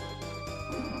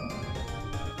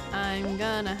 I'm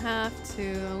gonna have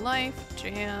to life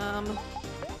jam.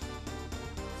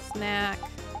 Snack.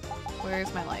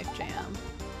 Where's my life jam?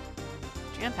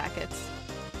 Jam packets.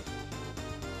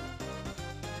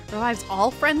 Revives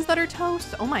all friends that are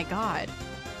toast? Oh my god.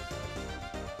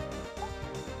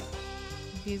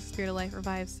 Infuse Spirit of Life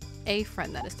revives a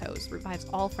friend that is toast. Revives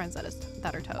all friends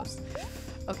that are toast.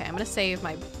 Okay, I'm gonna save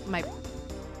my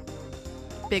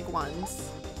big ones.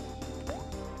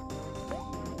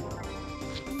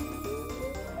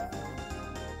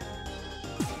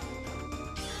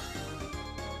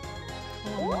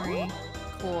 Oh, Mori.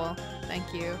 Cool.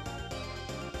 Thank you.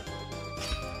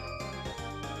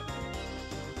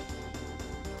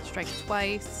 Strike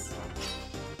twice.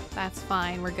 That's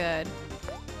fine, we're good.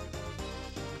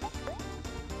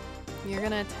 You're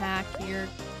gonna attack, you're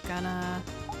gonna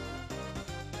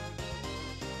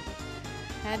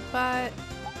headbutt.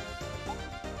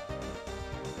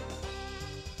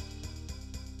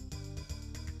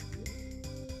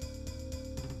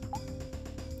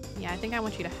 Yeah, I think I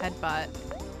want you to headbutt.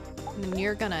 And then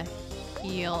you're gonna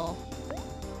heal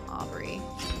Aubrey.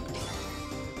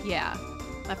 Yeah,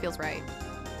 that feels right.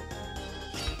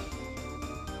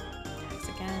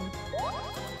 Again.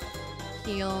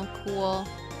 Heal, cool.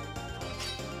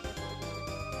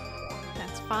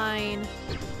 That's fine.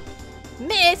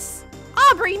 Miss!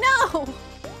 Aubrey, no!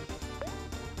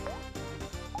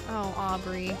 Oh,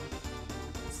 Aubrey.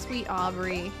 Sweet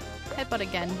Aubrey. Headbutt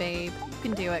again, babe. You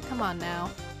can do it. Come on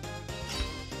now.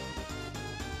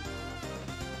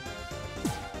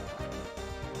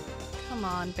 Come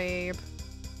on, babe.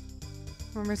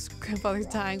 Remember his grandfather's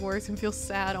dying words and feel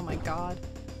sad. Oh my god.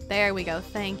 There we go.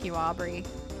 Thank you, Aubrey.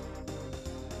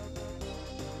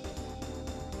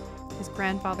 His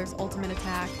grandfather's ultimate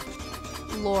attack.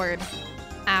 Lord.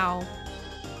 Ow.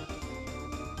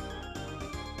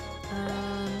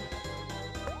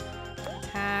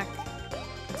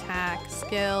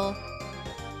 skill.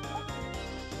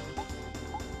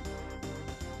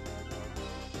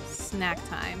 Snack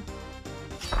time.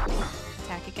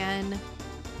 Attack again.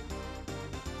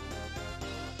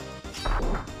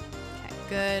 Okay,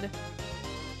 good.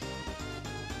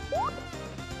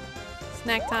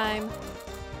 Snack time.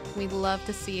 We'd love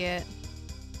to see it.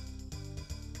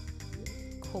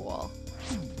 Cool.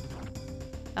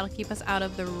 That'll keep us out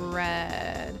of the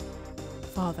red.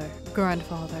 Father,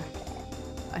 grandfather,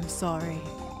 I'm sorry.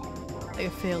 I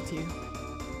have failed you.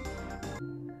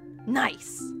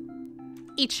 Nice.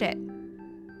 Eat shit.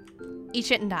 Eat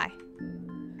shit and die.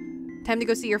 Time to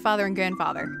go see your father and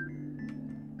grandfather.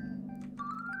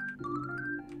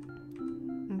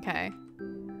 Okay.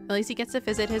 At least he gets to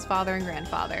visit his father and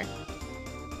grandfather.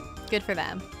 Good for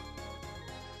them.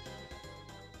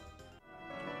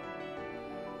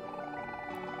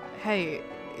 Hey,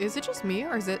 is it just me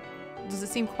or does it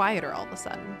seem quieter all of a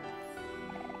sudden?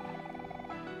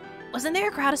 Wasn't there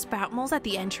a crowd of sprout moles at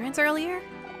the entrance earlier?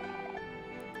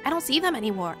 I don't see them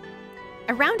anymore.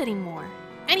 Around anymore.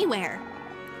 Anywhere.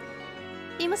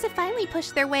 They must have finally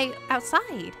pushed their way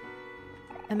outside.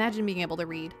 Imagine being able to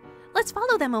read. Let's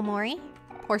follow them, Omori.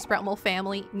 Poor sprout mole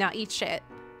family, not eat shit.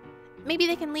 Maybe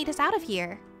they can lead us out of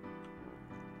here.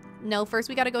 No, first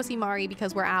we gotta go see Mari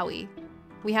because we're owie.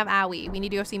 We have owie. We need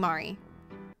to go see Mari.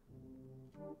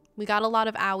 We got a lot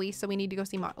of owie, so we need to go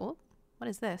see Mari. Oh, what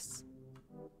is this?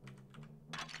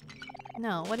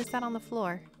 No, what is that on the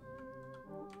floor?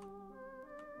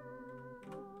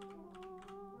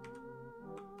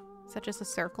 Is that just a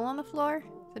circle on the floor?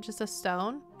 Is it just a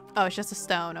stone? Oh, it's just a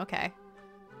stone. Okay.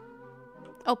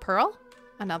 Oh, pearl?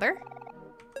 Another?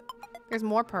 There's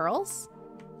more pearls?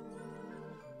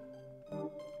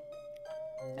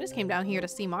 I just came down here to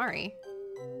see Mari.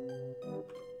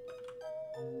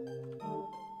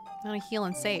 I want to heal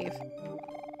and save.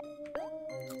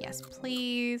 Yes,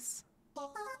 please.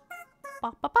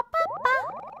 Ba, ba, ba, ba, ba.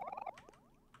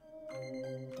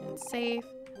 And save.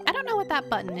 I don't know what that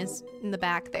button is in the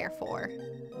back there for.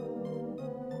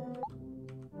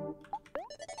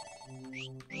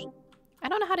 I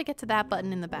don't know how to get to that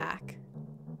button in the back.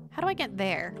 How do I get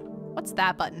there? What's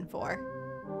that button for?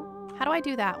 How do I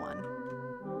do that one?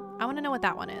 I want to know what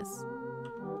that one is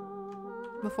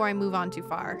before I move on too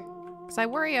far. Because I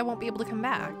worry I won't be able to come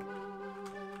back.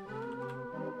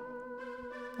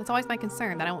 That's always my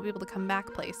concern, that I won't be able to come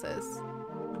back places.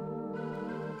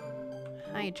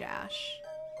 Hi, Jash.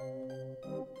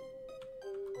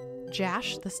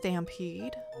 Jash the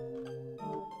Stampede.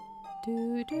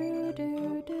 Do do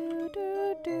do do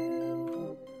do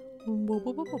do.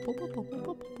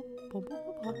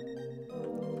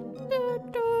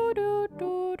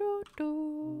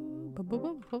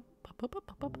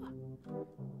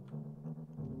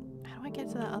 How do I get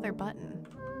to that other button?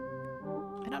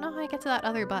 I don't know how I get to that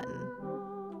other button.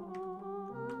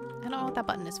 I don't know what that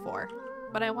button is for,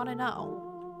 but I want to know.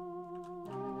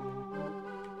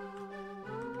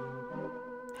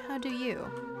 How do you?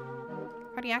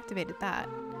 Already activated that.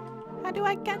 How do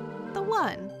I get the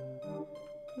one?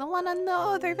 The one on the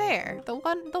other there. The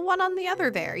one on the other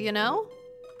there, you know?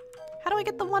 How do I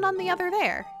get the one on the other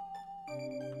there?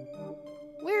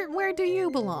 Where do you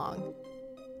belong?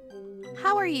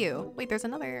 How are you? Wait, there's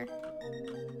another.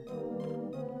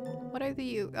 What are the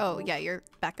you? Oh, yeah, you're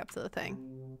back up to the thing.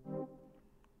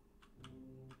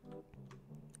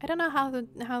 I don't know how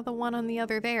the one on the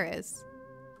other there is.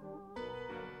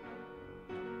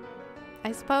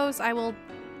 I suppose I will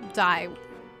die.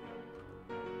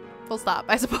 Full stop.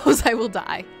 I suppose I will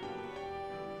die.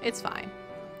 It's fine.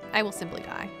 I will simply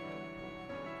die.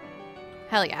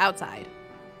 Hell yeah, outside.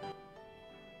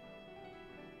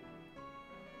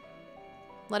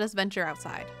 Let us venture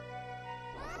outside.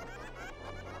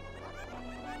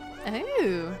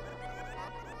 Ooh.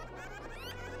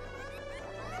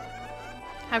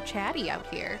 How chatty out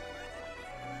here.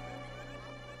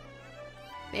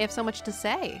 They have so much to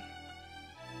say.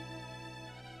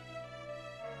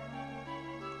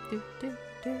 Do, do,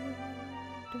 do,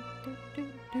 do, do, do,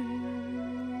 do.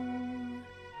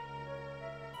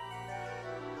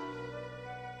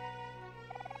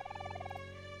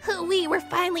 Hooey, we're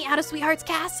finally out of Sweetheart's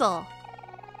castle.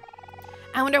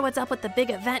 I wonder what's up with the big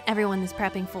event everyone is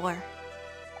prepping for.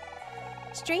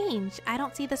 Strange, I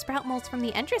don't see the sprout moles from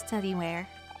the entrance anywhere.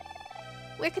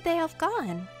 Where could they have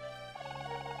gone?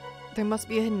 There must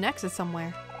be a hidden exit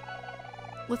somewhere.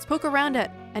 Let's poke around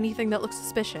at anything that looks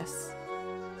suspicious.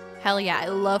 Hell yeah, I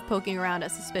love poking around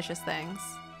at suspicious things.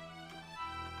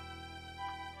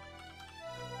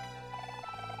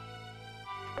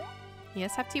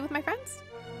 Yes, have tea with my friends?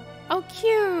 Oh,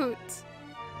 cute!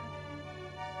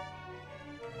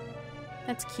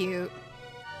 That's cute.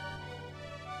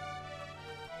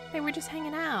 They were just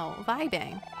hanging out,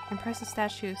 vibing. Impressive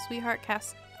statue, sweetheart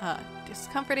cast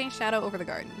discomforting shadow over the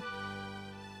garden.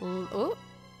 Oh.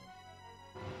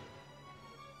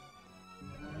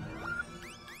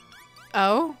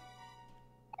 Oh.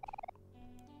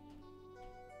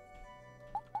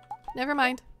 Never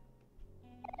mind.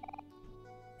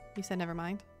 You said never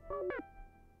mind.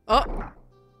 Oh.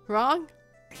 Wrong?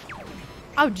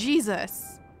 Oh,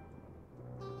 Jesus.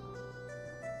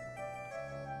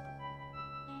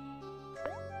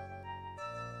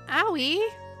 Owie.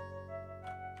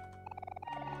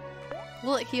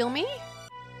 Will it heal me?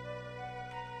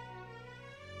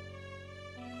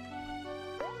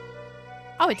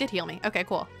 Oh, it did heal me. Okay,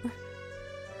 cool.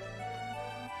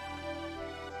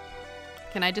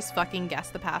 Can I just fucking guess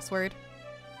the password?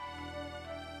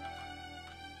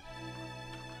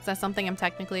 Is that something I'm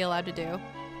technically allowed to do?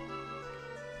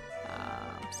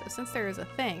 So since there is a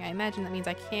thing, I imagine that means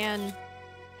I can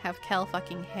have Kel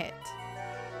fucking hit.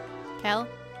 Kel?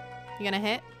 You gonna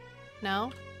hit?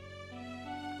 No?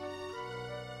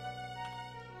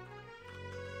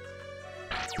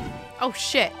 Oh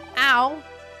shit. Ow.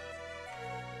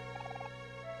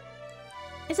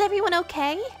 Is everyone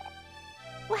okay?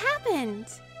 What happened?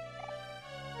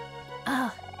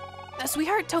 Ugh. The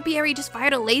sweetheart topiary just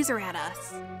fired a laser at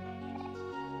us.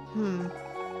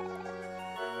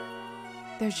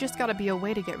 There's just gotta be a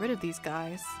way to get rid of these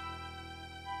guys.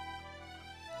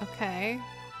 Okay.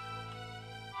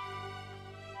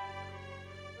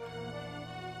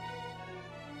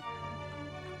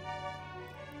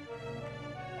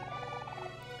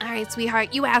 Alright,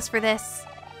 sweetheart, you asked for this.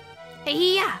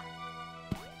 Hey, yeah.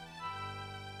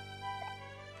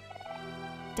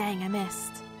 Dang, I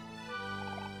missed.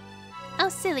 Oh,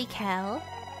 silly Kel.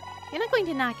 You're not going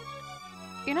to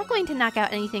knock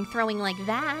out anything throwing like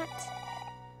that.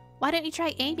 Why don't you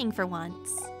try aiming for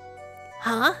once?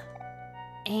 Huh?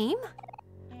 Aim?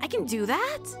 I can do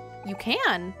that? You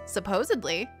can,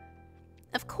 supposedly.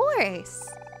 Of course.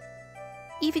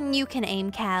 Even you can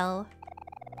aim, Kel.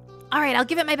 Alright, I'll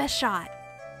give it my best shot.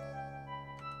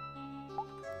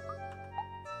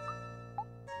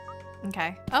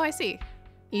 Okay. Oh, I see.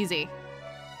 Easy.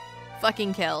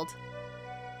 Fucking killed.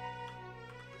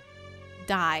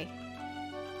 Die.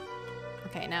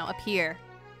 Okay, now up here.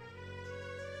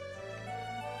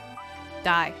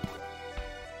 Die.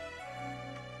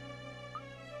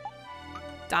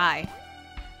 Die.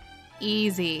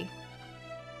 Easy.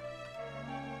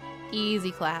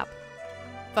 Easy clap.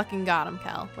 Fucking got him,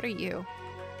 Kel. What are you?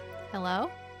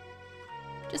 Hello?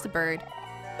 Just a bird.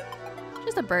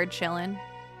 Just a bird chilling.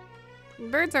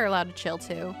 Birds are allowed to chill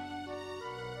too.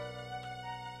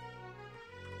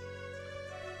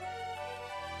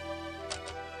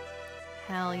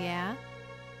 Hell yeah.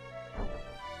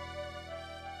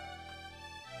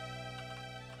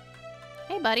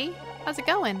 Hey buddy, how's it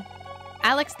going?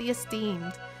 Alex the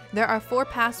Esteemed. There are 4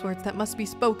 passwords that must be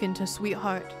spoken to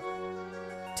Sweetheart.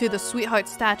 To the Sweetheart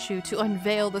statue to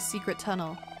unveil the secret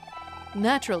tunnel.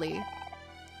 Naturally,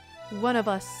 one of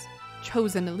us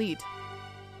chosen elite.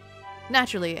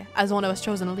 Naturally, as one of us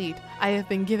chosen elite, I have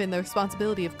been given the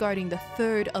responsibility of guarding the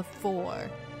 3rd of 4.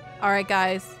 Alright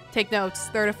guys, take notes,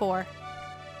 3rd of 4.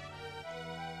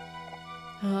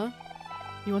 Huh?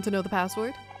 You want to know the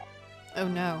password? Oh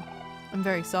no, I'm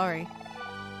very sorry.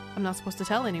 I'm not supposed to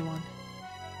tell anyone.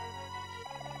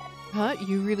 Huh?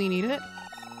 You really need it?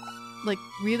 Like,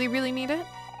 really, really need it?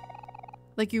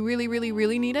 Like, you really, really,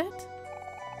 really need it?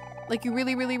 Like, you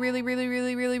really, really, really, really,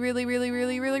 really, really, really, really,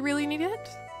 really, really, really need it?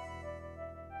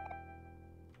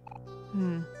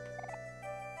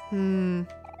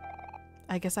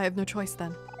 I guess I have no choice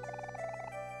then.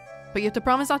 But you have to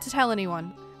promise not to tell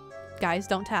anyone. Guys,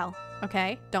 don't tell.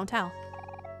 Okay? Don't tell.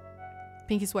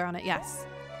 Pinky swear on it, yes.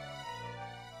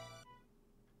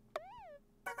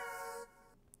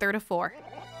 3rd of 4.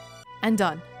 And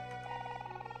done.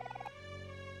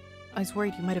 I was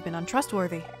worried you might have been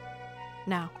untrustworthy.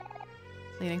 Now,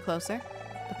 leaning closer,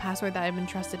 the password that I've been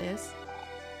trusted is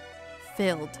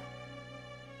filled.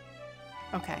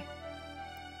 Okay.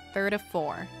 3rd of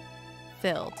 4.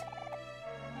 Filled.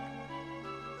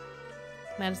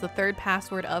 That is the 3rd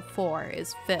password of 4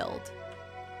 is filled.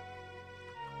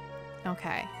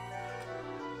 Okay.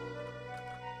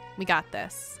 We got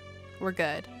this. We're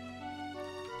good.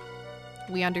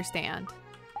 We understand.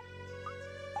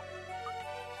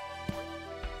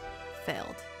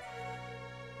 Filled.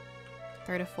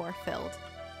 3rd of 4 filled.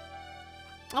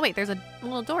 Oh wait, there's a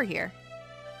little door here.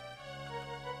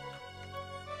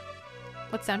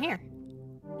 What's down here?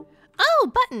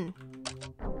 Oh, button!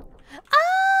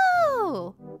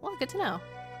 Oh! Well, good to know.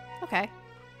 Okay.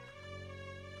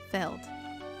 Filled.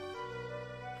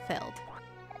 Filled.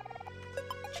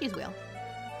 cheese wheel.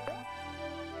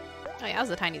 Oh yeah, that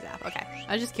was a tiny zap. Okay.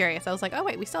 I was just curious. I was like, oh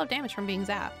wait, we still have damage from being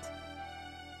zapped.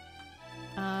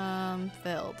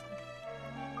 Filled.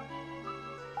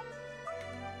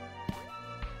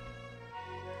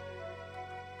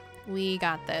 We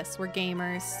got this. We're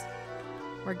gamers.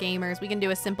 We're gamers. We can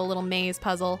do a simple little maze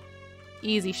puzzle.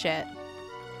 Easy shit.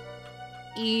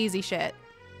 Easy shit.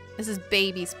 This is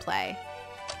baby's play.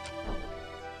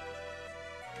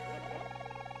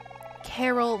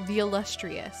 Carol the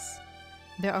Illustrious.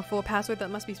 There are 4 passwords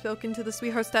that must be spoken to the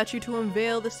sweetheart statue to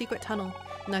unveil the secret tunnel.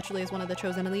 Naturally, as one of the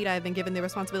chosen elite, I have been given the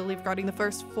responsibility regarding the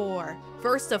first 4.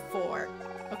 First of 4.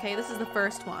 Okay, this is the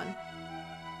first one.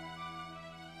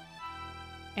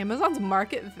 Amazon's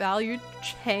market value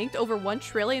tanked over 1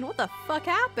 trillion. What the fuck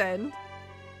happened?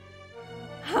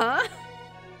 Huh?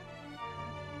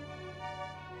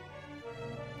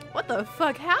 What the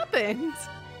fuck happened?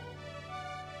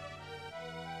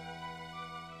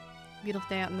 Beautiful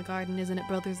day out in the garden, isn't it,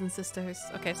 brothers and sisters?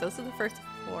 Okay, so this is the first of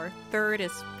 4. Third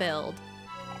is filled.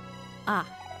 Ah,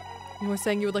 you were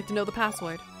saying you would like to know the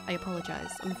password. I apologize.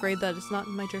 I'm afraid that is not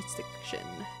in my jurisdiction.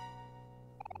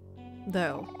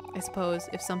 Though, I suppose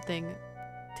if something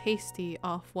tasty,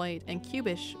 off-white, and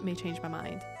cubish may change my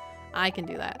mind, I can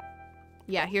do that.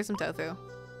 Yeah, here's some tofu.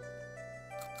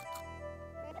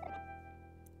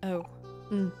 Oh,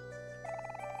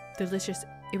 delicious,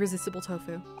 irresistible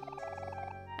tofu.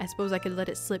 I suppose I could let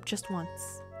it slip just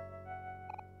once.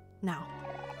 Now,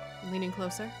 leaning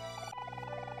closer.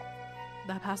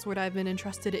 The password I've been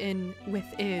entrusted in with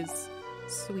is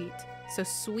sweet. So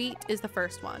sweet is the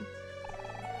first one.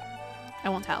 I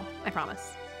won't tell, I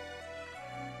promise.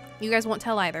 You guys won't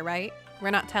tell either, right?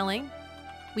 We're not telling.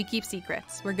 We keep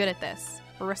secrets. We're good at this.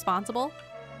 We're responsible.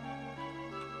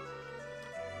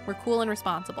 We're cool and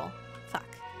responsible. Fuck.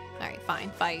 Alright,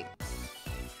 fine. Fight.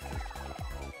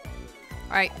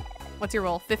 Alright. What's your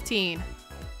roll? 15.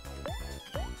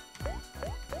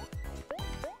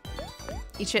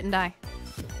 Eat shit and die.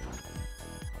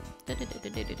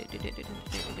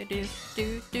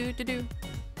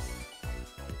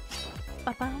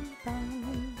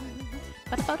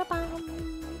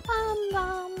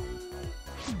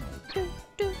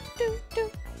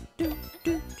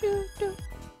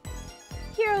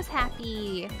 Hero's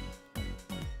happy.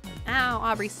 Ow,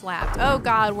 Aubrey slapped. Oh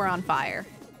god, we're on fire.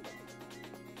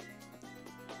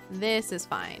 This is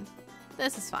fine.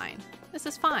 This is fine. This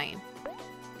is fine.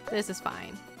 This is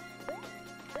fine.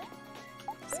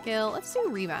 Skill. Let's do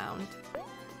rebound.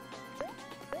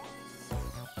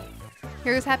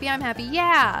 Hero's happy, I'm happy.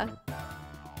 Yeah!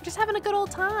 We're just having a good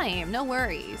old time. No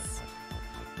worries.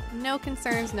 No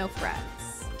concerns, no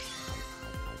frets.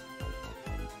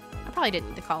 I probably didn't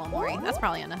need to call him Mori. That's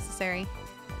probably unnecessary.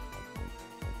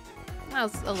 That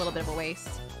was a little bit of a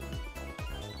waste.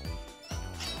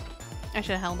 I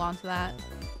should have held on to that.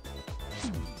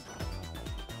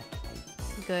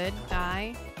 Good.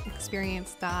 Die.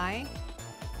 Experience die.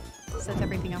 Sets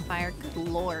everything on fire. Good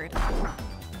lord.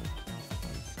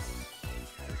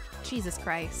 Jesus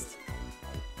Christ.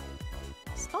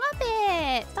 Stop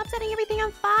it! Stop setting everything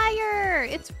on fire!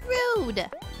 It's rude!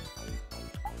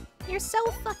 You're so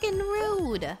fucking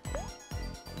rude!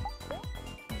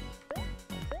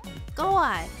 Go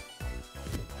on!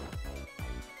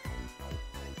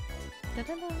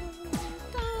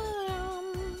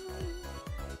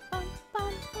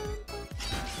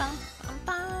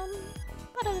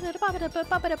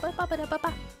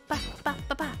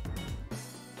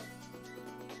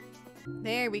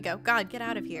 There we go. God, get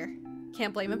out of here.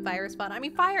 Can't blame him. Fire is fun. I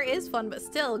mean, fire is fun, but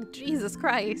still, Jesus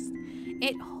Christ.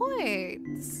 It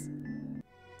hurts.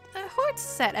 It hurts to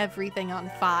set everything on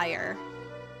fire.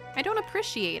 I don't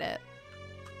appreciate it.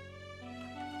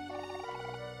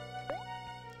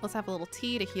 Let's have a little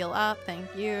tea to heal up.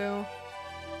 Thank you.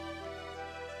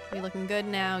 We looking good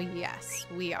now? Yes,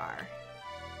 we are.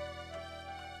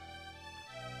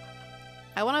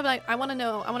 I want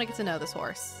to get to know this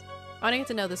horse. I want to get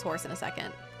to know this horse in a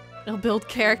second. It'll build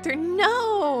character.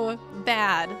 No!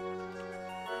 Bad.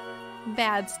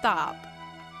 Bad, stop.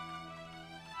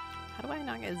 How do I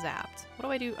not get zapped? What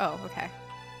do I do? Oh, okay.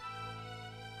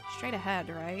 Straight ahead,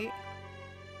 right?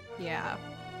 Yeah.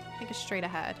 I think it's straight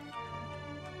ahead.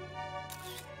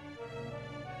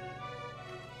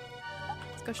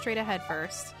 Let's go straight ahead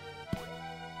first.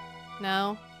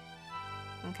 No?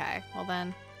 Okay, well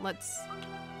then, let's...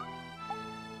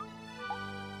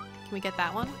 Can we get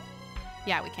that one?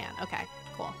 Yeah, we can. Okay,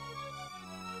 cool.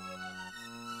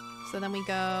 So then we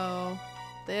go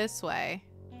this way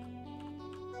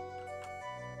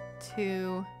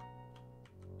to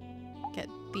get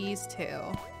these two.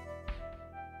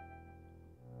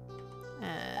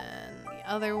 And the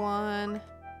other one.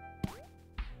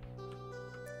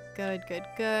 Good, good,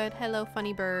 good. Hello,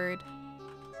 funny bird.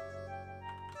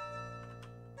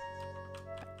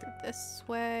 Back through this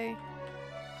way.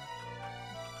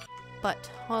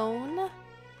 Button.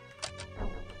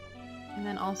 And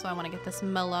then also I want to get this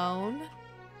melon.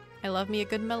 I love me a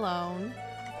good melon.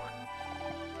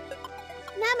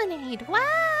 Lemonade!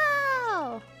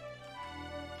 Wow!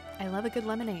 I love a good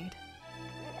lemonade.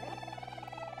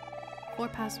 4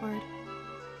 password.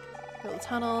 Build a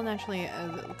tunnel, naturally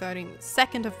guarding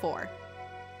second of 4.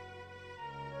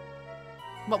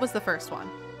 What was the first one?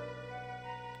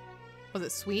 Was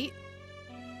it sweet?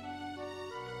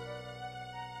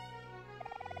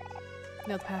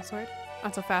 Know the password?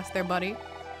 Not so fast there, buddy.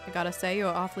 I gotta say, you're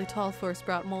awfully tall for a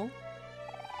sprout mole.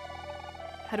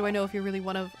 How do I know if you're really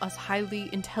one of us highly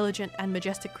intelligent and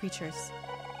majestic creatures?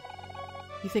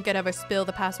 You think I'd ever spill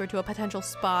the password to a potential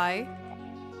spy?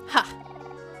 Ha!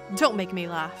 Don't make me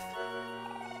laugh.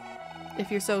 If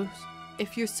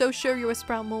you're so sure you're a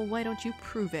sprout mole, why don't you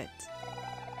prove it?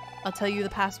 I'll tell you the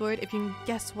password if you can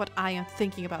guess what I am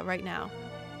thinking about right now.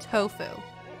 Tofu.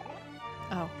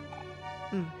 Oh.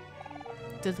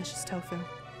 Delicious tofu.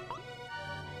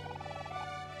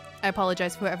 I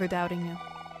apologize for ever doubting you.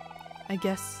 I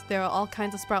guess there are all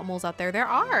kinds of sprout moles out there. There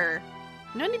are!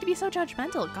 No need to be so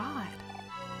judgmental, God.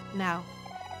 Now,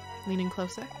 leaning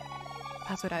closer.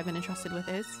 Password I've been entrusted with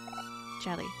is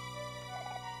jelly.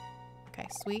 Okay,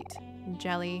 sweet,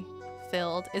 jelly,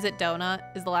 filled. Is it donut?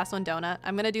 Is the last one donut?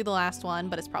 I'm gonna do the last one,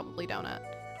 but it's probably donut.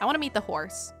 I wanna meet the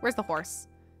horse. Where's the horse?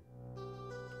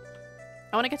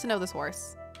 I wanna get to know this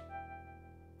horse.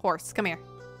 Horse, come here.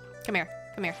 Come here,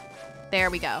 come here.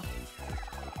 There we go.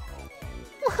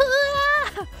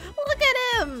 Look at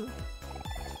him!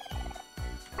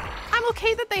 I'm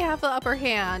okay that they have the upper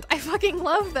hand. I fucking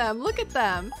love them. Look at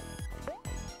them.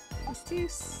 Let's do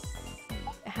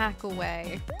hack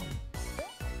away.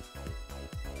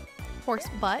 Horse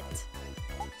butt.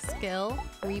 Skill.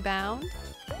 Rebound.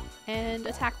 And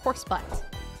attack horse butt.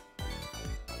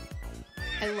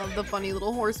 I love the funny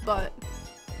little horse butt.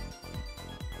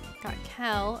 Got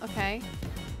Kel. Okay.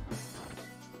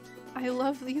 I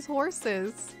love these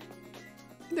horses.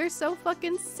 They're so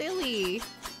fucking silly.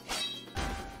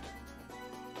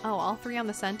 Oh, all 3 on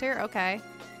the center? Okay.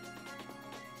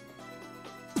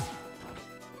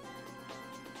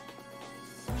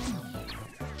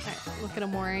 Alright, look at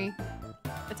Amori.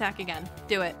 Attack again.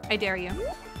 Do it. I dare you.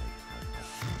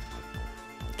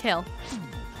 Kill.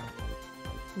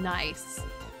 Nice.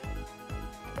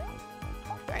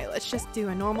 Alright, let's just do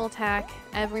a normal attack.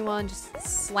 Everyone just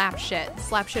slap shit.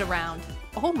 Slap shit around.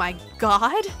 Oh my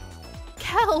god!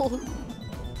 Kel!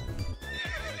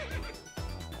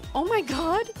 Oh my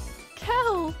god!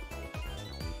 Kel!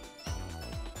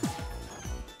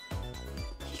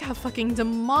 He got fucking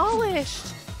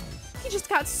demolished! He just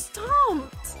got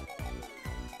stomped!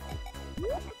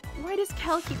 Why does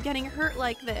Kel keep getting hurt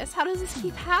like this? How does this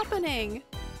keep happening?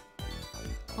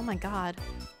 Oh my god.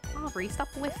 Aubrey, stop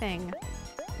whiffing.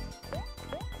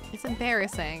 It's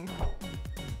embarrassing.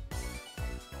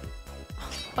 Oh,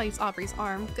 bites Aubrey's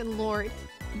arm. Good lord.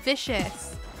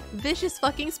 Vicious. Vicious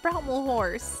fucking sprout mole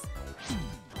horse.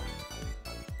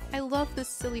 I love this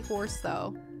silly horse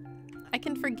though. I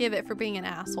can forgive it for being an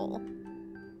asshole.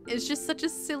 It's just such a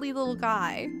silly little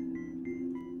guy.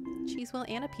 Cheese wheel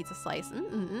and a pizza slice.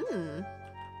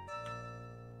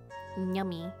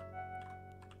 Yummy.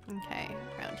 Okay,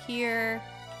 around here.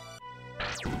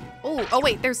 Oh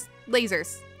wait, there's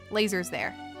lasers. Lasers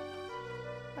there.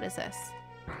 What is this?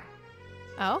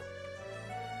 Oh?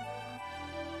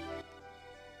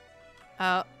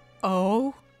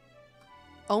 Oh?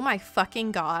 Oh my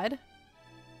fucking god.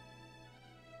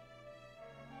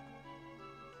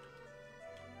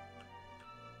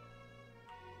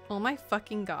 Oh my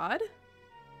fucking god.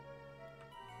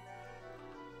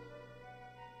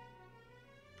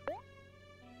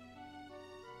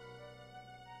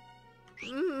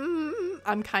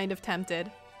 I'm kind of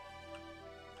tempted.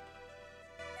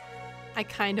 I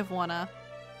kind of wanna.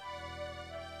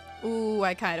 Ooh,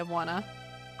 I kind of wanna.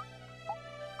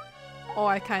 Oh,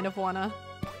 I kind of wanna.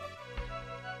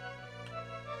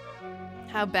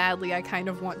 How badly I kind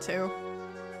of want to.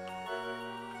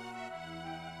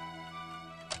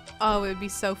 Oh, it would be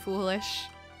so foolish.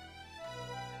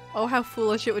 Oh, how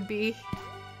foolish it would be.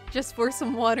 Just for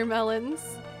some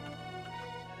watermelons.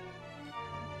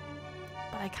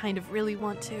 But I kind of really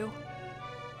want to.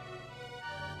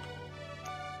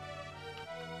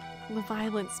 The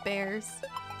violent bears.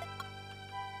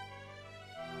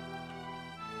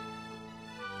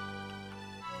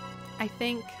 I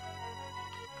think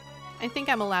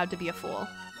I'm allowed to be a fool.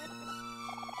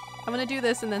 I'm gonna do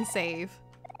this and then save.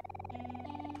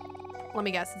 Let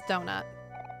me guess, it's donut.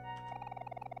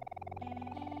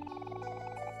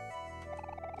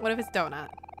 What if it's donut?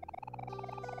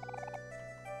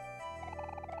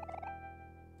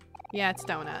 Yeah, it's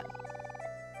donut.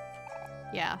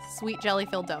 Yeah, sweet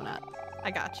jelly-filled donut.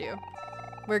 I got you.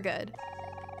 We're good.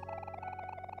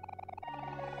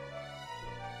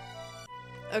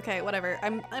 Okay, whatever.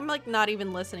 I'm like not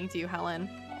even listening to you, Helen.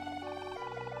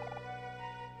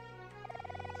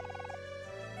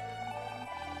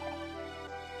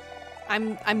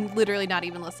 I'm literally not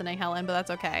even listening, Helen, but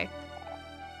that's okay.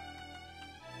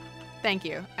 Thank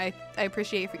you. I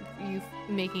appreciate you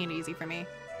making it easy for me.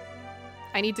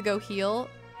 I need to go heal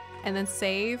and then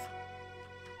save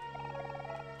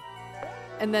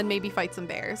and then maybe fight some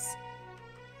bears.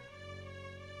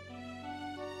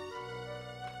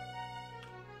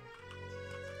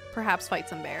 Perhaps fight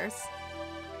some bears.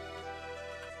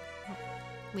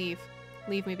 Leave.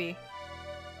 Leave me be.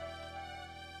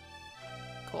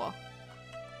 Cool.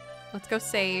 Let's go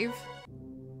save.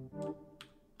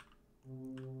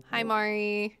 Hi,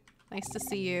 Mari. Nice to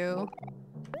see you.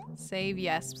 Save,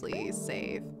 yes, please.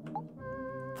 Save.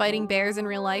 Fighting bears in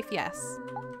real life? Yes.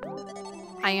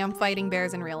 I am fighting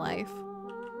bears in real life.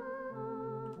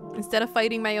 Instead of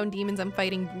fighting my own demons, I'm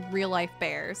fighting real-life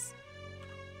bears.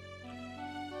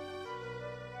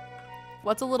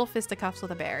 What's a little fisticuffs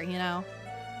with a bear, you know?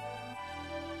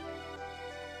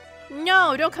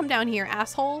 No, don't come down here,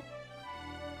 asshole.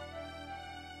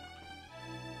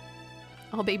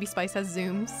 Oh, Baby Spice has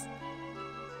zooms.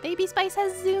 Baby Spice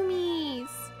has zoomies.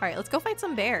 All right, let's go fight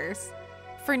some bears.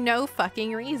 For no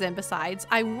fucking reason besides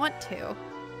I want to.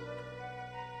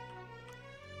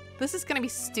 This is gonna be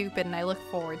stupid and I look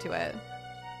forward to it.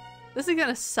 This is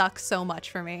gonna suck so much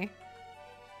for me.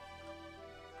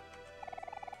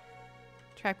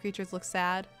 Trap creatures look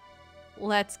sad.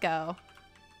 Let's go.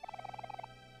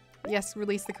 Yes,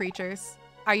 release the creatures.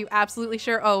 Are you absolutely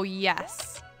sure? Oh,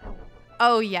 yes.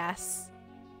 Oh, yes.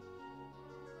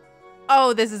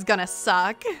 Oh, this is gonna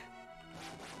suck.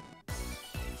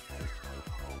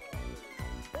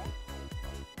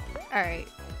 All right.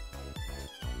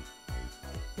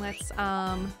 Let's,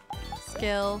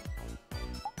 skill.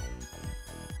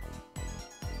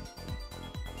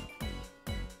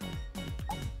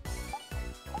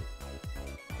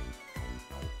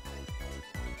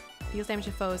 Deals damage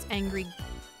to foes. Angry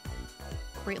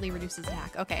greatly reduces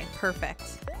attack. Okay, perfect.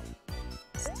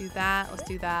 Let's do that. Let's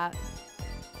do that.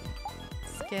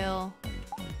 Skill.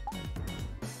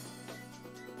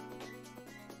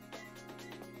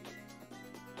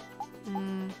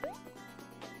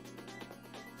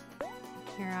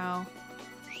 Hero.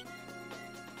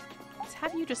 Let's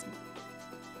have you just...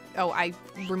 Oh, I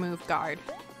removed guard.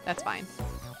 That's fine.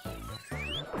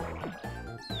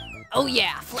 Oh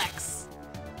yeah, flex.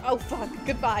 Oh fuck,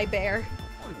 goodbye, bear.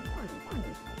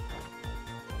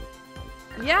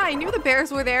 Yeah, I knew the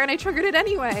bears were there and I triggered it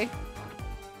anyway.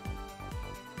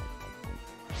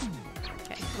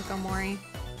 Okay, we'll go Mori.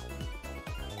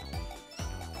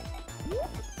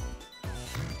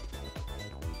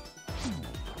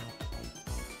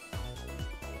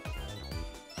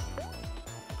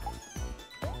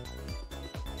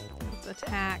 Let's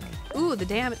attack. Ooh, the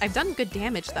damage. I've done good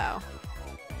damage though.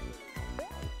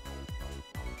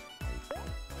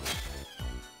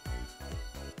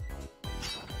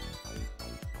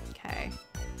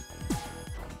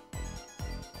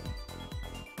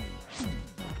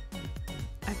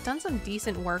 Done some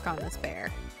decent work on this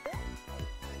bear.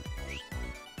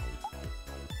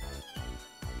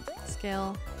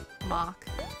 Skill, mock.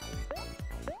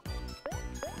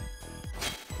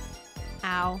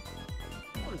 Ow.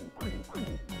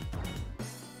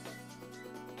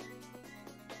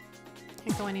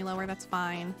 Can't go any lower, that's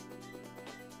fine.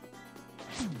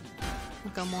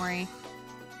 We'll go Mori.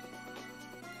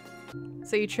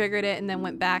 So you triggered it and then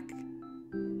went back.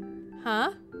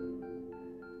 Huh?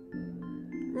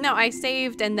 No, I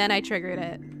saved and then I triggered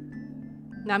it.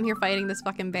 Now I'm here fighting this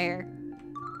fucking bear.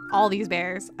 All these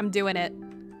bears. I'm doing it.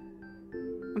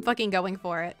 I'm fucking going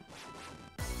for it.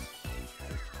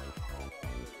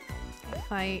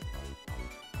 Fight.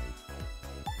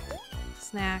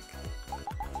 Snack.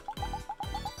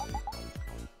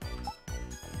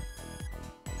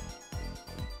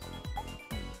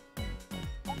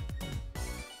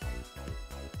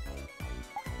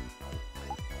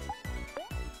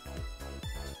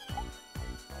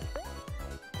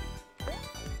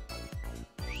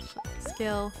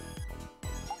 Skill.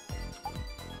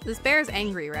 This bear is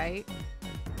angry, right?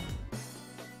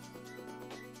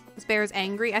 This bear is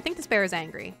angry? I think this bear is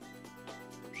angry.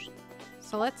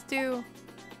 So let's do...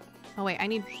 Oh wait, I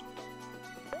need...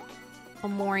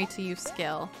 Omori to use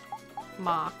skill.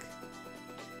 Mock.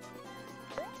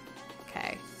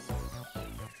 Okay.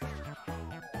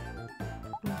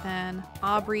 And then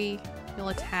Aubrey, you'll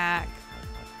attack.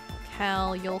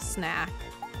 Kel, you'll snack.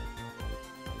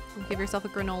 You'll give yourself a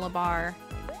granola bar.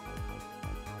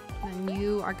 And then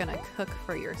you are gonna cook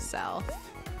for yourself.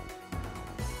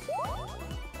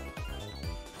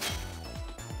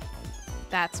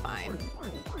 That's fine.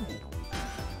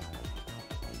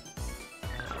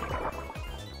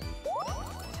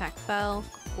 Attack fell.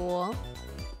 Cool.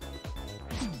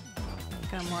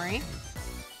 Gonna Mori.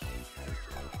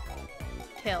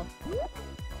 Kill.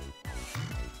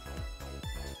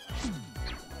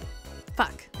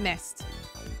 Fuck. Missed.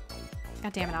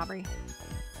 God damn it, Aubrey.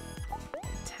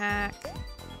 Attack.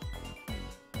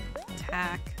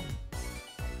 Attack.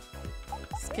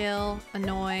 Skill.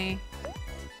 Annoy.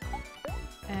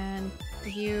 And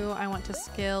you, I want to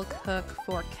skill cook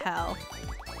for Kel.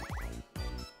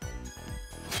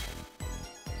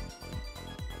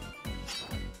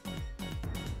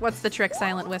 What's the trick,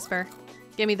 Silent Whisper?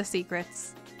 Give me the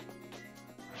secrets.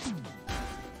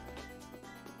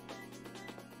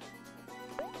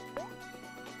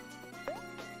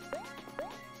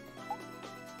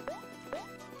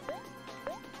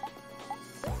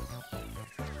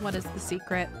 What is the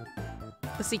secret?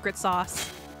 The secret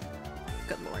sauce.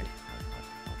 Good lord.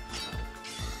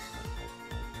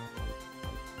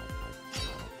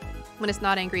 When it's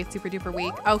not angry, it's super duper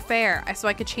weak. Oh, fair. So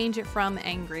I could change it from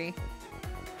angry.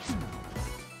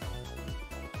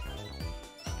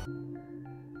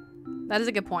 That is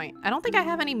a good point. I don't think I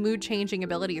have any mood changing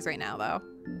abilities right now, though.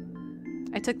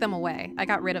 I took them away. I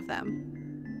got rid of them.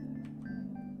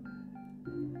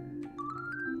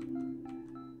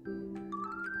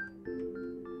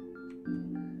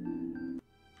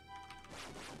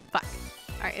 Fuck.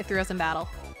 Alright, it threw us in battle.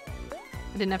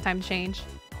 I didn't have time to change.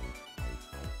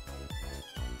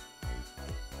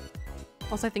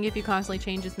 Also, I think if you constantly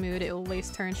change his mood, it will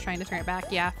waste turns trying to turn it back.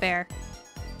 Yeah, fair.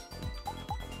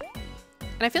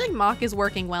 And I feel like Mock is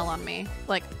working well on me.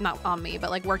 Like, not on me, but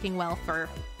like working well for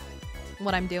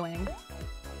what I'm doing.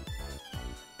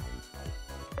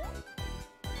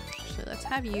 Actually, let's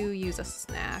have you use a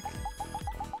snack.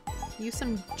 Use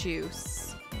some juice.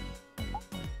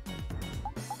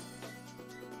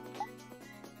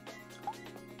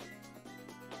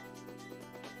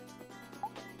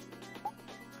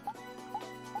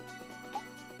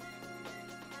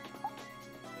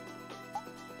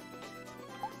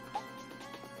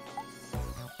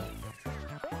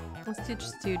 Let's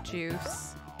just do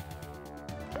juice.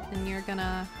 And you're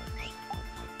gonna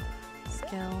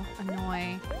skill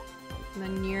annoy. And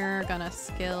then you're gonna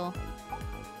skill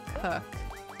cook.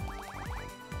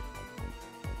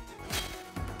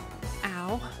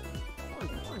 Ow.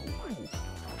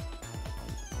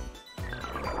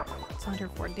 It's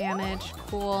 104 damage.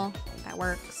 Cool. That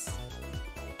works.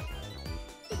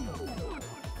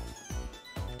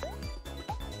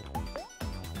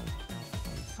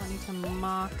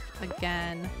 Mock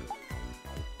again.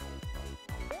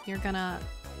 You're gonna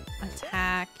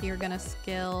attack. You're gonna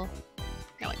skill.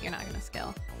 No, you're not gonna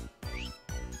skill.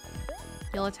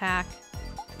 You'll attack.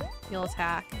 You'll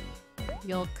attack.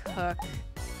 You'll cook.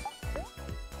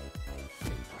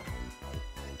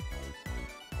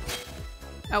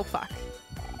 Oh, fuck.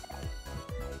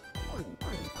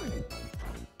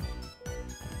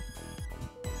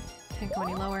 Can't go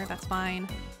any lower. That's fine.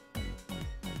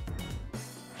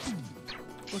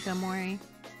 Look at Mori.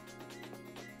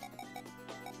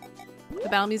 The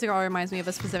battle music all reminds me of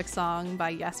a specific song by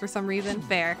Yes for some reason.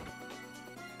 Fair.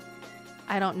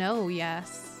 I don't know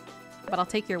Yes, but I'll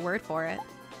take your word for it.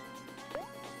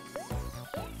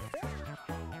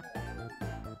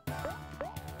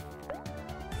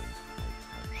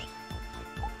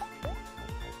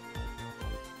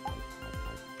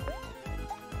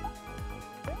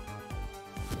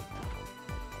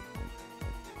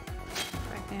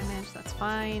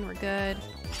 Fine, we're good.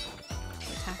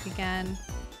 Attack again.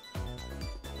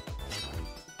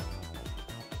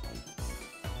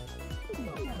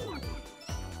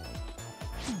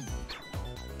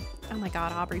 Oh my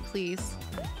god, Aubrey, please.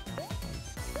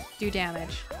 Do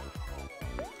damage.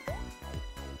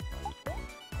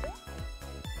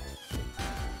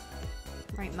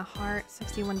 Right in the heart,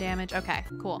 61 damage. Okay,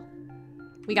 cool.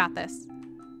 We got this.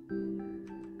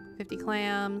 50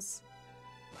 clams.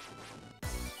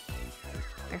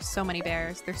 There's so many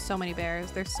bears. There's so many bears.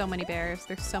 There's so many bears.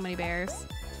 There's so many bears.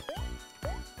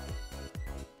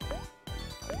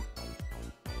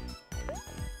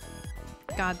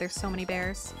 God, there's so many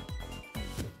bears.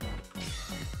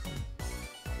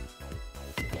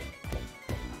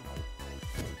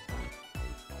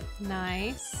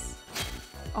 Nice.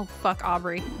 Oh, fuck,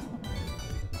 Aubrey.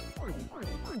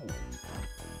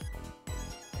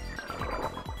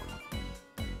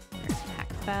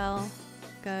 Attack fell.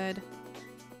 Good.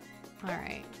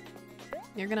 Alright.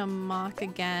 You're gonna mock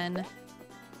again.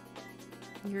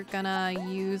 You're gonna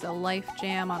use a life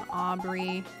jam on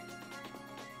Aubrey.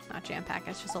 Not jam pack,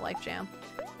 it's just a life jam.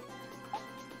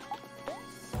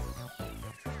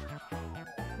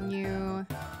 You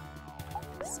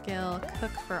skill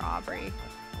cook for Aubrey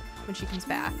when she comes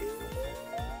back.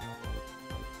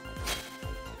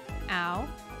 Ow.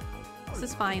 This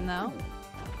is fine though.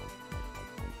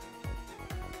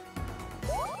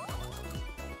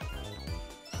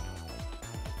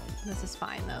 This is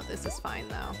fine though. This is fine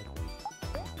though.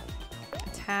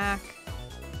 Attack.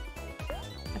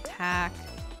 Attack.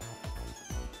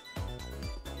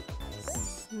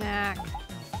 Snack.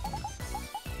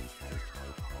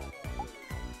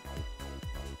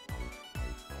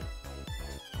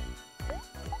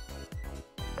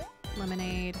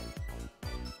 Lemonade.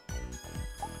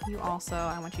 You also,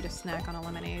 I want you to snack on a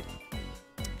lemonade.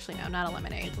 Actually, no, not a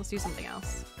lemonade. Let's do something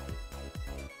else.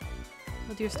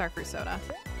 We'll do a starfruit soda.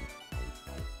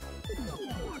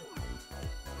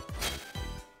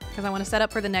 Because I want to set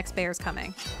up for the next bears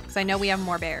coming. Because I know we have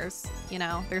more bears. You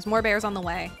know, there's more bears on the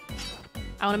way.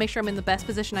 I want to make sure I'm in the best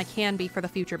position I can be for the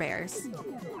future bears.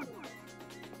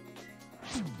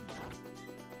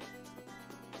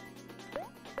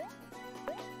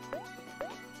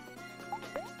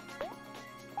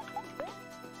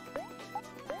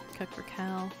 Cook for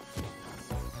Kel.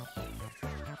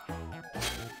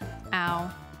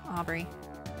 Ow, Aubrey.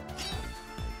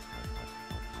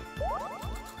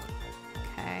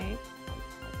 Okay.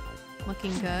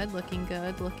 Looking good, looking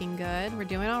good, looking good. We're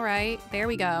doing all right. There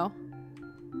we go.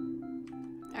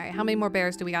 All right, how many more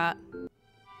bears do we got?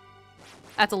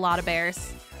 That's a lot of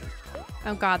bears.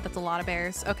 Oh god, that's a lot of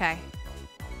bears. Okay.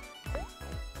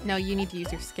 No, you need to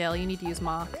use your skill. You need to use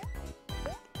mock.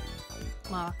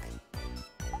 Mock.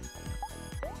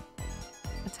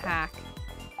 Attack.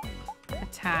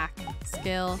 Attack.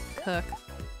 Skill. Cook.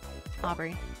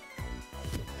 Aubrey.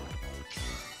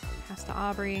 Pass to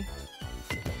Aubrey.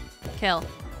 Kill.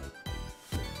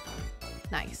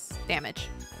 Nice. Damage.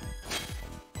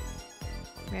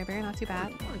 Rare bear, not too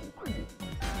bad.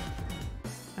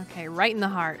 Okay, right in the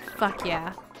heart. Fuck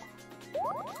yeah.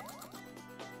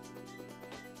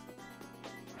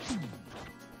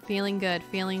 Feeling good,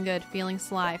 feeling good, feeling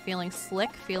sly, feeling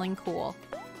slick, feeling cool.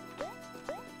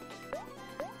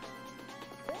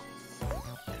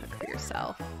 Cook for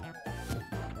yourself.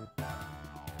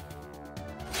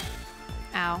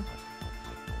 Ow.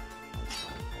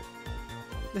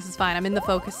 This is fine. I'm in the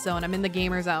focus zone. I'm in the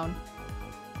gamer zone.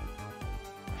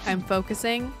 I'm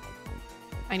focusing.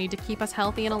 I need to keep us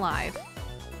healthy and alive.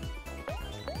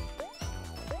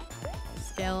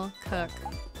 Skill, cook.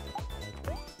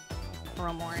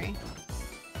 Romori.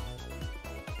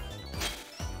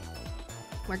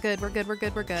 We're good, we're good, we're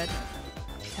good, we're good.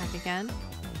 Attack again.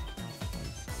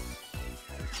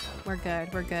 We're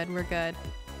good, we're good, we're good.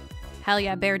 Hell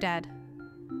yeah, bear dead.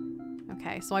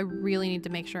 Okay, so I really need to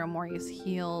make sure Omori is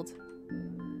healed.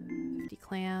 50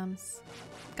 clams.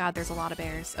 God, there's a lot of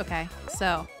bears. Okay,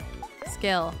 so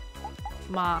skill,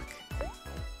 mock,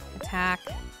 attack,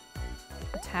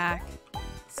 attack,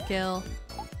 skill.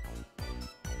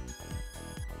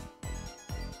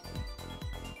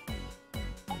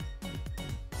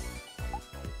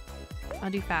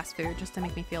 I'll do fast food just to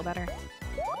make me feel better.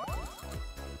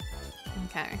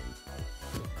 Okay.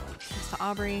 Pass to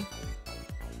Aubrey.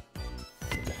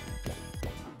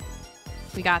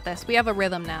 We got this. We have a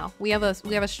rhythm now. We have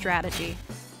a strategy.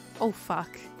 Oh fuck.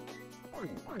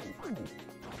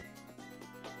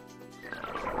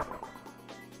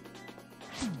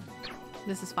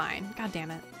 This is fine. God damn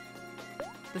it.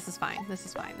 This is fine. This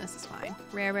is fine. This is fine.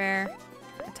 Rare rare.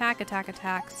 Attack, attack,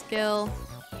 attack. Skill.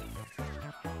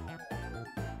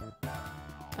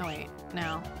 Oh wait,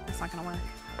 no. That's not gonna work.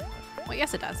 Well,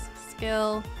 yes it does.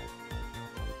 Skill.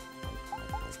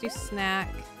 Let's do snack.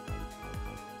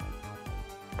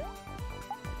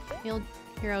 Heal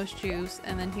Hero's juice,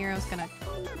 and then Hero's gonna...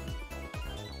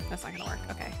 That's not gonna work.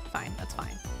 Okay, fine. That's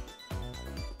fine.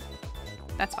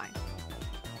 That's fine.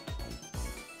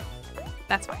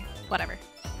 That's fine. Whatever.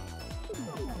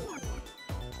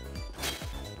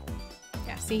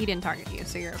 Yeah, see, he didn't target you,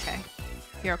 so you're okay.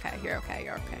 You're okay. You're okay.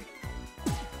 You're okay.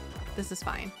 This is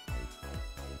fine.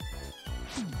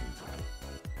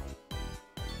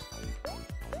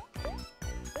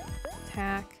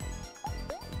 Attack.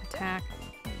 Attack.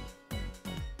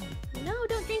 No,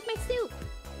 don't drink my soup.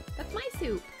 That's my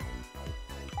soup.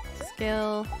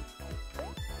 Skill.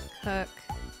 Cook.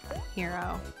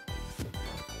 Hero.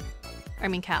 I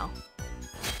mean, Cal.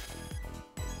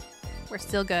 We're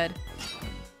still good.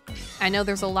 I know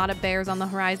there's a lot of bears on the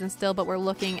horizon still, but we're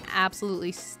looking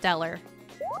absolutely stellar.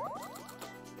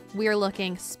 We're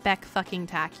looking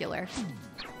spec-fucking-tacular.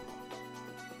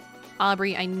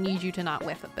 Aubrey, I need you to not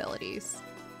whiff abilities.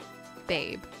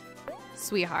 Babe.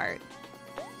 Sweetheart.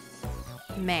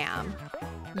 Ma'am.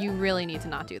 You really need to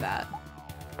not do that.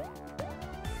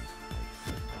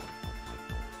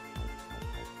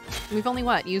 We've only,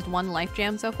 what, used one life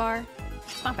jam so far?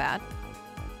 It's not bad.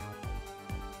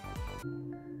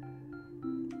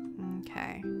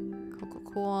 Okay. Cool,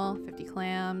 cool, cool. 50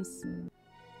 clams.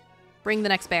 Bring the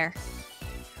next bear.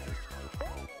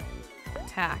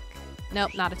 Attack.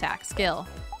 Nope, not attack. Skill.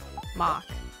 Mock.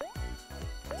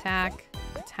 Attack.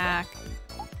 Attack.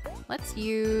 Let's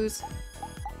use...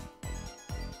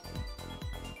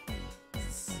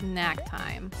 Snack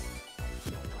time.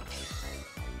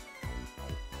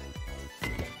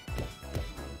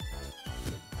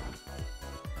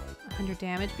 100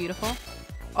 damage, beautiful.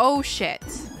 Oh shit.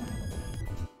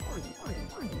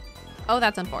 Oh,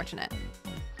 that's unfortunate.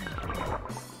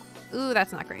 Ooh,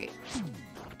 that's not great.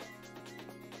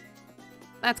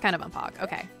 That's kind of unpog.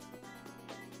 Okay.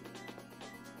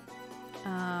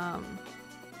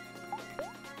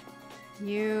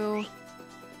 You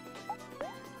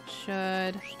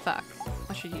should... Fuck.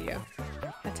 What should you do?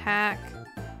 Attack.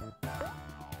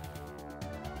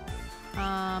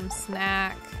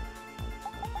 Snack.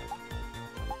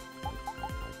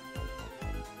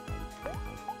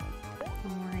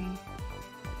 Don't worry.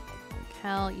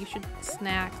 Kel, you should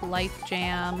snack Life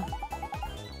Jam.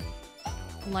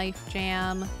 Life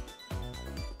Jam.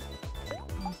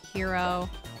 Hero.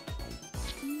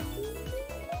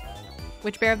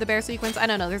 Which bear of the bear sequence? I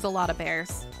don't know. There's a lot of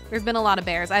bears. There's been a lot of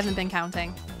bears. I haven't been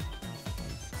counting.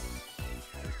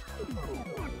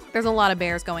 There's a lot of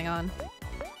bears going on.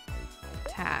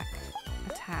 Attack.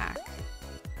 Attack.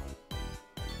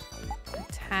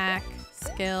 Attack.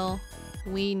 Skill.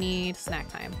 We need snack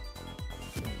time.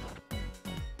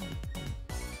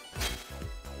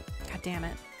 God damn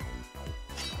it.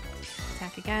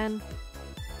 Attack again.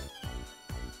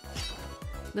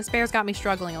 This bear's got me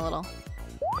struggling a little.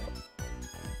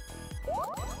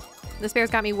 This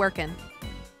bear's got me working.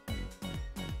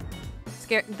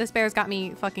 This bear's got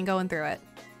me fucking going through it.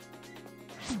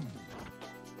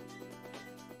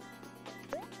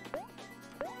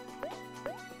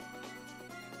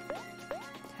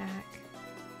 Attack.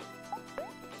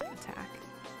 Attack.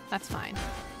 That's fine.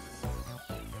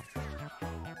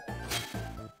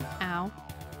 Ow.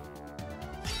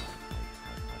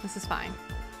 This is fine.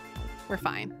 We're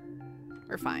fine.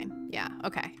 We're fine. Yeah,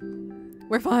 okay.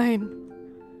 We're fine.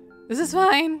 This is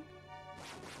fine.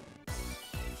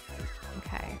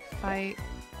 Okay, fight,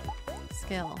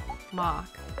 skill, mock,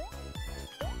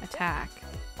 attack,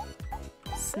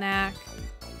 snack.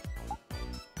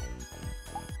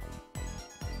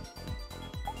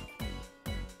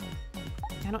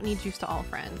 I don't need juice to all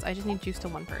friends. I just need juice to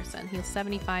one person. Heal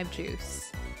 75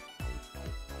 juice.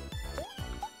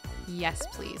 Yes,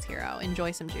 please, hero.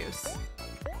 Enjoy some juice.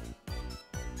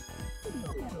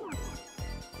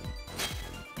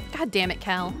 God damn it,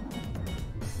 Kel.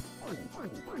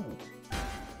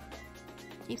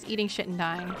 Keeps eating shit and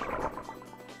dying.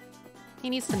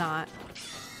 He needs to not.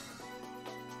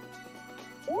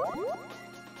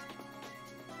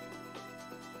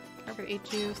 Carver 8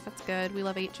 juice. That's good. We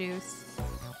love 8 juice.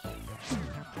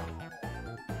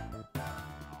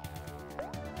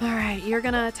 Alright, you're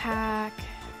gonna attack.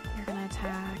 You're gonna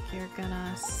attack. You're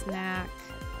gonna snack.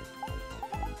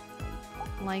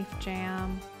 Life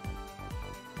Jam.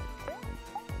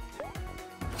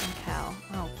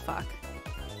 Oh, fuck.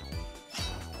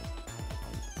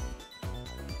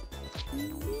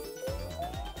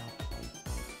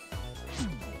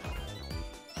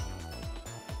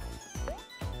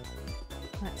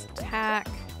 Let's attack.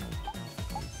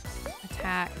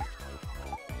 Attack.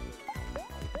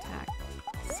 Attack.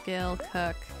 Skill,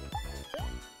 cook.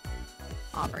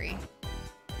 Aubrey.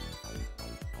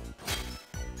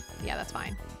 Yeah, that's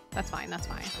fine. That's fine, that's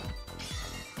fine.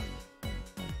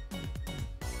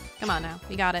 Come on now.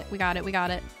 We got it. We got it. We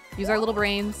got it. Use our little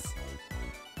brains.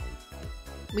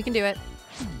 We can do it.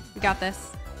 We got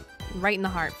this. Right in the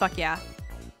heart. Fuck yeah.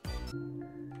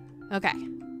 Okay.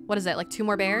 What is it? Like 2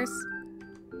 more bears?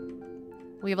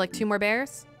 We have like 2 more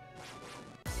bears?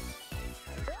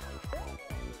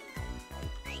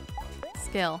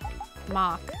 Skill.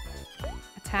 Mock.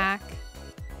 Attack.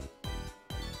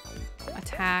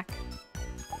 Attack.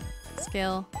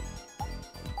 Skill.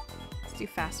 Let's do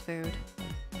fast food.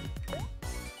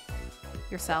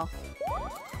 Yourself.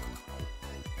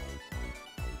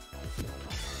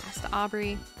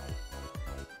 Aubrey.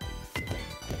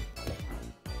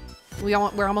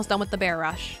 We're almost done with the bear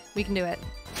rush. We can do it.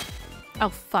 Oh,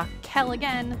 fuck. Kel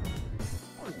again.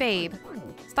 Babe,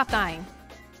 stop dying.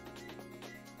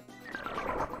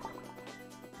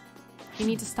 You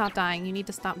need to stop dying. You need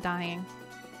to stop dying.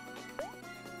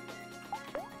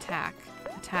 Attack.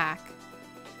 Attack.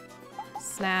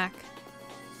 Snack.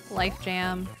 Life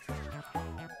jam.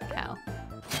 Kel.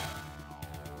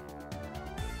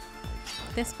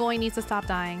 This boy needs to stop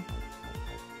dying.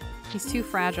 He's too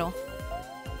fragile.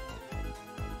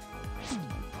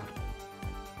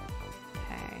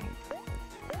 Okay.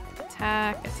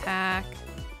 Attack, attack,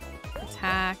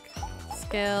 attack,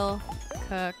 skill,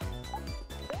 cook.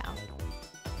 Kel.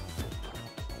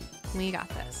 We got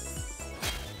this.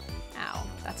 Ow,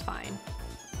 that's fine.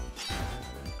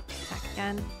 Attack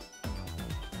again.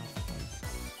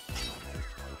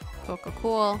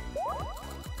 Cool.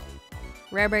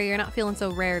 Rare Bear, you're not feeling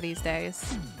so rare these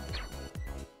days.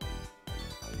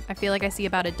 I feel like I see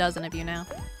about a dozen of you now.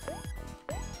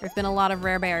 There's been a lot of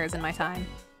rare bears in my time.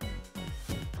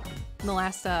 In the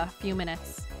last few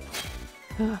minutes.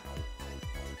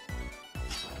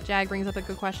 Jag brings up a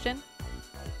good question.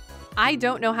 I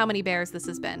don't know how many bears this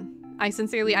has been. I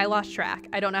lost track.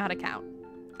 I don't know how to count.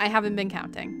 I haven't been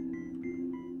counting.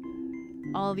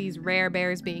 All these rare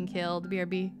bears being killed.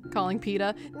 BRB calling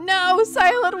PETA. No,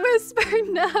 Silent Whisper,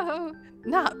 no.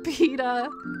 Not PETA.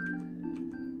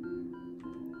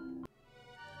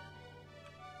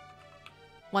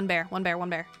 One bear.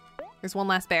 There's one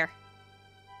last bear.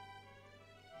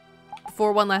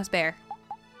 Before one last bear.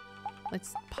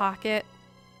 Let's pocket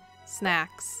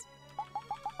snacks.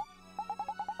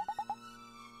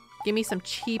 Give me some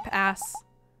cheap ass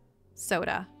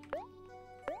soda.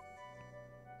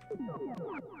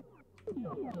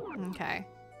 Okay.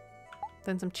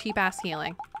 Then some cheap ass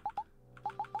healing.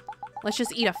 Let's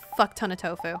just eat a fuck ton of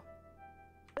tofu.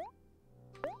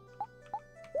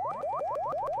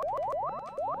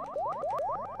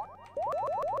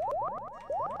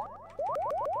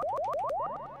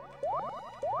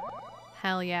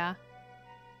 Hell yeah.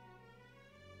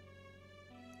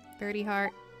 30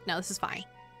 heart. No, this is fine.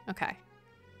 Okay.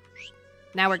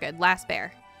 Now we're good. Last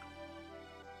bear.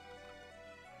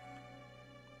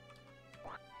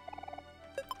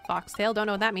 Foxtail, don't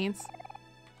know what that means.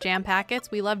 Jam packets,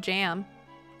 we love jam.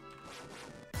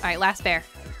 Alright, last bear.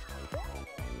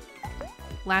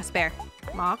 Last bear.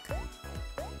 Mock.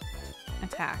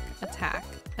 Attack, attack,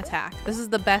 attack. This is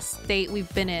the best state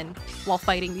we've been in while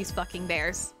fighting these fucking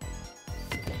bears.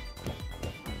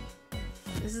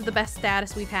 This is the best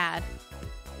status we've had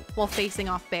while facing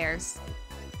off bears.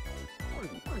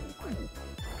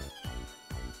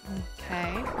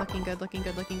 Okay, looking good, looking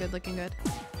good, looking good, looking good.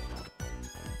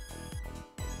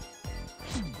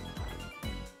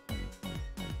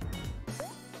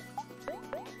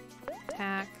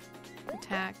 Attack,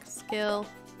 attack, skill,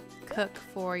 cook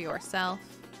for yourself.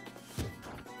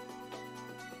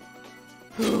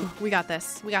 We got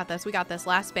this, we got this, we got this.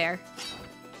 Last bear.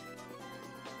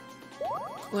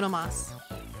 Uno mas.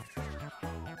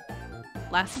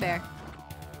 Last bear.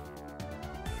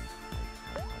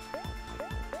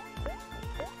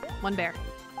 One bear.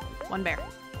 One bear.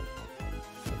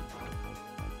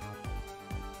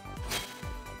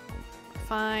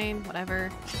 Fine, whatever.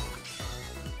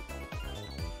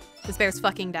 This bear's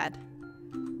fucking dead.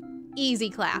 Easy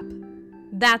clap.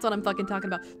 That's what I'm fucking talking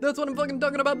about. That's what I'm fucking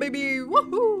talking about, baby!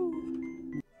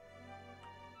 Woohoo!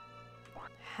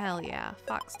 Hell yeah.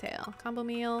 Foxtail. Combo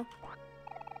meal.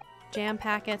 Jam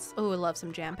packets. Oh, I love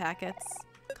some jam packets.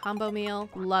 Combo meal.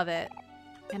 Love it.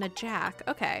 And a jack.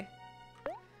 Okay.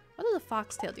 What does a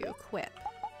foxtail do? Equip.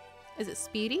 Is it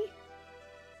speedy?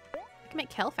 I can make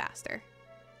Kel faster.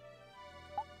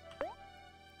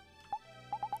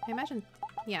 I imagine...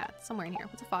 Yeah, it's somewhere in here.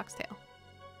 What's a foxtail?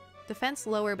 Defense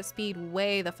lower, but speed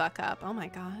way the fuck up. Oh my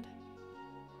god.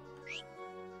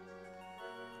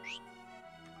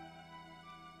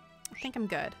 I think I'm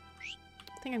good.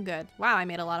 I think I'm good. Wow, I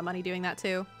made a lot of money doing that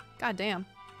too. God damn.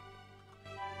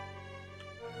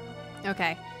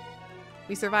 Okay.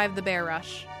 We survived the bear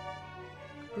rush.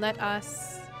 Let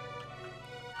us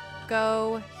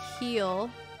go heal,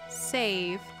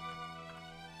 save,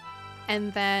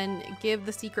 and then give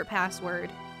the secret password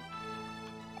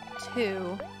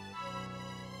to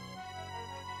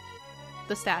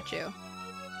the statue.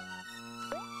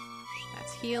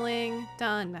 That's healing.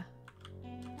 Done.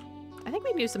 I think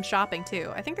we can do some shopping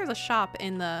too. I think there's a shop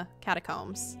in the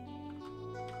catacombs.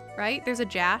 Right? There's a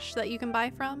Jash that you can buy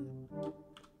from.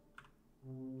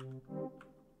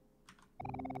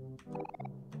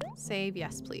 Save,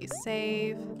 yes please.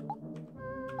 Save.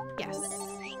 Yes.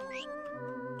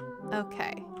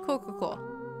 Okay. Cool, cool, cool.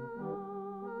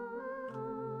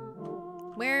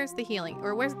 Where's the healing?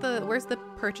 Or where's the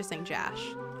purchasing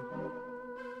Jash?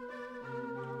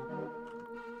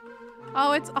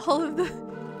 Oh, it's all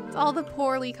the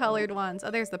poorly colored ones.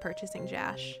 Oh, there's the purchasing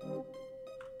Jash.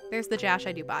 There's the Jash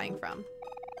I do buying from.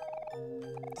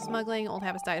 Smuggling, old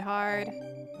habits died hard.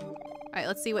 Alright,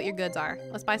 let's see what your goods are.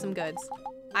 Let's buy some goods.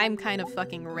 I'm kind of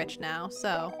fucking rich now,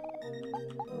 so.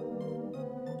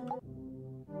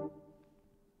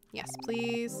 Yes,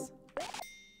 please.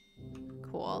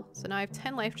 Cool. So now I have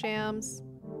 10 life jams.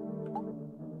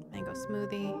 Mango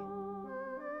smoothie.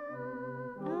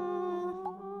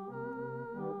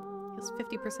 Heals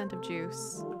 50% of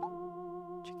juice.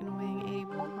 Chicken wing,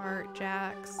 80 part,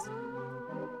 Jack's.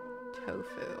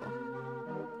 Tofu.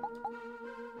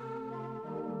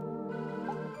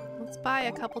 Let's buy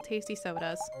a couple tasty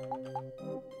sodas.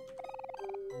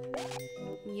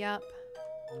 Yep.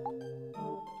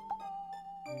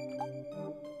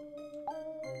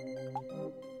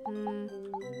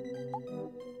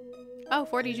 Oh,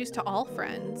 40 juice to all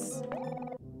friends.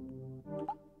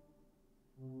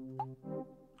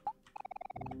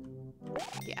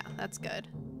 Yeah, that's good.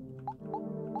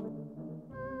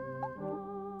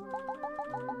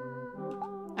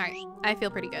 Alright, I feel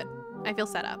pretty good. I feel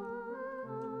set up.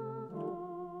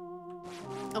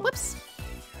 Oh, whoops.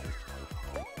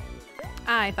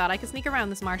 I thought I could sneak around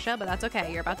this, Marcia, but that's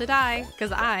okay. You're about to die,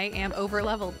 because I am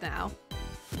over-leveled now.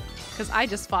 Because I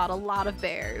just fought a lot of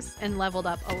bears and leveled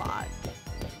up a lot.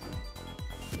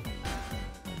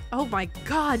 Oh my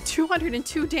god,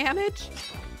 202 damage?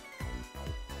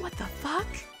 What the fuck?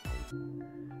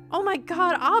 Oh my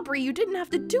god, Aubrey, you didn't have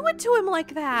to do it to him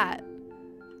like that!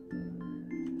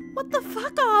 What the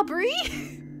fuck, Aubrey?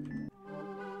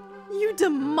 You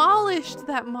demolished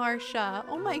that Marcia.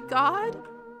 Oh my god.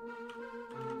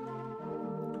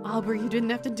 Aubrey, you didn't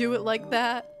have to do it like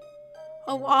that.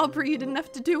 Oh, Aubrey, you didn't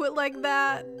have to do it like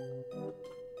that.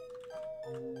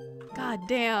 God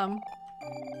damn.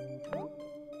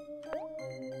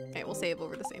 Okay, we'll save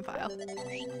over the same file.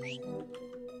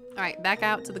 Alright, back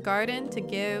out to the garden to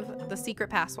give the secret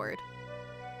password.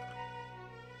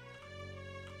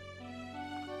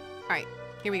 Alright,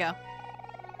 here we go.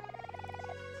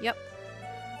 Yep.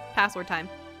 Password time.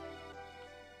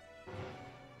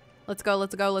 Let's go,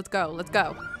 let's go, let's go, let's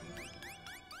go.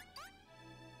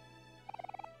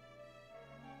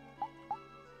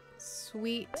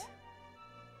 Sweet.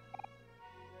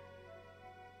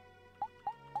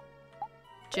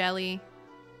 Jelly.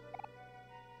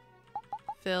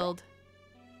 Filled.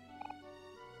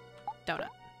 Donut.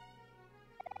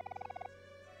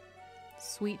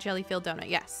 Sweet jelly filled donut,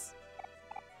 yes.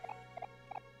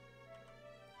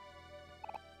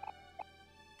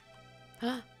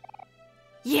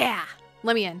 Yeah!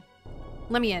 Let me in.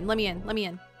 Let me in, let me in, let me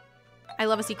in. I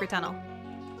love a secret tunnel.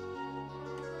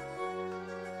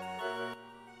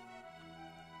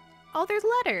 Oh, there's a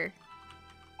letter.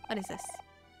 What is this?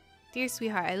 Dear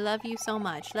sweetheart, I love you so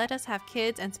much. Let us have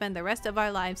kids and spend the rest of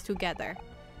our lives together.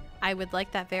 I would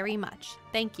like that very much.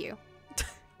 Thank you.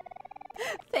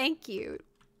 Thank you.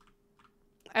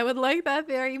 I would like that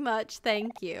very much.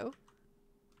 Thank you.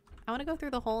 I want to go through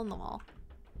the hole in the wall.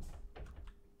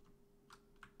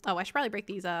 Oh, I should probably break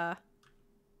these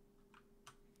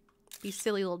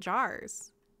silly little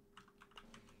jars.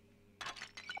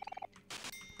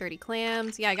 30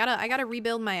 clams. Yeah, I gotta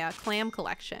rebuild my clam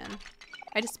collection.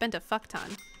 I just spent a fuck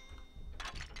ton.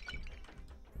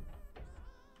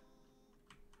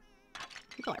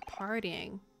 People are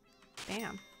partying.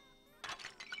 Damn.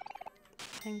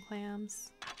 10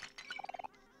 clams.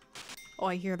 Oh,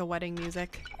 I hear the wedding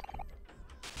music.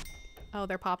 Oh,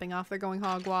 they're popping off. They're going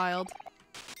hog wild.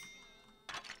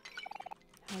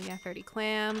 Oh yeah, 30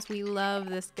 clams. We love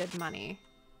this good money.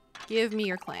 Give me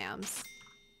your clams.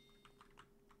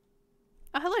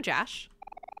 Oh, hello, Josh.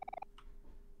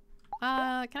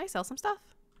 Can I sell some stuff?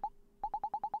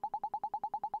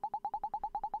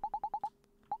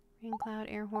 Rain cloud,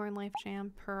 air horn, life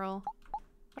jam, pearl.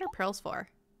 What are pearls for?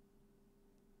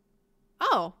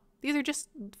 Oh, these are just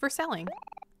for selling.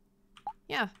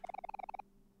 Yeah.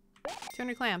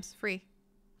 200 clams, free.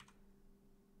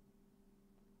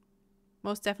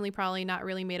 Most definitely probably not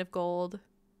really made of gold.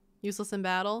 Useless in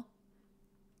battle.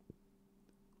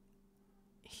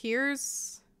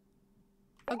 Here's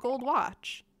a gold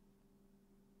watch.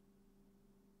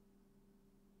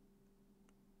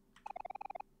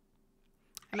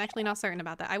 I'm actually not certain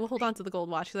about that. I will hold on to the gold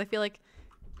watch because I feel like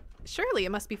surely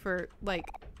it must be for like...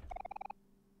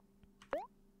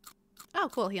 Oh,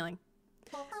 cool, healing.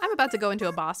 I'm about to go into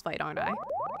a boss fight, aren't I?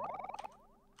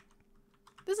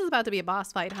 This is about to be a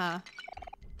boss fight, huh?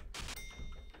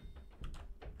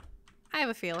 have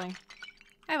a feeling.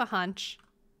 I have a hunch.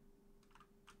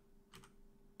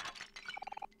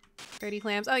 Pretty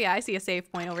clams. Oh yeah, I see a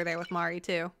save point over there with Mari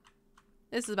too.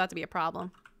 This is about to be a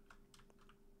problem.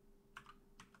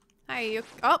 Hi, you.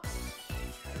 Oh!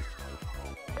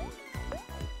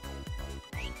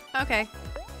 Okay.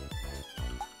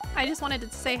 I just wanted to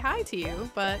say hi to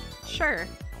you, but sure.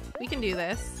 We can do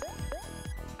this.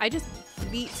 I just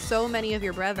beat so many of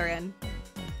your brethren.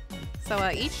 So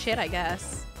eat shit, I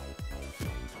guess.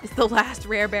 It's the last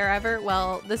rare bear ever?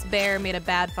 Well, this bear made a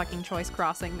bad fucking choice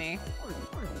crossing me.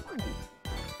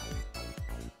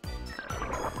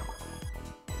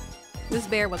 This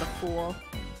bear was a fool.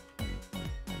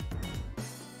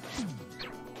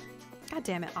 God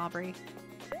damn it, Aubrey.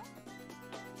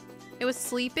 It was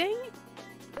sleeping?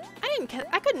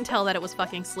 I couldn't tell that it was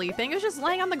fucking sleeping. It was just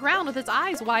laying on the ground with its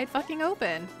eyes wide fucking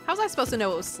open. How was I supposed to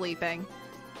know it was sleeping?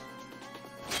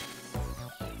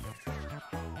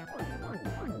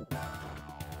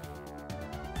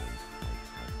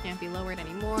 Can't be lowered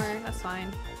anymore. That's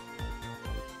fine.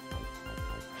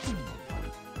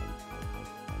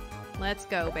 Let's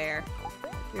go, bear.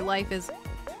 Your life is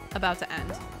about to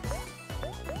end.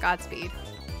 Godspeed.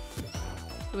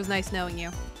 It was nice knowing you.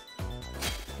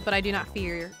 But I do not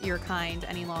fear your kind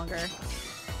any longer.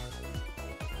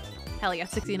 Hell yeah,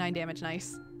 69 damage,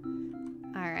 nice.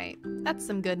 Alright, that's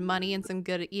some good money and some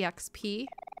good EXP.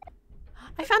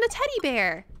 I found a teddy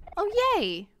bear! Oh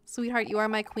yay! Sweetheart, you are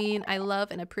my queen. I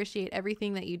love and appreciate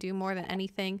everything that you do more than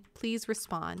anything. Please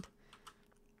respond.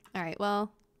 Alright,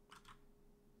 well.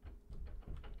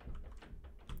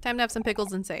 Time to have some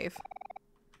pickles and save.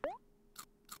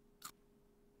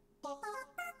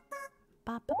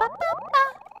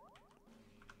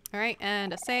 Alright,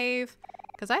 and a save.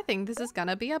 Because I think this is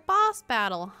gonna be a boss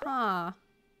battle, huh?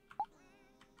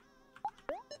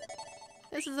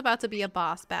 This is about to be a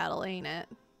boss battle, ain't it?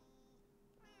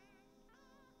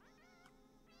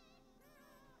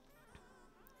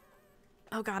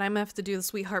 Oh god, I'm gonna have to do the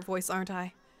sweetheart voice, aren't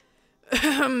I?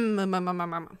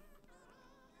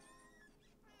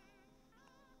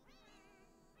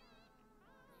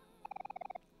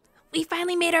 We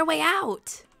finally made our way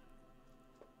out!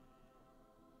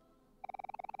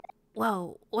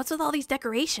 Whoa, what's with all these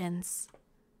decorations?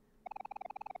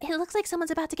 It looks like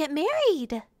someone's about to get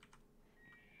married!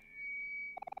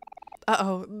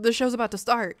 Uh-oh, the show's about to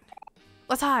start.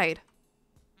 Let's hide.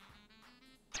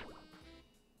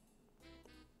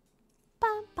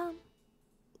 Bum, bum.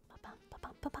 Ba-bum,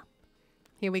 ba-bum, ba-bum.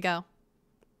 Here we go.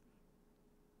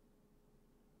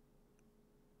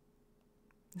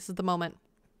 This is the moment.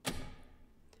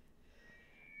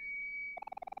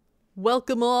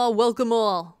 Welcome all, welcome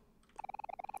all.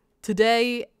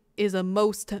 Today is a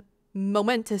most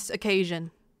momentous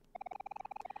occasion.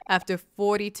 After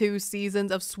 42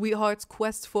 seasons of Sweetheart's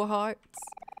Quest for Hearts,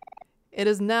 it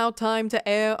is now time to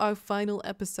air our final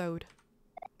episode.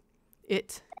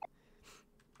 It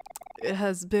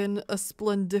has been a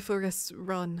splendiferous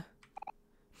run.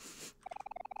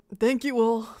 Thank you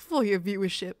all for your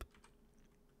viewership.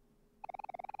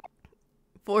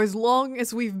 For as long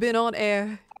as we've been on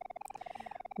air,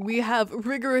 we have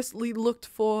rigorously looked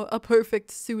for a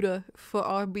perfect suitor for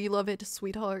our beloved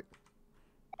Sweetheart.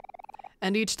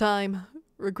 And each time,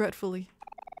 regretfully,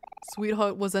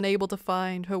 Sweetheart was unable to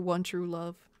find her one true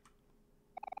love.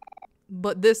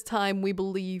 But this time we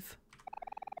believe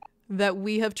that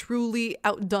we have truly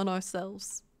outdone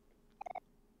ourselves.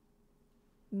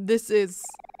 This is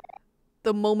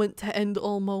the moment to end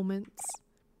all moments.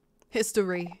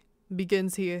 History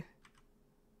begins here.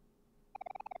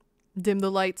 Dim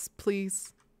the lights,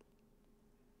 please.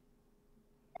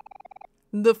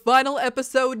 The final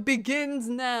episode begins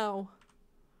now.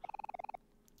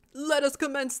 Let us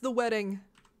commence the wedding.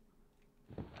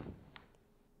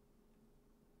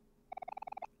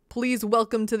 Please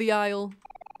welcome to the aisle,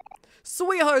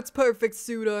 Sweetheart's perfect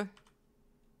suitor.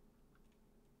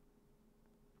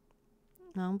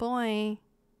 Oh boy.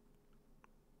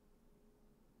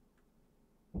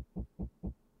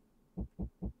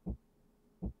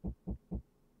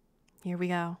 Here we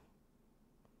go.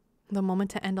 The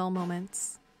moment to end all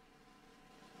moments.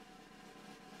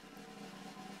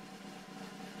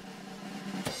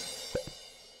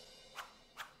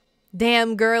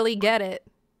 Damn, girly, get it.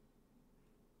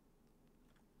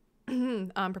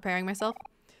 I'm preparing myself.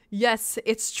 Yes,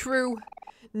 it's true.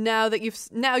 Now you've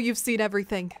seen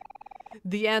everything.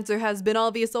 The answer has been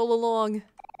obvious all along.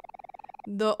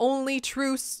 The only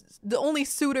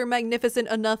suitor magnificent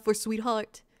enough for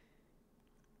Sweetheart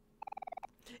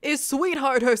is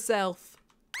Sweetheart herself.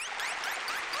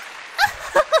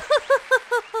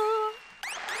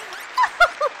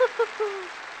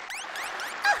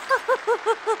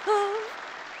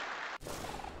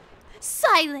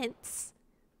 Silence!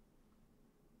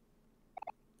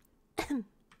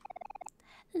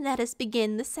 Let us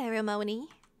begin the ceremony.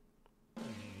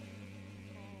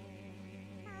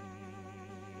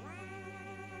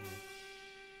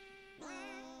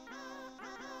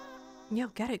 Yo,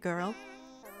 get it, girl.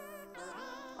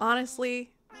 Honestly,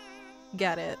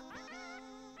 get it.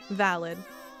 Valid.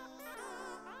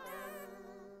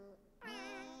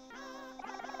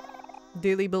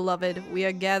 Dearly beloved, we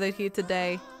are gathered here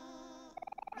today.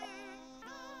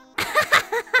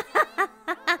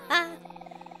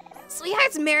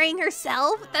 Sweetheart's marrying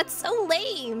herself? That's so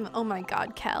lame. Oh my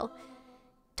god, Kel.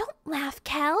 Don't laugh,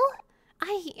 Kel.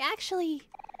 I actually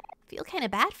feel kind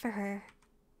of bad for her.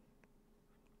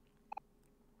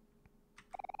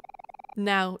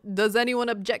 Now, does anyone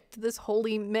object to this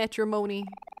holy matrimony?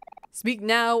 Speak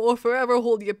now or forever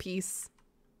hold your peace.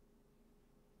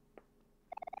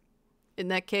 In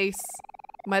that case,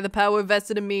 by the power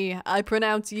vested in me, I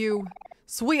pronounce you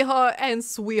sweetheart and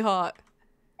sweetheart.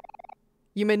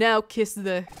 You may now kiss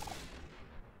the...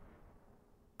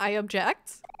 I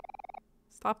object?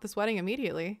 Stop this wedding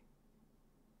immediately.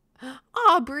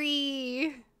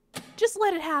 Aubrey! Just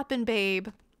let it happen, babe.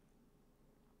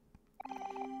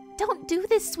 Don't do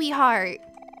this, sweetheart.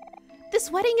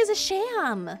 This wedding is a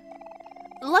sham.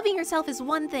 Loving yourself is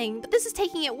one thing, but this is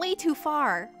taking it way too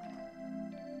far.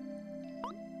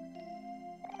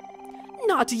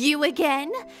 Not you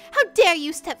again! How dare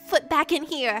you step foot back in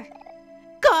here!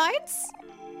 Guards!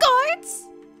 Guards!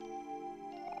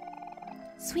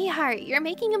 Sweetheart, you're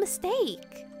making a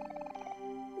mistake.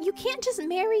 You can't just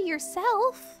marry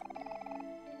yourself.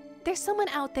 There's someone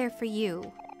out there for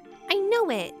you. I know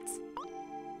it.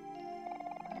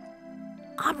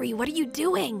 Aubrey, what are you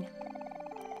doing?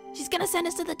 She's gonna send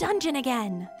us to the dungeon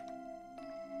again.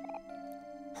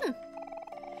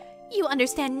 You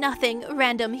understand nothing,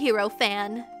 random hero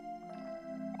fan.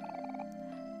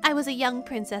 I was a young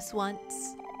princess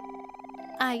once.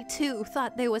 I, too,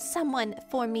 thought there was someone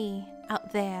for me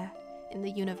out there in the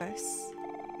universe.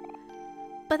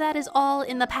 But that is all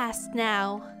in the past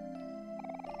now.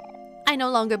 I no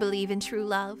longer believe in true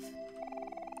love.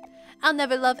 I'll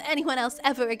never love anyone else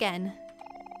ever again.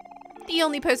 The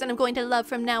only person I'm going to love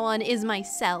from now on is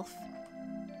myself.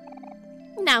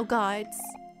 Now, guards,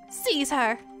 seize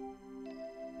her.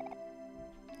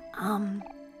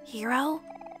 Hero?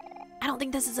 I don't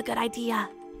think this is a good idea.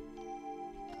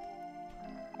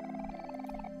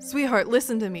 Sweetheart,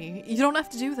 listen to me. You don't have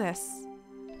to do this.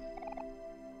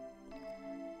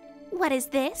 What is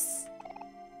this?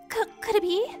 Could it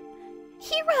be?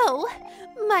 Hero!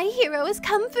 My hero has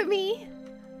come for me.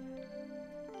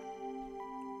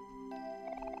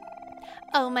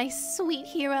 Oh, my sweet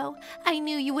hero. I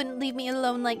knew you wouldn't leave me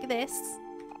alone like this.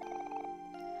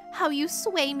 How you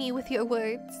sway me with your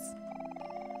words.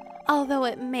 Although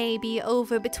it may be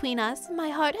over between us, my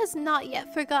heart has not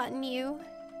yet forgotten you.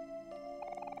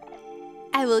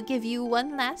 I will give you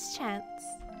one last chance.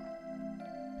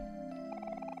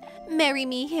 Marry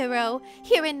me, hero,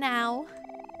 here and now.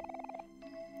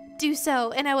 Do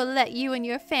so, and I will let you and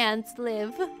your fans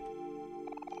live.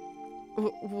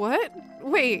 What?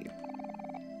 Wait.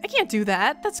 I can't do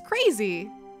that. That's crazy.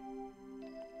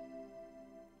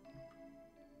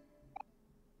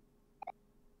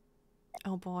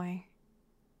 Oh boy.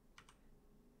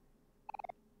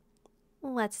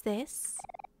 What's this?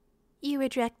 You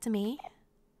reject me?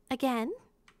 Again?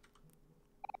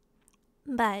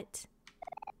 But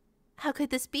how could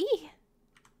this be?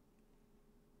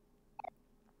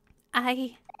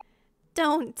 I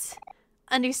don't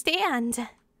understand.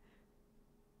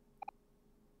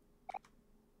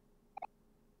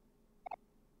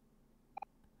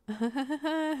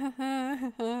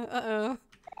 Uh-oh.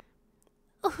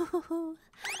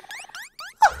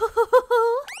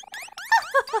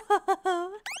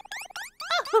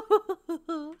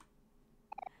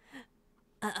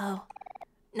 Uh-oh.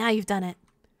 Now you've done it.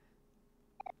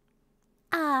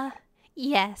 Ah,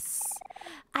 yes.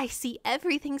 I see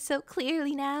everything so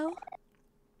clearly now.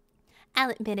 I'll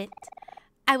admit it.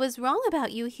 I was wrong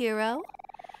about you, hero.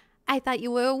 I thought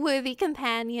you were a worthy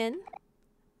companion.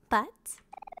 But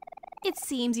it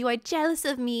seems you are jealous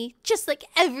of me, just like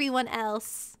everyone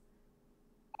else.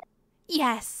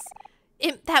 Yes,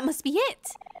 that must be it.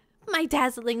 My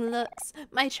dazzling looks,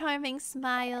 my charming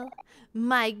smile,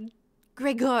 my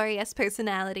gregarious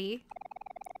personality.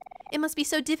 It must be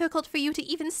so difficult for you to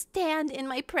even stand in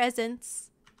my presence.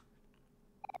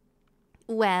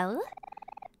 Well,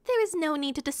 there is no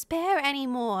need to despair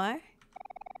anymore.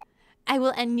 I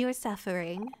will end your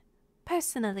suffering,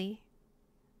 personally.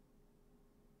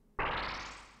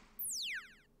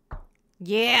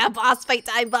 Yeah, boss fight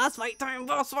time, boss fight time,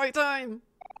 boss fight time.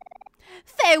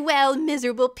 Farewell,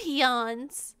 miserable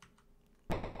peons.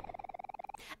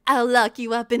 I'll lock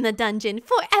you up in the dungeon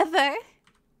forever.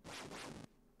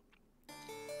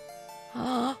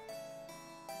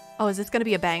 Oh, is this gonna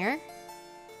be a banger?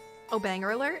 Oh, banger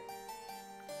alert?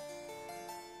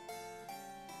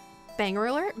 Banger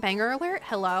alert? Banger alert?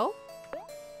 Hello?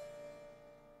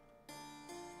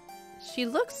 She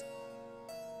looks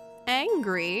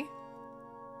angry.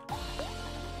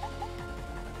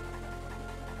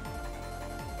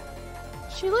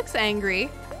 She looks angry.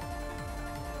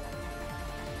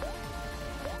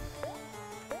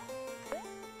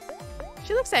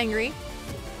 She looks angry.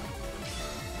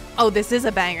 Oh, this is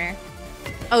a banger.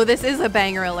 Oh, this is a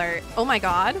banger alert. Oh my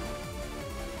god.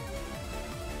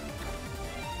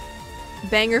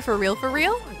 Banger for real, for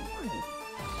real?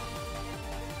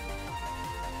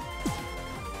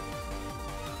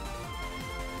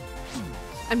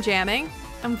 I'm jamming.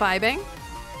 I'm vibing.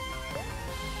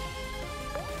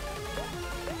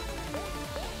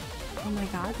 Oh my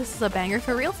god, this is a banger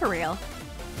for real, for real.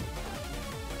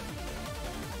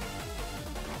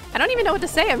 I don't even know what to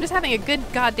say. I'm just having a good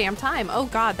goddamn time. Oh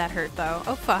god, that hurt though.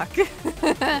 Oh fuck.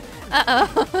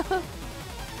 Uh-oh.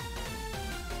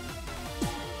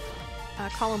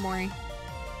 Call him Mori.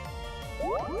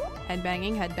 Head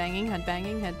banging, head banging, head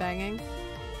banging, head banging.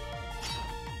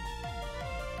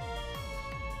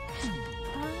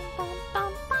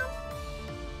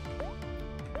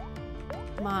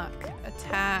 Mock,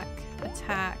 attack,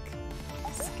 attack.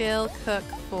 Skill cook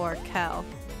for Kel.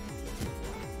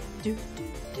 Do, do,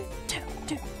 do, do,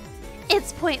 do.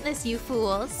 It's pointless, you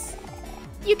fools.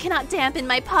 You cannot dampen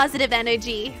my positive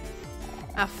energy.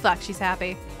 Ah, fuck, she's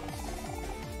happy.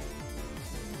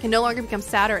 Can no longer become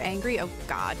sad or angry? Oh,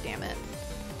 god damn it.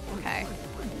 Okay.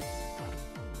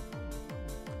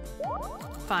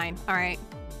 Fine, alright.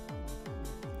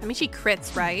 I mean, she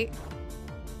crits, right?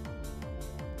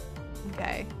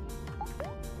 Okay.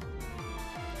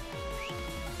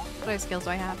 What other skills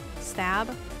do I have? Stab?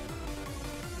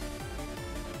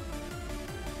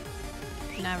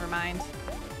 Never mind.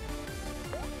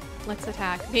 Let's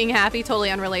attack. Being happy, totally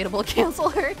unrelatable. Cancel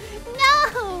her.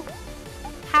 No!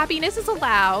 Happiness is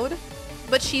allowed,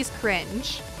 but she's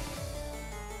cringe.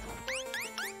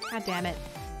 God damn it.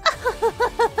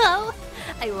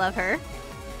 I love her.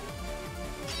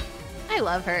 I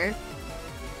love her.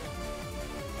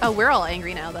 Oh, we're all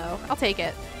angry now, though. I'll take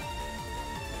it.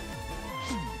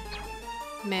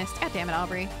 Missed. God damn it,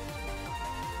 Aubrey.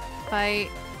 Fight.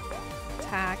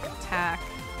 Attack. Attack.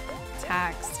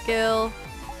 Attack. Skill.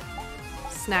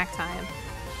 Snack time.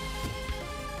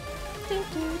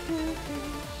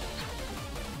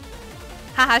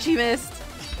 Haha, she missed.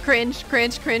 Cringe,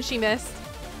 cringe, cringe, she missed.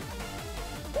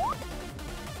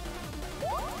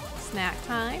 Snack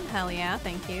time. Hell yeah,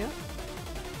 thank you.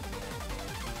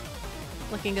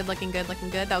 Looking good, looking good, looking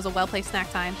good. That was a well-placed snack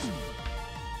time.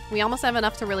 We almost have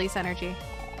enough to release energy.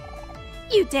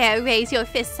 You dare raise your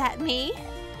fists at me?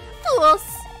 Fools!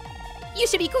 You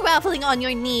should be groveling on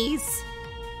your knees.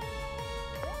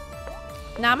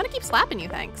 Nah, I'm gonna keep slapping you,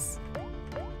 thanks.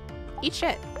 Eat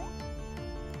shit.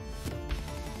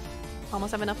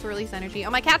 Almost have enough to release energy. Oh,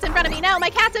 my cat's in front of me! No, my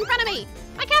cat's in front of me!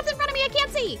 My cat's in front of me! I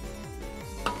can't see!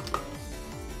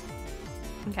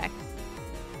 Okay.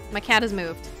 My cat has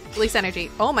moved. Release energy.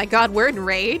 Oh my god, we're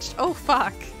enraged? Oh,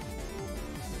 fuck.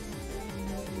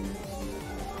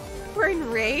 We're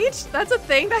enraged? That's a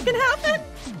thing that can happen?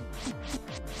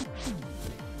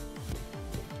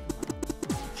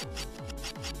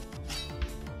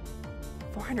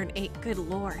 408, good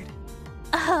lord.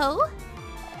 Oh?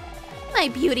 My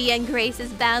beauty and grace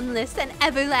is boundless and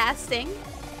everlasting.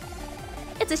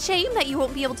 It's a shame that you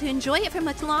won't be able to enjoy it for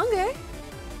much longer.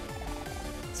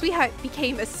 Sweetheart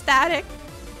became ecstatic.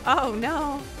 Oh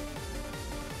no.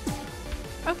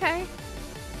 Okay.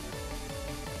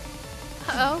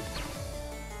 Uh-oh.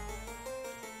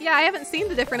 Yeah, I haven't seen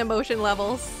the different emotion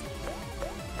levels.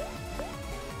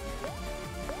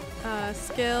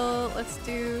 Skill, let's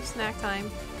do snack time.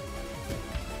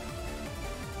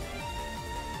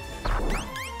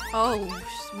 Oh,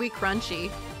 we crunchy.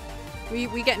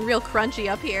 We getting real crunchy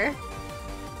up here.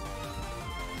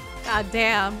 God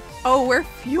damn. Oh, we're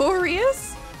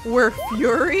furious? We're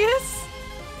furious?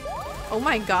 Oh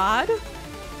my god.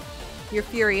 You're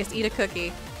furious. Eat a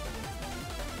cookie.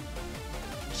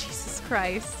 Jesus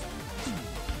Christ.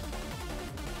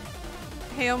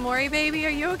 Hey, Omori baby, are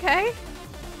you okay?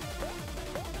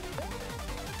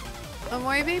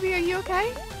 Omori baby, are you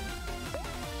okay?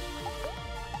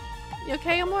 You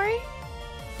okay, Omori?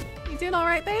 You doing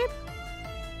alright, babe?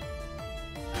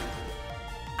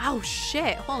 Oh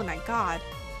shit, holy my god.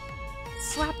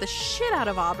 Slap the shit out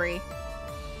of Aubrey.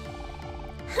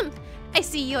 I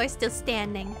see you're still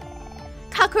standing.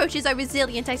 Cockroaches are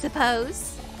resilient, I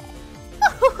suppose.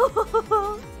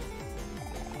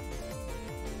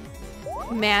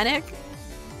 Manic.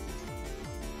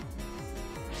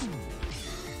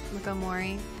 Look,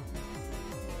 Omori.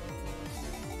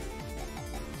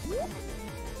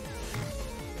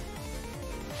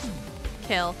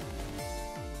 Kill.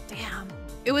 Damn.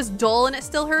 It was dull and it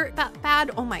still hurt that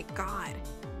bad? Oh my god.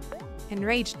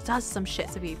 Enrage does some shit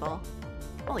to people.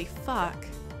 Holy fuck.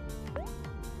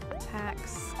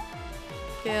 Attacks.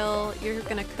 Kill. You're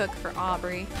gonna cook for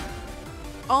Aubrey.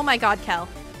 Oh my god, Kel.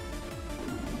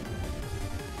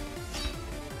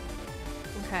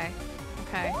 Okay.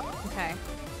 Okay. Okay.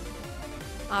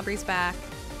 Aubrey's back.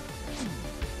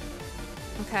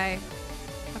 Okay.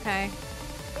 Okay.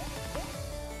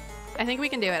 I think we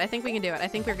can do it. I think we can do it. I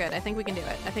think we're good. I think we can do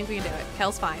it. I think we can do it.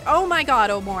 Kel's fine. Oh my god,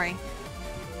 Omori.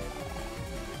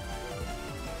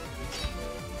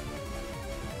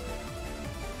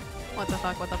 What the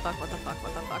fuck? What the fuck? What the fuck?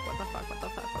 What the fuck? What the fuck? What the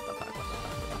fuck? What the fuck? What the fuck?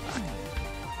 What the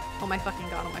fuck? Oh my fucking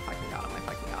god. Oh my fucking god. Oh my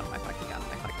fucking god. Oh my fucking god. Oh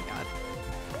my fucking god.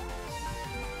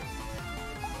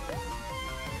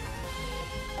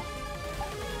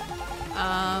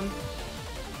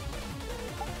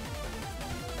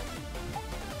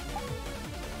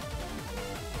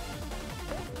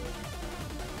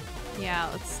 Yeah,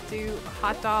 let's do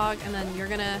hot dog, and then you're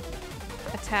gonna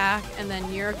attack, and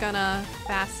then you're gonna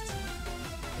fast.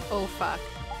 Oh fuck.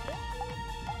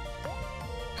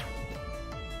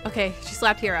 Okay, she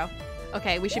slapped Hero.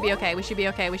 Okay, we should be okay. We should be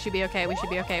okay. We should be okay. We should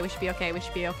be okay. We should be okay. We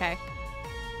should be okay.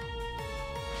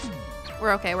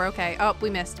 We're okay. We're okay. Oh, we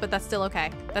missed, but that's still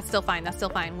okay. That's still fine. That's still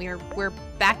fine. We're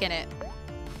back in it.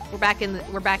 We're back in it.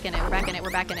 We're back in it. We're back in it. We're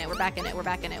back in it. We're back in it. We're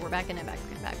back in it. Back in it. Back in it.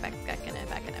 Back in it.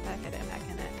 Back in it. Back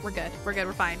in it. We're good. We're good.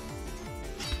 We're fine.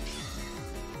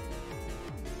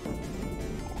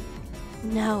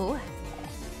 No.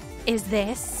 Is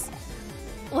this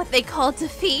what they call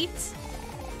defeat?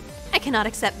 I cannot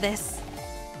accept this.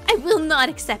 I will not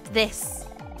accept this.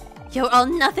 You're all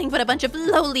nothing but a bunch of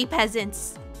lowly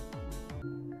peasants.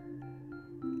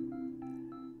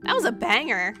 That was a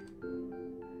banger.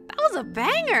 That was a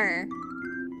banger.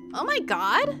 Oh my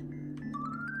god.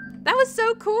 That was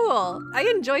so cool. I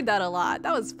enjoyed that a lot.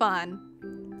 That was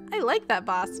fun. I like that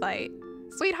boss fight.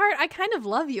 Sweetheart, I kind of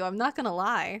love you. I'm not gonna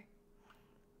lie.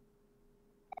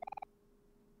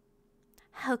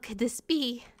 How could this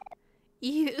be?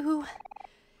 You're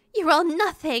all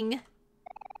nothing.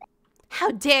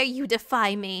 How dare you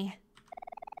defy me?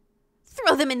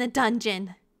 Throw them in the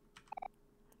dungeon.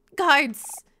 Guards!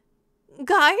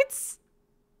 Guards?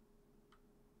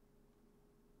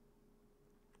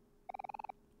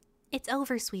 It's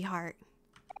over, sweetheart.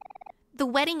 The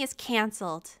wedding is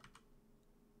canceled.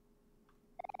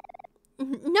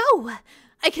 No!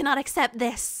 I cannot accept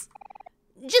this.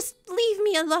 Just leave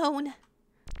me alone.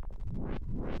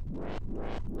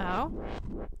 Oh?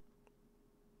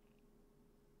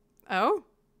 Oh?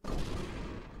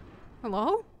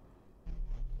 Hello?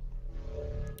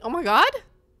 Oh my god?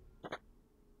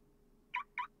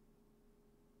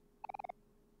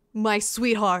 My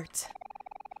sweetheart.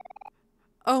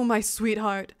 Oh, my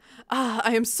sweetheart. Ah,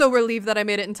 I am so relieved that I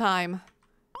made it in time.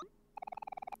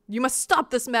 You must stop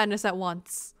this madness at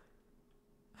once.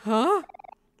 Huh?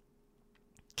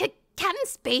 Captain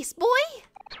Space Boy?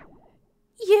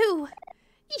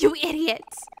 You idiot.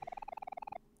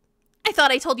 I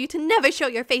thought I told you to never show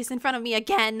your face in front of me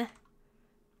again.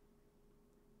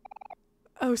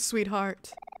 Oh,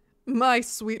 sweetheart. My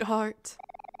sweetheart.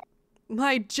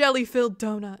 My jelly-filled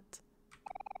donut.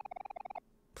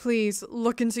 Please,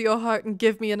 look into your heart and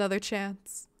give me another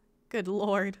chance. Good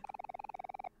Lord.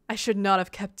 I should not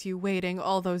have kept you waiting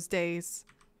all those days.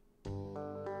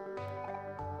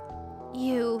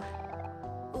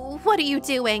 What are you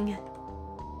doing?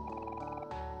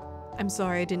 I'm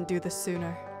sorry I didn't do this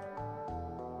sooner.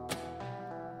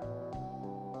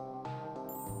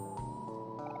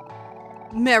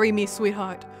 Marry me,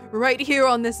 sweetheart. Right here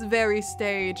on this very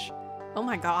stage. Oh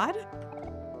my god.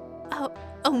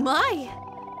 Oh my.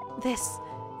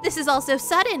 This is all so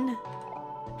sudden.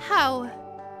 How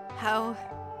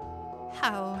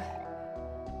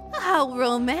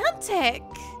romantic.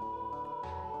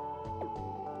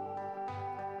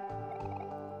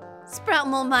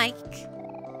 Sproutmole Mike,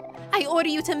 I order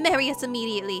you to marry us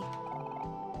immediately.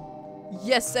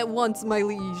 Yes, at once, my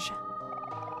liege.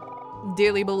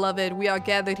 Dearly beloved, we are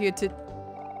gathered here to...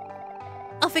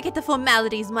 I'll forget the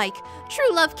formalities, Mike.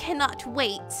 True love cannot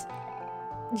wait.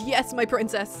 Yes, my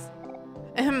princess.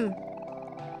 Ahem.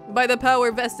 By the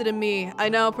power vested in me, I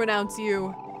now pronounce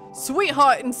you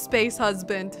sweetheart and space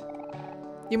husband.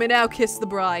 You may now kiss the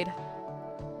bride.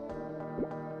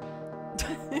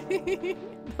 The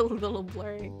little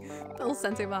blurry, the little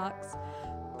censor box.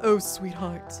 Oh,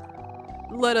 sweetheart.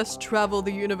 Let us travel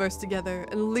the universe together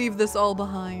and leave this all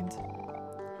behind.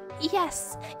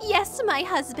 Yes, yes, my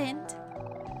husband.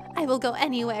 I will go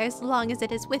anywhere as long as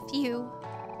it is with you.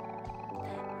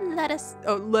 Let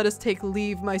us take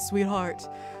leave, my sweetheart.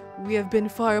 We have been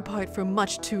far apart for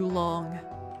much too long.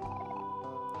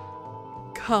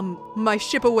 Come, my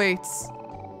ship awaits.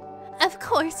 Of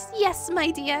course, yes,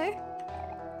 my dear.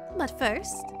 But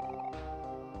first,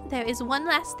 there is one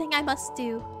last thing I must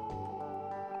do.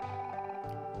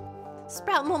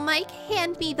 Sproutmole Mike,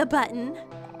 hand me the button.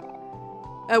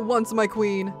 At once, my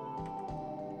queen.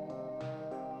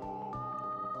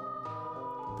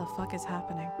 The fuck is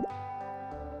happening?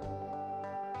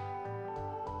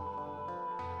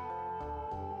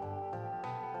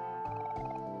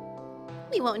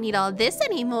 We won't need all this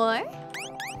anymore.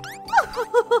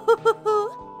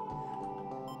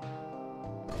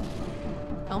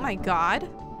 Oh my god.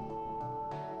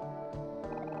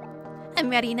 I'm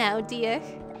ready now, dear.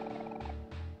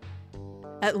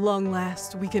 At long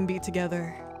last, we can be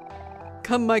together.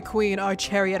 Come, my queen, our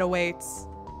chariot awaits.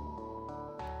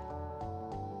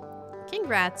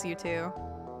 Congrats, you two.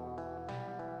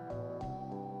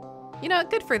 You know,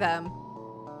 good for them.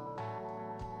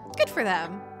 Good for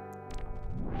them.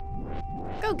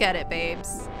 Go get it,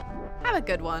 babes. Have a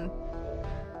good one.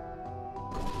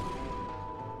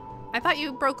 I thought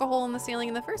you broke a hole in the ceiling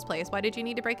in the first place. Why did you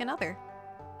need to break another?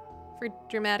 For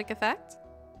dramatic effect?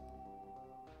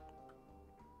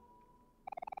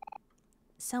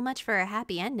 So much for a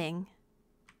happy ending.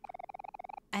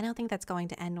 I don't think that's going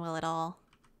to end well at all.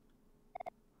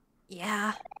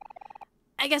 Yeah.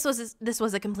 I guess this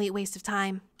was a complete waste of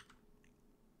time.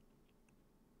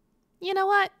 You know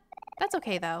what? That's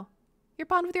okay, though. Your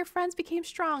bond with your friends became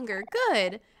stronger.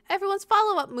 Good. Everyone's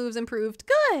follow-up moves improved.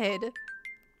 Good.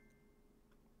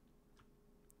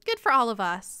 Good for all of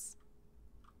us.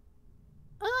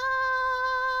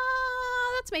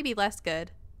 That's maybe less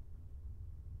good.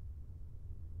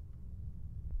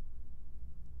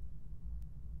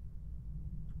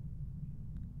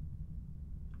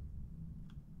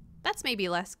 That's maybe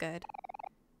less good.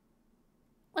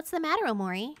 What's the matter,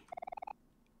 Omori?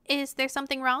 Is there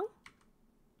something wrong?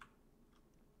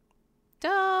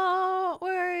 Don't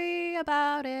worry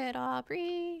about it,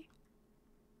 Aubrey.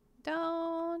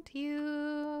 Don't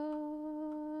you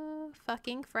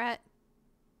fucking fret.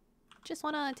 Just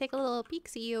want to take a little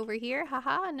peek-see over here.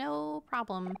 Haha, no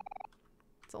problem.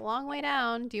 It's a long way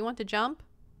down. Do you want to jump?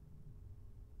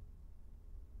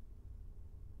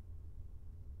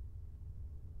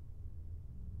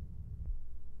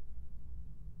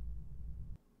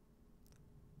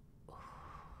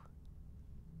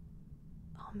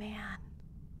 Oh, man.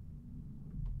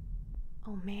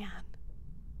 Oh, man.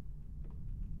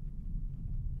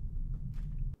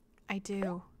 I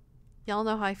do. Y'all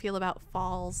know how I feel about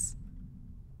falls.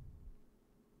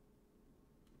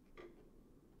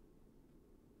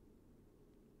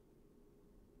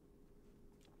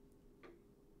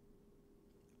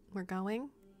 We're going.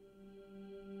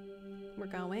 We're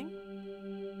going.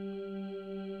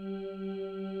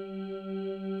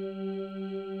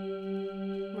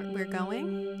 We're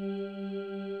going.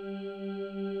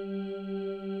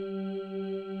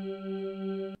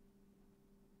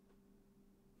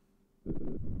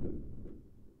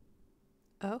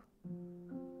 Oh.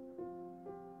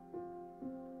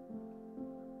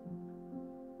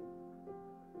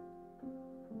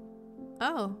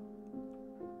 Oh.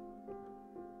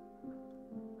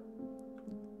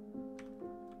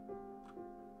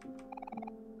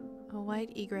 A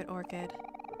white egret orchid.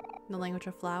 In the language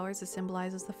of flowers, it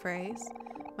symbolizes the phrase,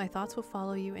 "My thoughts will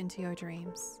follow you into your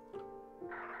dreams."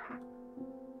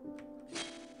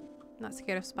 Not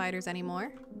scared of spiders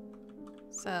anymore.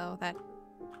 So that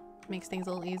makes things a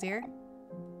little easier.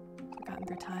 Forgotten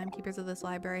through time. Keepers of this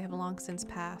library have long since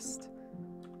passed.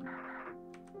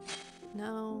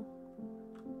 No.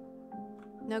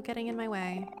 No getting in my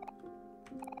way.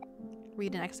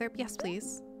 Read an excerpt? Yes,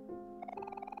 please.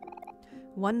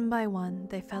 One by one,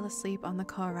 they fell asleep on the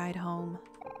car ride home.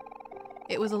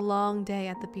 It was a long day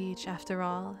at the beach, after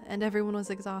all, and everyone was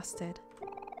exhausted.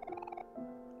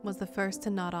 Was the first to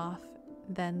nod off,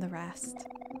 then the rest.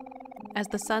 As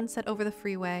the sun set over the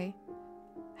freeway,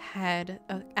 head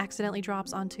accidentally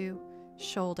drops onto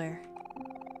shoulder.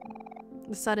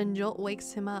 The sudden jolt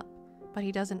wakes him up, but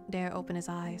he doesn't dare open his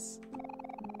eyes.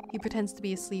 He pretends to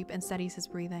be asleep and steadies his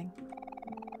breathing.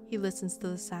 He listens to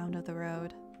the sound of the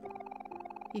road.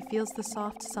 He feels the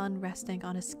soft sun resting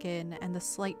on his skin and the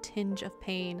slight tinge of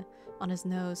pain on his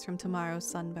nose from tomorrow's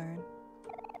sunburn.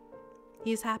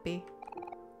 He is happy.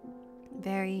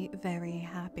 Very, very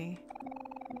happy.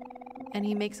 And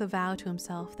he makes a vow to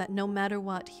himself that no matter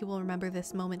what, he will remember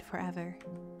this moment forever.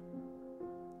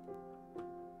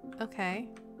 Okay.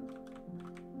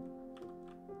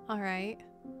 Alright.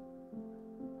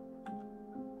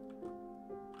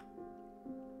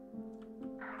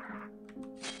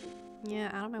 Yeah,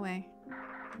 out of my way.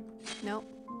 Nope.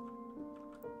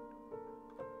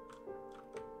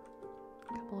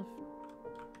 Couple of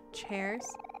chairs.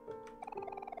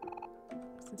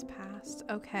 Since past.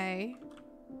 Okay.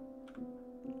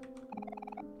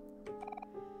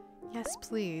 Yes,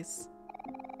 please.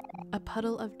 A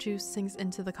puddle of juice sinks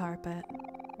into the carpet.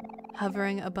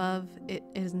 Hovering above it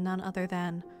is none other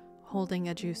than holding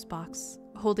an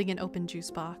open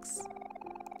juice box.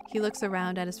 He looks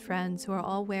around at his friends who are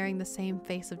all wearing the same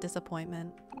face of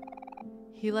disappointment.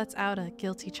 He lets out a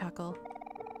guilty chuckle.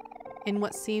 In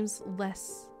what seems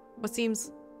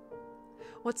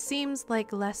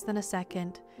like less than a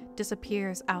second,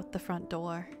 disappears out the front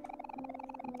door.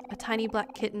 A tiny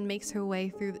black kitten makes her way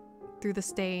through the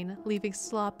stain, leaving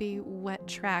sloppy, wet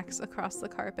tracks across the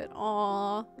carpet.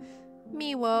 Aww.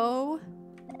 Miwo.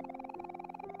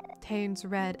 Turns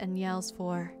red and yells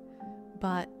for,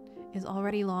 but is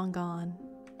already long gone.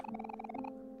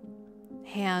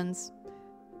 Hands.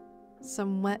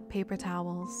 Some wet paper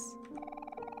towels.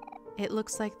 It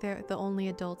looks like they're the only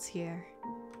adults here.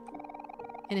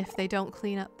 And if they don't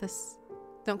clean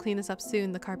this up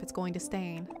soon, the carpet's going to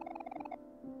stain.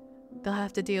 They'll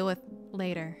have to deal with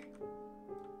later.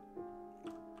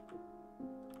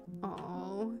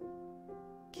 Oh,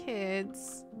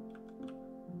 kids.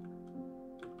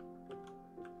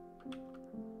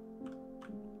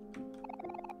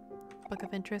 Book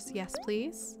of interest, yes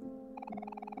please.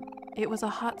 It was a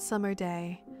hot summer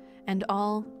day, and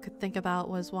all could think about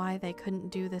was why they couldn't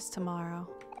do this tomorrow.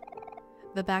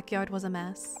 The backyard was a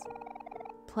mess.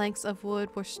 Planks of wood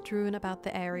were strewn about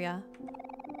the area.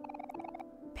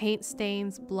 Paint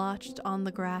stains blotched on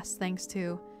the grass thanks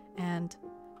to, and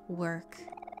work.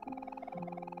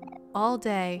 All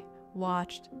day,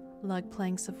 watched lug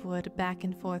planks of wood back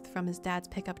and forth from his dad's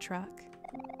pickup truck.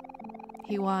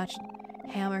 He watched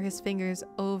hammer his fingers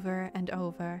over and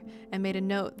over and made a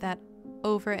note that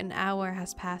over an hour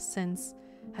has passed since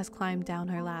has climbed down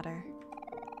her ladder.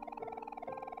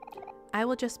 I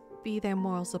will just be their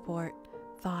moral support,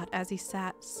 thought as he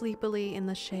sat sleepily in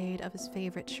the shade of his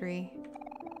favorite tree.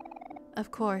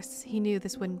 Of course, he knew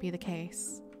this wouldn't be the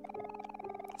case.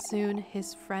 Soon,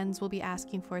 his friends will be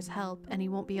asking for his help, and he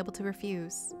won't be able to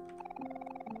refuse.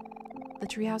 The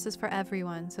treehouse is for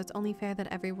everyone, so it's only fair that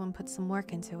everyone puts some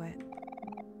work into it.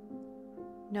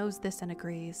 Knows this and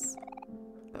agrees,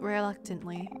 but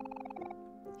reluctantly.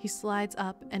 He slides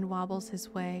up and wobbles his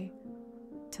way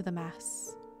to the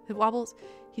mess.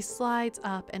 He slides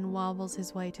up and wobbles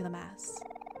his way to the mess.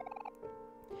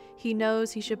 He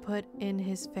knows he should put in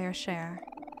his fair share.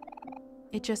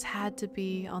 It just had to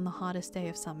be on the hottest day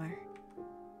of summer.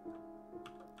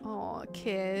 Aw,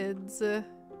 kids.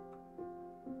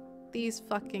 These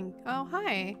fucking... Oh,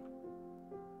 hi.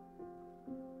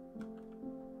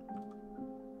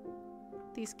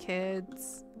 These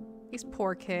kids. These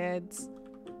poor kids.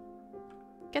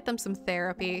 Get them some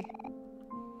therapy.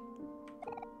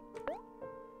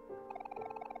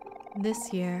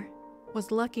 This year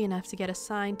was lucky enough to get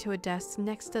assigned to a desk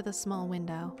next to the small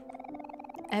window.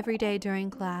 Every day during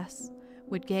class,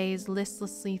 would gaze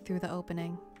listlessly through the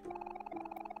opening.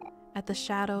 At the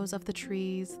shadows of the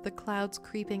trees, the clouds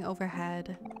creeping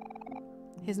overhead.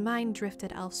 His mind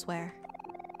drifted elsewhere,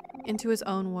 into his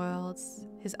own worlds,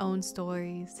 his own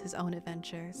stories, his own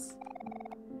adventures.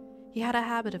 He had a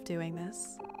habit of doing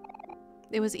this.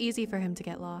 It was easy for him to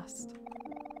get lost.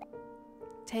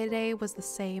 Today was the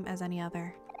same as any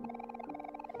other.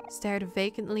 Stared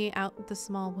vacantly out the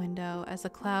small window as the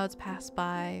clouds passed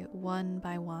by one.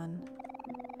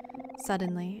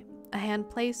 Suddenly, a hand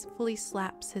playfully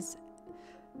slaps his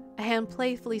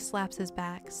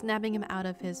back, snapping him out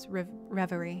of his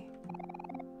reverie.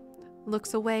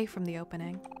 Looks away from the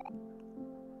opening.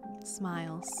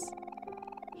 Smiles.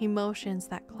 He motions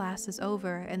that class is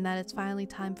over and that it's finally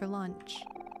time for lunch.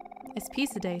 It's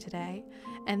pizza day today,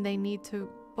 and they need to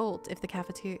bolt to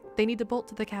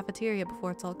the cafeteria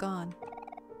before it's all gone.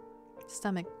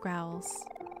 Stomach growls.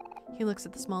 He looks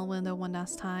at the small window one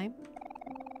last time.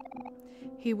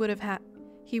 He would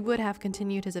have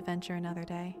continued his adventure another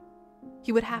day.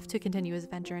 He would have to continue his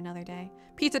adventure another day.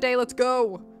 Pizza day, let's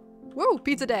go! Woo,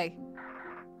 pizza day!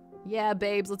 Yeah,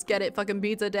 babes, let's get it, fucking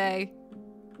pizza day.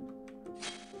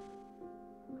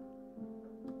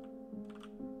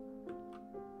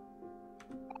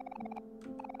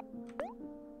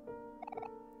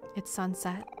 It's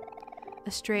sunset.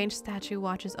 A strange statue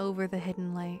watches over the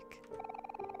hidden lake.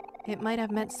 It might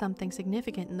have meant something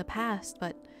significant in the past,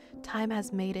 but time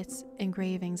has made its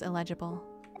engravings illegible.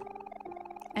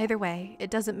 Either way,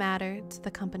 it doesn't matter to the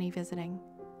company visiting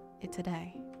it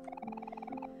today.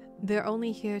 They're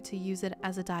only here to use it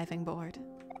as a diving board.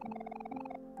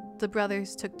 The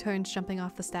brothers took turns jumping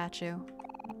off the statue.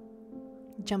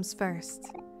 Jumps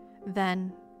first,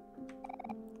 then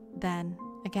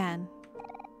again,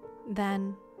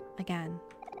 then again.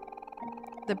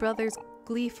 The brothers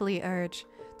gleefully urge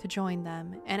to join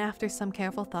them, and after some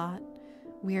careful thought,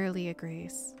 wearily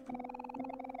agrees.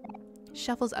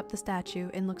 Shuffles up the statue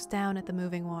and looks down at the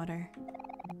moving water.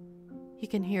 He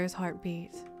can hear his heart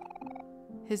beat.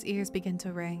 His ears begin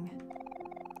to ring.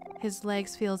 His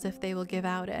legs feel as if they will give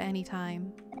out at any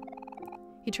time.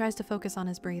 He tries to focus on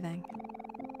his breathing.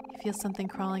 He feels something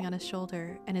crawling on his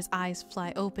shoulder, and his eyes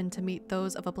fly open to meet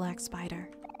those of a black spider.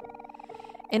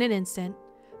 In an instant,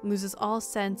 loses all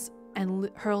sense and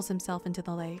hurls himself into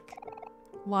the lake.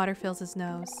 Water fills his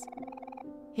nose.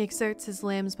 He exerts his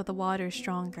limbs, but the water is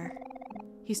stronger.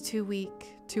 He's too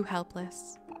weak, too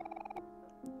helpless.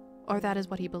 Or that is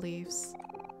what he believes.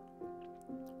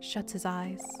 Shuts his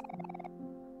eyes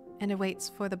and awaits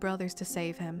for the brothers to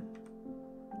save him.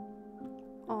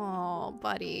 Oh,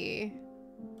 buddy.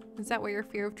 Is that where your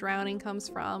fear of drowning comes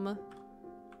from?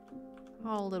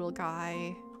 Oh, little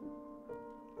guy.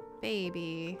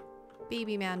 Baby.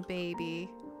 Baby man, baby.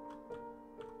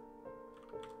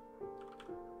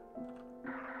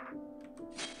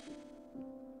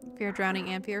 Fear of drowning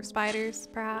and fear of spiders,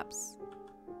 perhaps?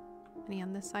 Any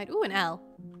on this side? Ooh, an L.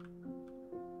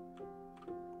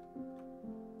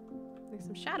 There's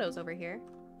some shadows over here.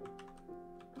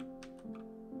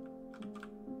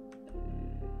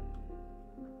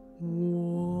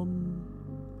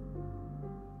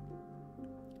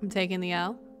 I'm taking the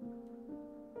L.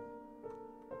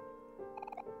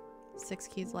 6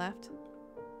 keys left.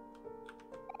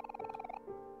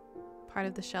 Part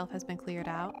of the shelf has been cleared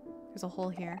out. There's a hole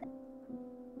here.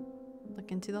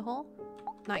 Look into the hole?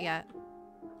 Not yet.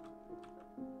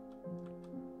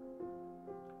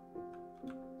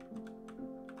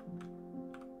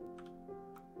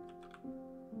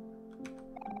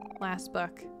 Last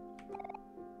book.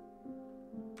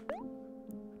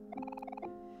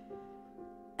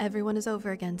 Everyone is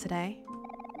over again today,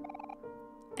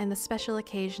 and the special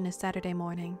occasion is Saturday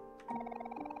morning.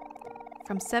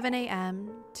 From 7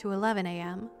 a.m. to 11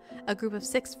 a.m., a group of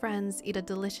 6 friends eat a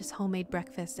delicious homemade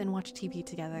breakfast and watch TV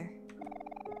together.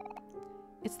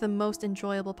 It's the most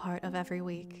enjoyable part of every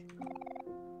week.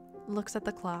 Looks at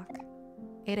the clock.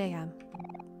 8 a.m.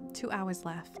 2 hours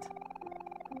left.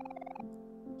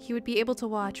 He would be able to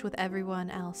watch with everyone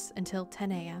else until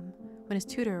 10 a.m. when his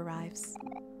tutor arrives.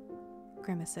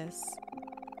 Grimaces.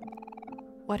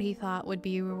 What he thought would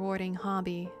be a rewarding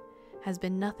hobby has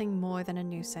been nothing more than a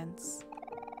nuisance.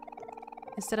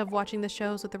 Instead of watching the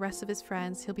shows with the rest of his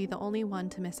friends, he'll be the only one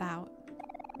to miss out.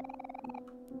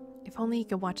 If only he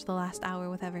could watch the last hour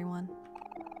with everyone.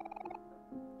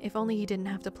 If only he didn't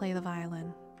have to play the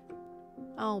violin.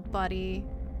 Oh, buddy.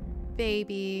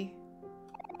 Baby.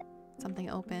 Something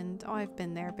opened. Oh, I've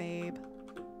been there, babe.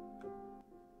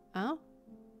 Oh?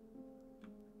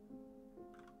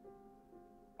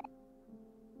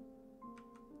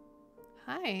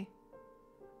 Hi.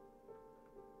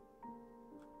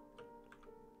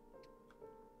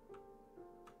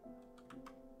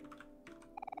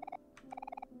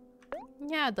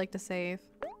 Yeah, I'd like to save.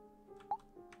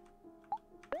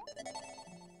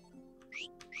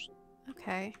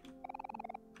 Okay.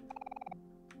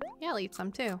 Yeah, I'll eat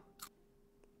some too.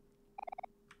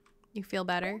 You feel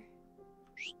better?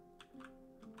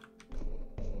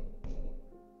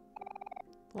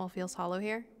 The wall feels hollow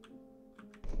here.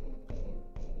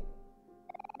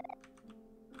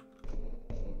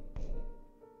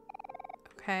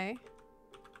 Okay.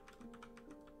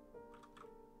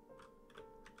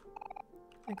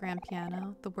 The grand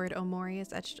piano. The word Omori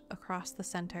is etched across the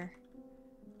center.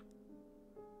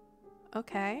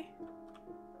 Okay.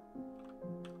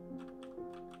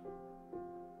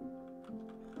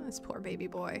 This poor baby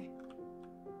boy.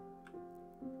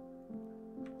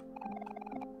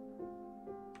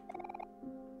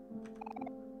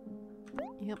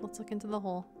 Yep, let's look into the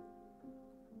hole.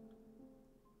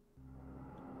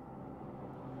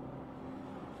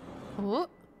 Oh.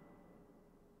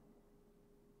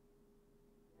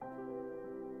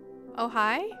 Oh,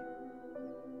 hi.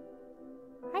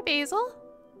 Hi, Basil.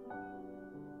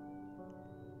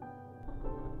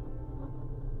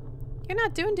 You're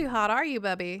not doing too hot, are you,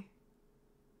 Bubby?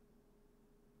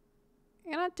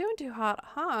 You're not doing too hot,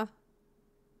 huh?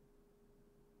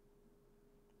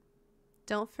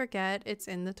 Don't forget it's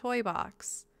in the toy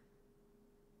box.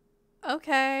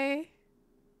 Okay.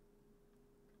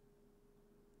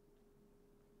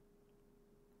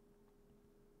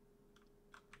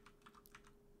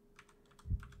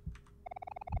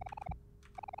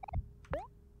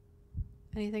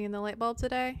 Anything in the light bulb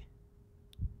today?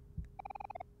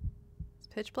 It's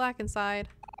pitch black inside.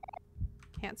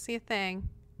 Can't see a thing.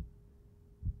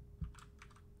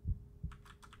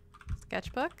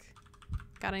 Sketchbook?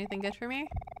 Got anything good for me?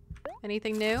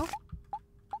 Anything new?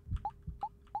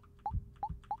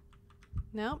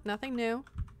 Nope, nothing new.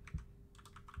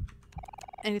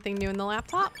 Anything new in the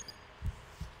laptop?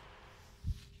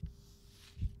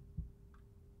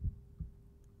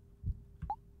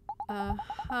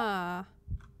 Uh-huh.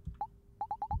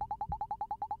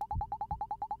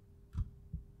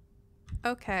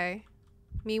 Okay.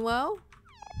 Miwo?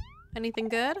 Anything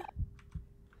good?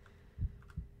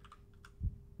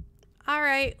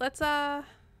 Alright, let's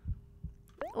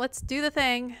do the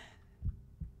thing.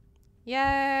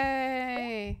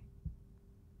 Yay!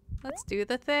 Let's do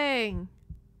the thing.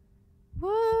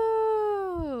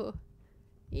 Woo!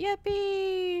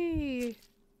 Yippee!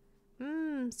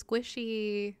 Mmm,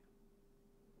 squishy.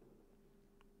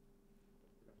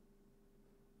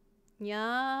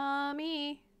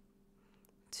 Yummy.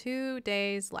 2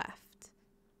 days left.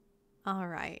 All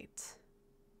right.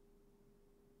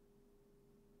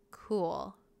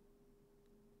 Cool.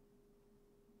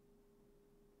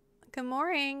 Good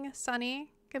morning,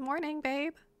 Sunny. Good morning,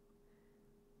 babe.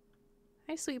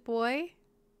 Hi, sweet boy.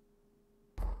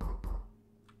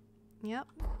 Yep.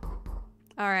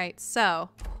 All right, so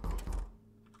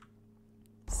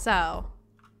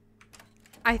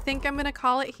I think I'm gonna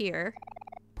call it here.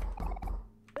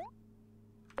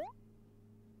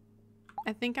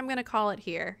 I think I'm gonna call it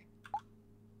here.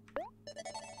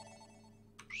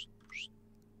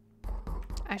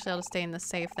 Actually, I'll just stay in the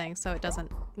save thing so it doesn't,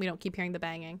 we don't keep hearing the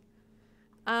banging.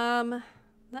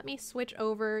 Let me switch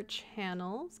over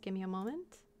channels. Give me a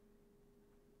moment.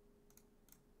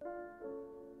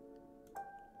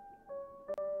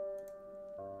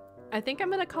 I think I'm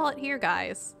gonna call it here,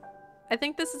 guys. I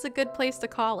think this is a good place to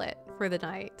call it for the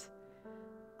night.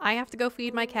 I have to go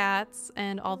feed my cats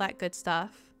and all that good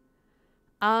stuff.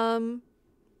 I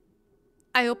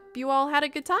hope you all had a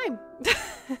good time.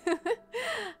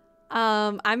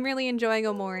 I'm really enjoying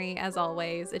Omori as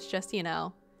always. It's just, you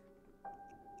know,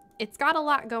 it's got a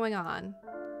lot going on.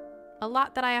 A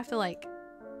lot that I have to like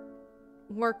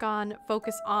work on,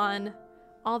 focus on,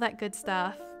 all that good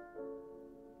stuff.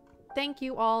 Thank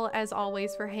you all as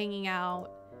always for hanging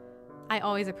out. I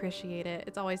always appreciate it.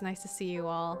 It's always nice to see you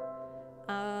all.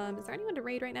 Is there anyone to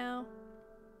raid right now?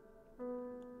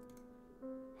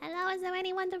 Hello, is there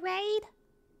anyone to raid?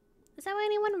 Is there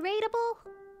anyone raidable?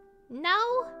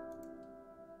 No?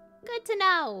 Good to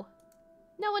know.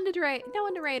 No one to raid. No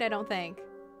one to raid, I don't think.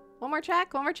 One more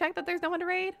check that there's no one to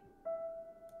raid.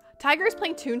 Tiger is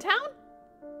playing Toontown?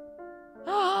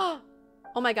 Oh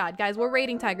my god, guys, we're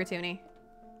raiding Tiger Toonie.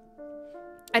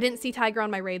 I didn't see Tiger on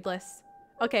my raid list.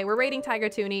 Okay, we're raiding Tiger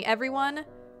Toonie. Everyone,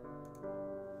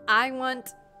 I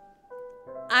want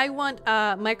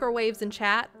microwaves in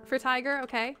chat for Tiger,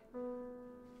 okay?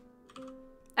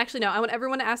 Actually, no, I want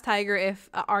everyone to ask Tiger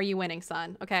if, are you winning,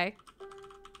 son, okay?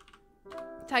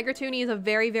 Tiger Toonie is a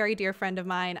very, very dear friend of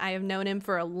mine. I have known him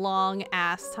for a long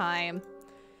ass time.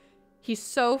 He's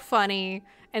so funny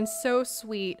and so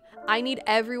sweet. I need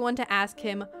everyone to ask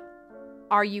him,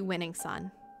 are you winning,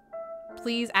 son?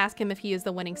 Please ask him if he is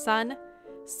the winning son.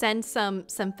 Send some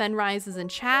Fenrises in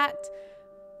chat.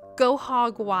 Go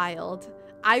hog wild.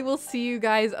 I will see you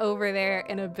guys over there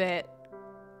in a bit.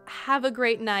 Have a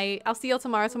great night. I'll see you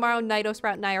tomorrow. Tomorrow, Nido,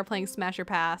 Sprout, and I are playing Smash or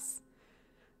Pass.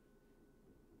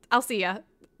 I'll see ya.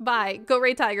 Bye. Go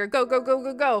raid Tiger. Go, go, go,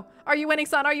 go, go. Are you winning,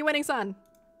 son? Are you winning, son?